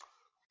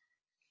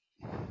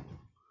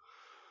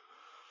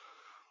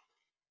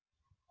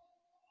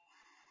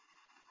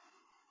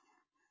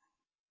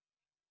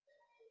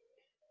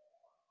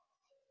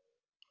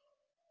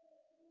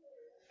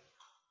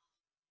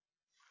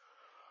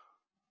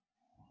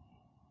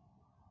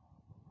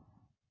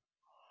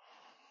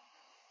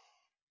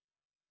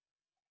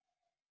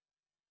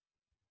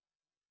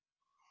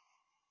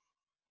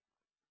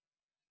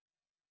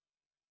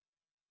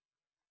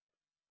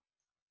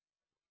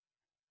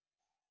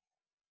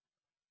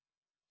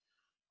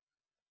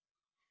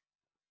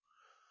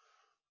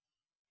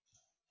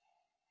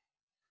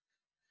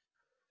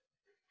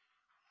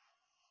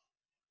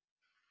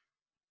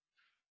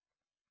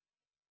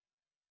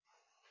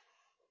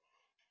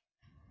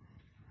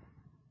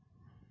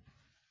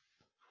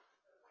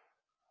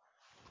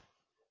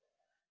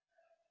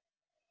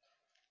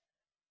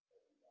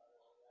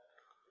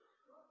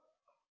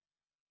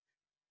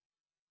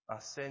 Our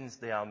sins,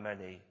 they are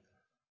many.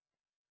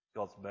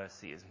 God's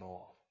mercy is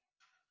more.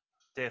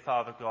 Dear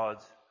Father God,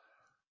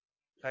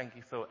 thank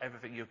you for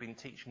everything you've been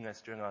teaching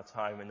us during our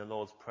time in the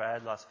Lord's Prayer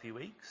the last few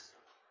weeks.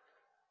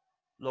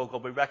 Lord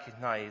God, we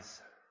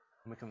recognise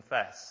and we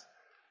confess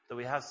that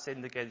we have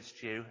sinned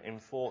against you in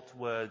thought,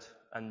 word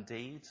and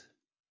deed,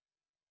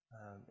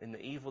 in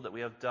the evil that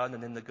we have done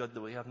and in the good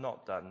that we have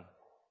not done,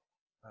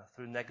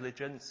 through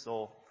negligence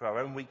or through our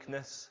own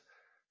weakness,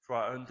 through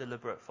our own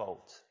deliberate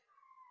fault.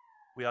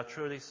 We are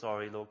truly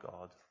sorry, Lord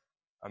God,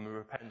 and we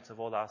repent of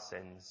all our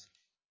sins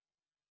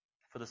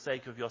for the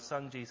sake of your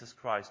Son, Jesus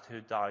Christ, who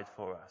died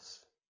for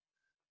us.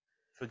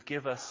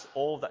 Forgive us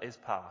all that is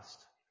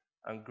past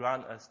and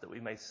grant us that we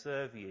may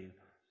serve you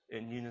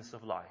in newness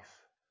of life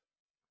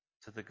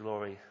to the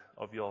glory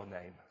of your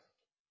name.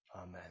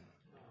 Amen.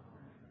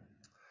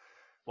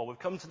 Well, we've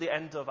come to the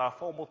end of our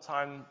formal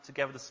time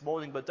together this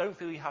morning, but don't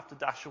feel you have to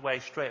dash away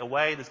straight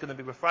away. There's going to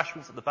be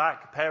refreshments at the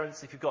back.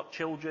 Parents, if you've got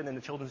children in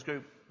the children's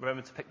group,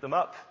 remember to pick them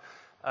up.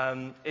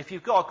 If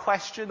you've got a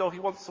question or if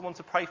you want someone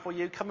to pray for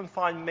you, come and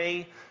find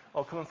me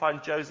or come and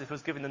find Joseph, who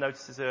was giving the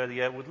notices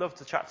earlier. We'd love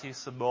to chat to you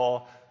some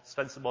more,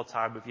 spend some more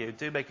time with you.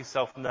 Do make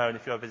yourself known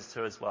if you're a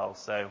visitor as well.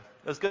 So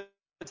it was good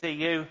to see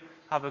you.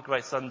 Have a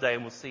great Sunday,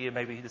 and we'll see you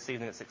maybe this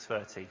evening at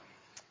 6:30.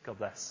 God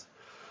bless.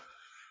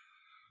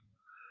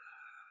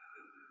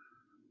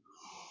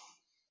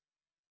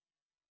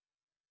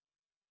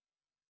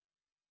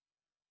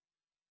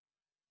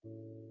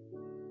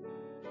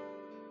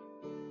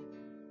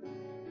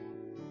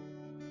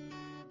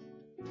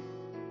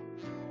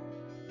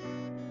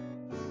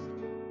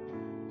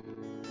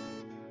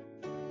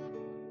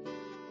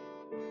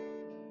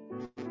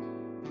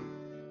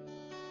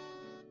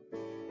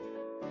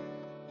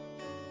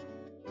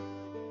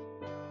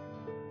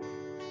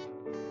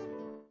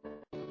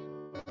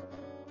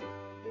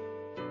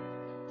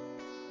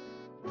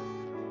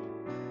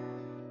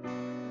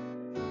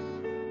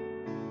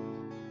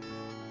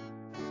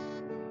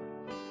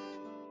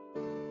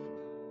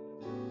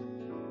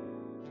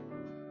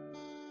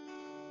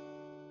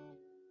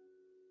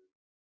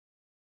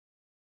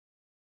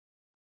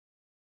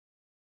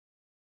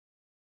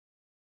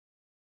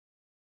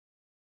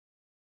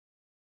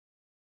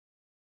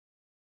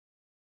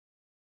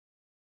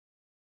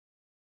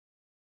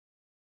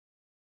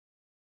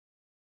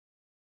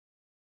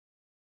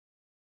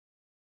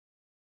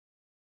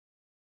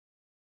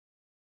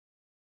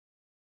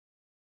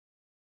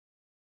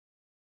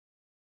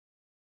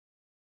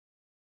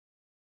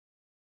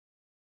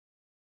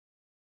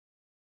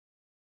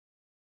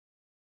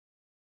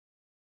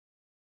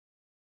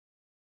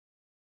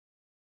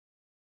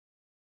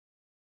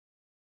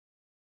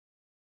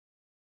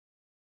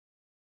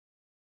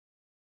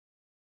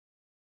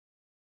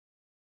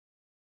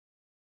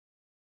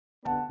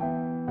 Amen.